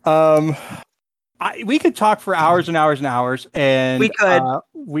 we could talk for hours and hours and hours, and We could.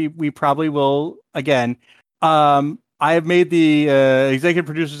 We probably will again. I have made the executive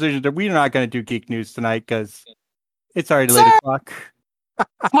producer decision that we're not going to do geek news tonight because it's already late o'clock.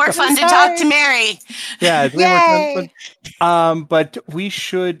 More fun to talk to Mary. Yeah, it's way more fun. Yay! But we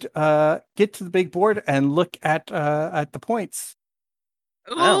should get to the big board and look at the points.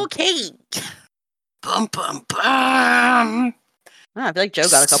 Oh. Okay. Bum bum bum. Oh, I feel like Joe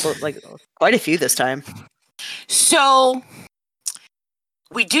got a couple, quite a few this time. So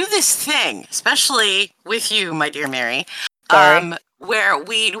we do this thing, especially with you, my dear Mary, Sorry. where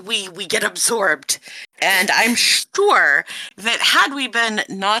we get absorbed. And I'm sure that had we been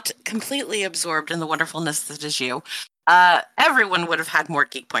not completely absorbed in the wonderfulness that is you, everyone would have had more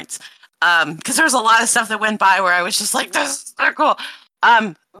geek points. Because there's a lot of stuff that went by where I was just like, this is so cool.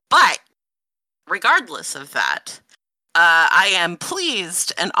 But regardless of that, I am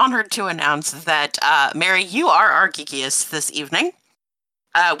pleased and honored to announce that, Mary, you are our geekiest this evening,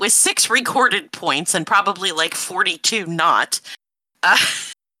 with 6 recorded points and probably like 42 not.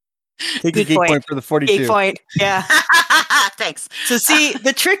 Take a geek point for the 42. Geek point, yeah. Thanks. So see,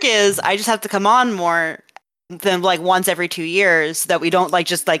 the trick is I just have to come on more than like once every 2 years so that we don't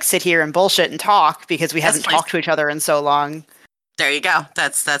just sit here and bullshit and talk because we haven't talked to each other in so long. There you go.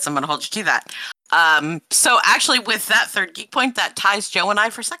 That's I'm gonna hold you to that. So actually with that 3rd geek point, that ties Joe and I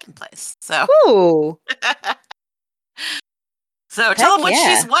for 2nd place. So Ooh. So tell them what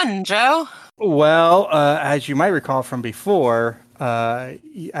she's won, Joe. Well, as you might recall from before,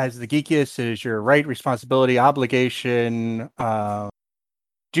 as the geekiest, it is your right, responsibility, obligation,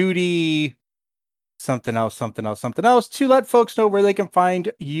 duty, something else, to let folks know where they can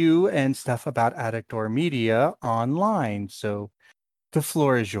find you and stuff about Addictor Media online. So the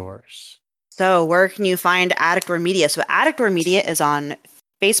floor is yours. So where can you find Addictor Media? So Addictor Media is on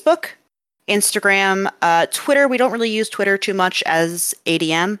Facebook, Instagram, Twitter. We don't really use Twitter too much as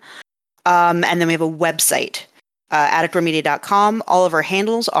ADM. And then we have a website, addictormedia.com. All of our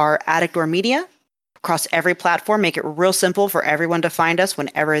handles are Addictor Media across every platform. Make it real simple for everyone to find us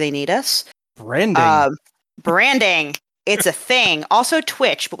whenever they need us. Branding. It's a thing. Also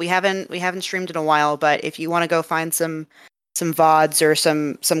Twitch, but we haven't streamed in a while. But if you want to go find some VODs or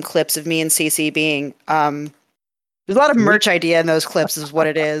some clips of me and Cece being there's a lot of merch idea in those clips is what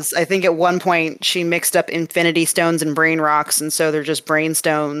it is. I think at one point she mixed up infinity stones and brain rocks, and so they're just brain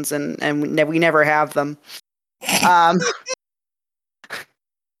stones, and we never have them. And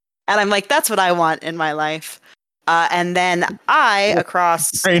I'm like, that's what I want in my life. And then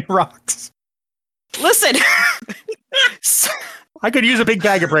across brain rocks. Listen. I could use a big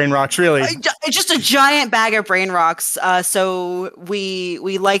bag of brain rocks, really. Just a giant bag of brain rocks. So we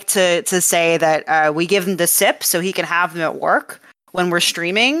like to say that we give him the sip so he can have them at work when we're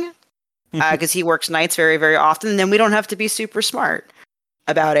streaming, because he works nights very, very often. And then we don't have to be super smart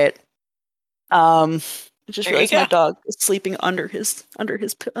about it. I just realized my dog is sleeping under his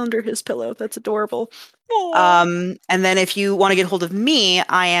pillow. That's adorable. And then if you want to get hold of me,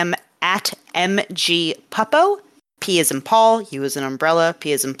 I am at MG Puppo. P as in Paul, U as in umbrella,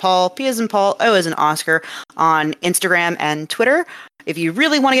 P as in Paul, P as in Paul, O as in Oscar on Instagram and Twitter. If you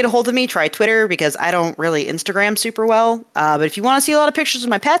really want to get a hold of me, try Twitter because I don't really Instagram super well. But if you want to see a lot of pictures of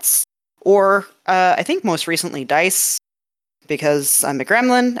my pets, or I think most recently Dice, because I'm a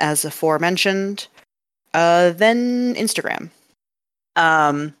gremlin, as aforementioned, then Instagram.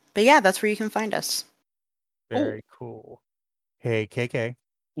 But yeah, that's where you can find us. Very cool. Hey, KK.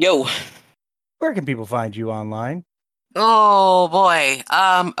 Yo. Where can people find you online? Oh boy.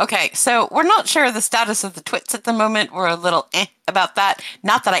 Okay, so we're not sure of the status of the twits at the moment. We're a little about that.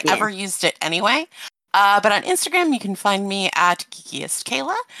 Not that I ever used it anyway. But on Instagram, you can find me at Geekiest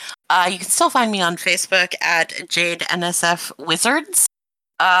Kayla. You can still find me on Facebook at Jade NSF Wizards.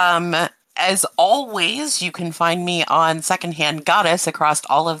 As always, you can find me on Secondhand Goddess across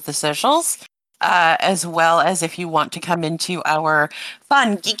all of the socials. As well as if you want to come into our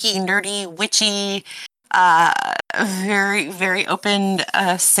fun, geeky, nerdy, witchy, very, very open,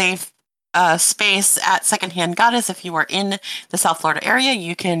 safe space at Secondhand Goddess. If you are in the South Florida area,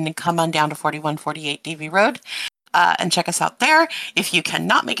 you can come on down to 4148 DV Road and check us out there. If you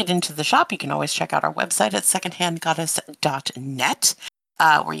cannot make it into the shop, you can always check out our website at secondhandgoddess.net,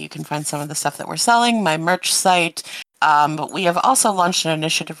 where you can find some of the stuff that we're selling, my merch site. But we have also launched an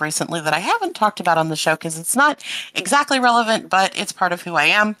initiative recently that I haven't talked about on the show because it's not exactly relevant, but it's part of who I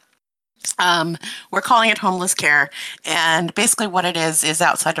am. We're calling it Homeless Care, and basically what it is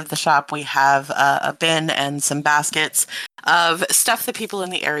outside of the shop we have a bin and some baskets of stuff that people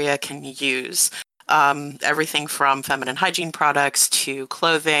in the area can use. everything from feminine hygiene products to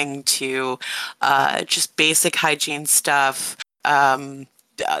clothing to just basic hygiene stuff.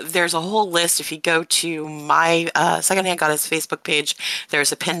 There's a whole list. If you go to my Secondhand Goddess Facebook page,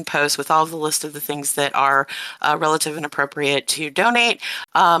 there's a pinned post with all the list of the things that are relative and appropriate to donate.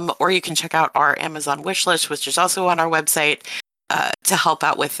 Or you can check out our Amazon wish list, which is also on our website. To help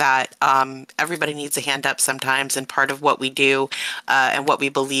out with that. Everybody needs a hand up sometimes, and part of what we do and what we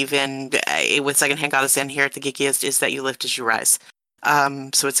believe in with Secondhand Goddess and here at the Geekiest is that you lift as you rise.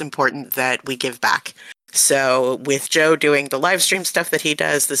 So it's important that we give back. So with Joe doing the live stream stuff that he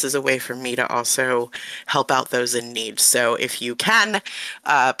does, this is a way for me to also help out those in need. So if you can,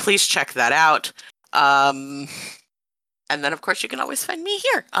 please check that out. And then, of course, you can always find me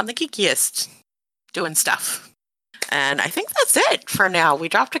here on the Geekiest doing stuff. And I think that's it for now. We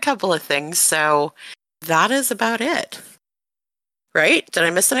dropped a couple of things, so that is about it. Right? Did I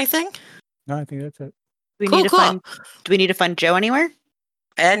miss anything? No, I think that's it. Do we need to find Joe anywhere?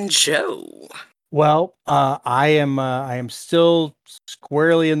 And Joe. Well, I am still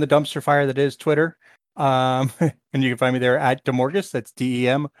squarely in the dumpster fire that is Twitter. And you can find me there at Demorgus. That's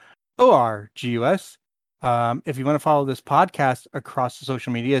DEMORGUS. If you want to follow this podcast across the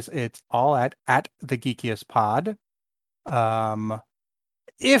social medias, it's all at the Geekiest Pod.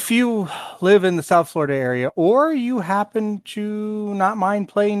 If you live in the South Florida area, or you happen to not mind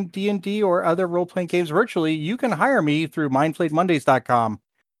playing D&D or other role-playing games virtually, you can hire me through mindflayedmondays.com.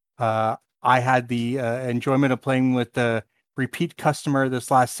 I had the enjoyment of playing with the repeat customer this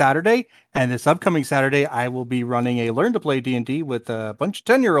last Saturday, and this upcoming Saturday, I will be running a Learn to Play D&D with a bunch of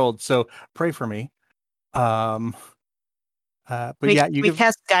 10-year-olds, so pray for me. But yeah, you can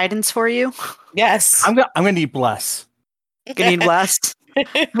cast guidance for you. Yes. I'm gonna need bless. You need blessed. I'm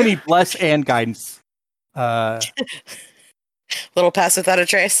gonna need bless and guidance. Little pass without a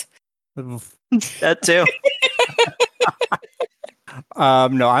trace. That too.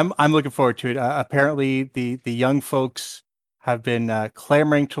 No, I'm looking forward to it. Apparently, the young folks have been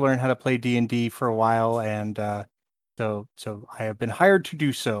clamoring to learn how to play D&D for a while, and so I have been hired to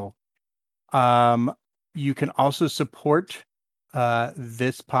do so. You can also support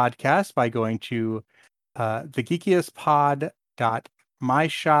this podcast by going to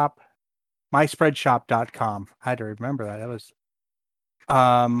thegeekiestpod.myspreadshop.com. I had to remember that. That was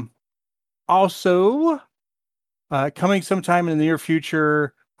also coming sometime in the near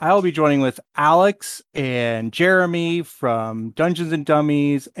future. I'll be joining with Alex and Jeremy from Dungeons and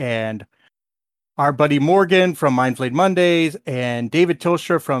Dummies, and our buddy Morgan from Mindflayed Mondays, and David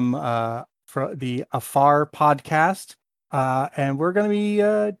Tilstra from the Afar podcast. And we're going to be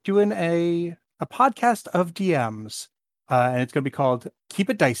doing a podcast of DMs, and it's going to be called Keep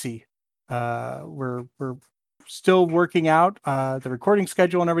It Dicey. We're still working out the recording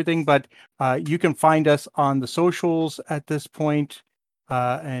schedule and everything, but you can find us on the socials at this point,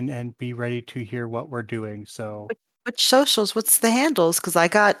 and be ready to hear what we're doing. So, which socials? What's the handles? Because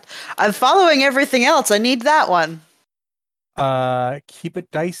I'm following everything else. I need that one. Keep It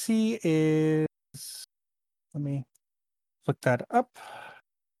Dicey is. Let me look that up.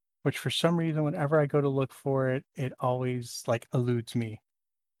 Which for some reason, whenever I go to look for it, it always eludes me.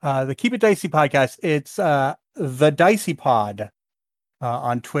 The Keep It Dicey podcast. It's the Dicey Pod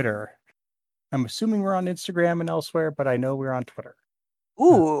on Twitter. I'm assuming we're on Instagram and elsewhere, but I know we're on Twitter.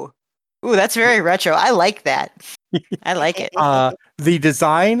 Ooh, that's very retro. I like that. I like it. The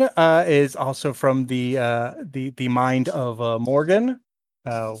design is also from the mind of Morgan.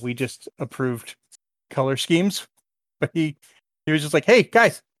 We just approved color schemes, but he was just like, "Hey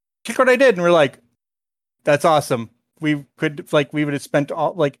guys, check what I did," and we're like, "That's awesome." We would have spent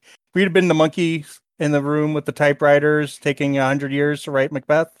we'd have been the monkey in the room with the typewriters, taking 100 years to write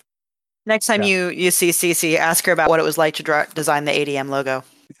Macbeth. Next time you see Cece, ask her about what it was like to design the ADM logo.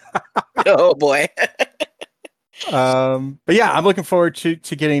 Oh boy. But yeah, I'm looking forward to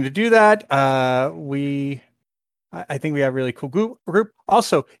getting to do that. I think we have a really cool group.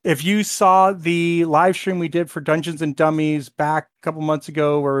 Also, if you saw the live stream we did for Dungeons and Dummies back a couple months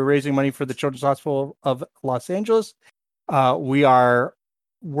ago, where we're raising money for the Children's Hospital of Los Angeles, we are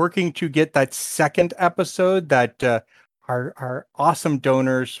working to get that second episode that our awesome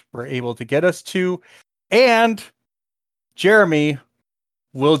donors were able to get us to, and Jeremy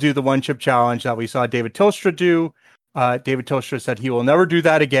will do the one chip challenge that we saw David Tilstra do. David Tilstra said he will never do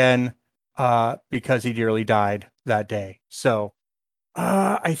that again because he nearly died that day. So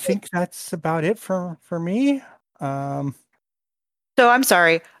I think that's about it for me. So I'm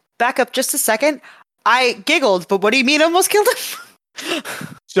sorry. Back up just a second. I giggled, but what do you mean almost killed him?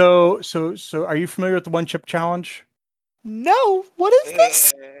 So are you familiar with the one chip challenge? No, what is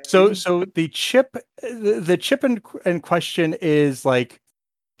this? So the chip, the chip in question is like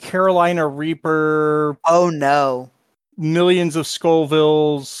Carolina Reaper, Oh no. millions of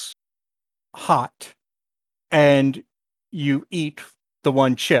Scovilles, hot, and you eat the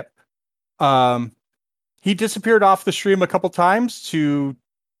one chip. He disappeared off the stream a couple times to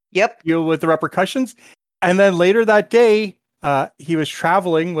deal with the repercussions, and then later that day, he was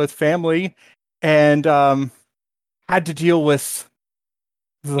traveling with family and had to deal with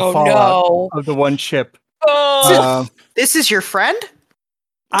the fallout of the one chip. This is your friend?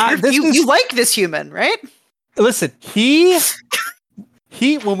 You like this human, right? Listen, he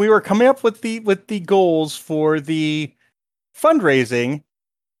when we were coming up with the goals for the fundraising,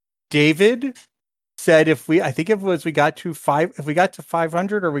 David said if we got to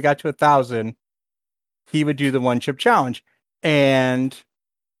 500 or we got to 1,000, he would do the one chip challenge. And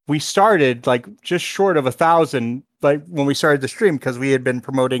we started like just short of 1,000, like when we started the stream, because we had been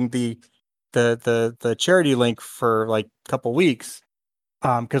promoting the charity link for like a couple weeks.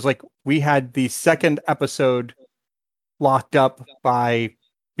 Because like we had the second episode locked up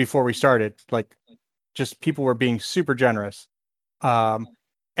before we started. Like just people were being super generous.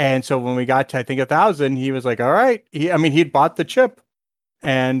 And so when we got to I think 1,000, he was like, all right. He'd bought the chip.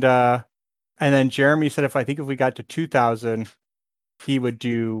 And then Jeremy said if we got to 2,000, he would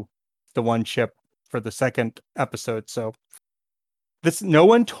do the one chip for the second episode. So no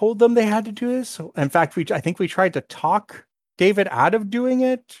one told them they had to do this. So in fact, I think we tried to talk David out of doing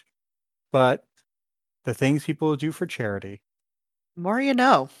it, but the things people do for charity. More you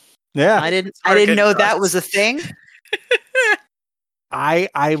know. Yeah. I didn't know that was a thing.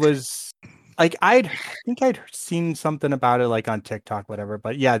 I was like, I think I'd seen something about it like on TikTok, whatever.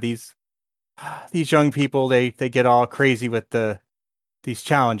 But yeah, these young people, they get all crazy with these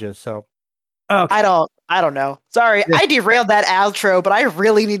challenges. So okay. I don't know. Sorry, I derailed that outro, but I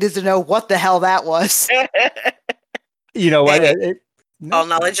really needed to know what the hell that was. You know what? All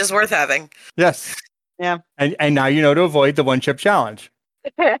knowledge is worth having. Yes. Yeah. And now you know to avoid the one chip challenge.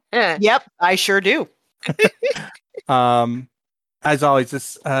 Yep, I sure do. As always,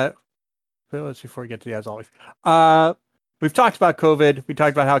 before we get to the as always, we've talked about COVID. We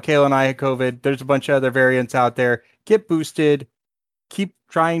talked about how Kayla and I had COVID. There's a bunch of other variants out there. Get boosted. Keep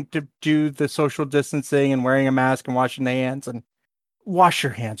trying to do the social distancing and wearing a mask and washing the hands and wash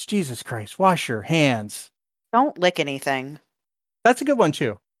your hands. Jesus Christ, wash your hands. Don't lick anything. That's a good one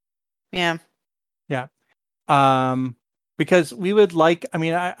too. Yeah. Yeah. Because we would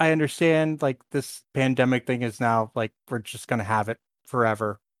I understand like this pandemic thing is now like, we're just going to have it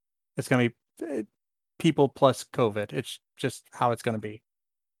forever. It's going to be people plus COVID. It's just how it's going to be.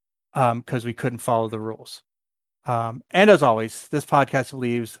 Because we couldn't follow the rules. And as always, this podcast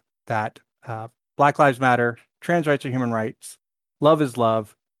believes that Black Lives Matter, trans rights are human rights, love is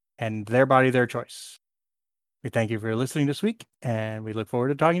love, and their body, their choice. We thank you for listening this week, and we look forward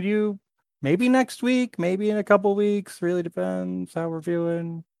to talking to you maybe next week, maybe in a couple weeks. Really depends how we're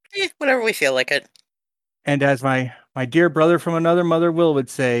feeling. Whenever we feel like it. And as my dear brother from another mother, Will,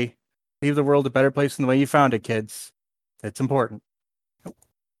 would say, leave the world a better place than the way you found it, kids. It's important.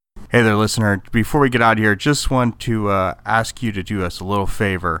 Hey there, listener. Before we get out of here, just want to ask you to do us a little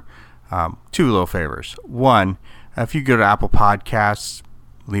favor. Two little favors. One, if you go to Apple Podcasts,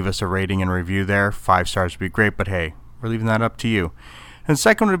 leave us a rating and review there. 5 stars would be great, but hey, we're leaving that up to you. And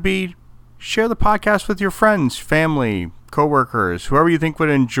second would be, share the podcast with your friends, family, coworkers, whoever you think would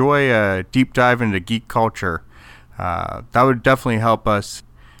enjoy a deep dive into geek culture. That would definitely help us.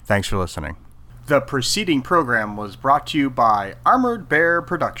 Thanks for listening. The preceding program was brought to you by Armored Bear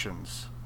Productions.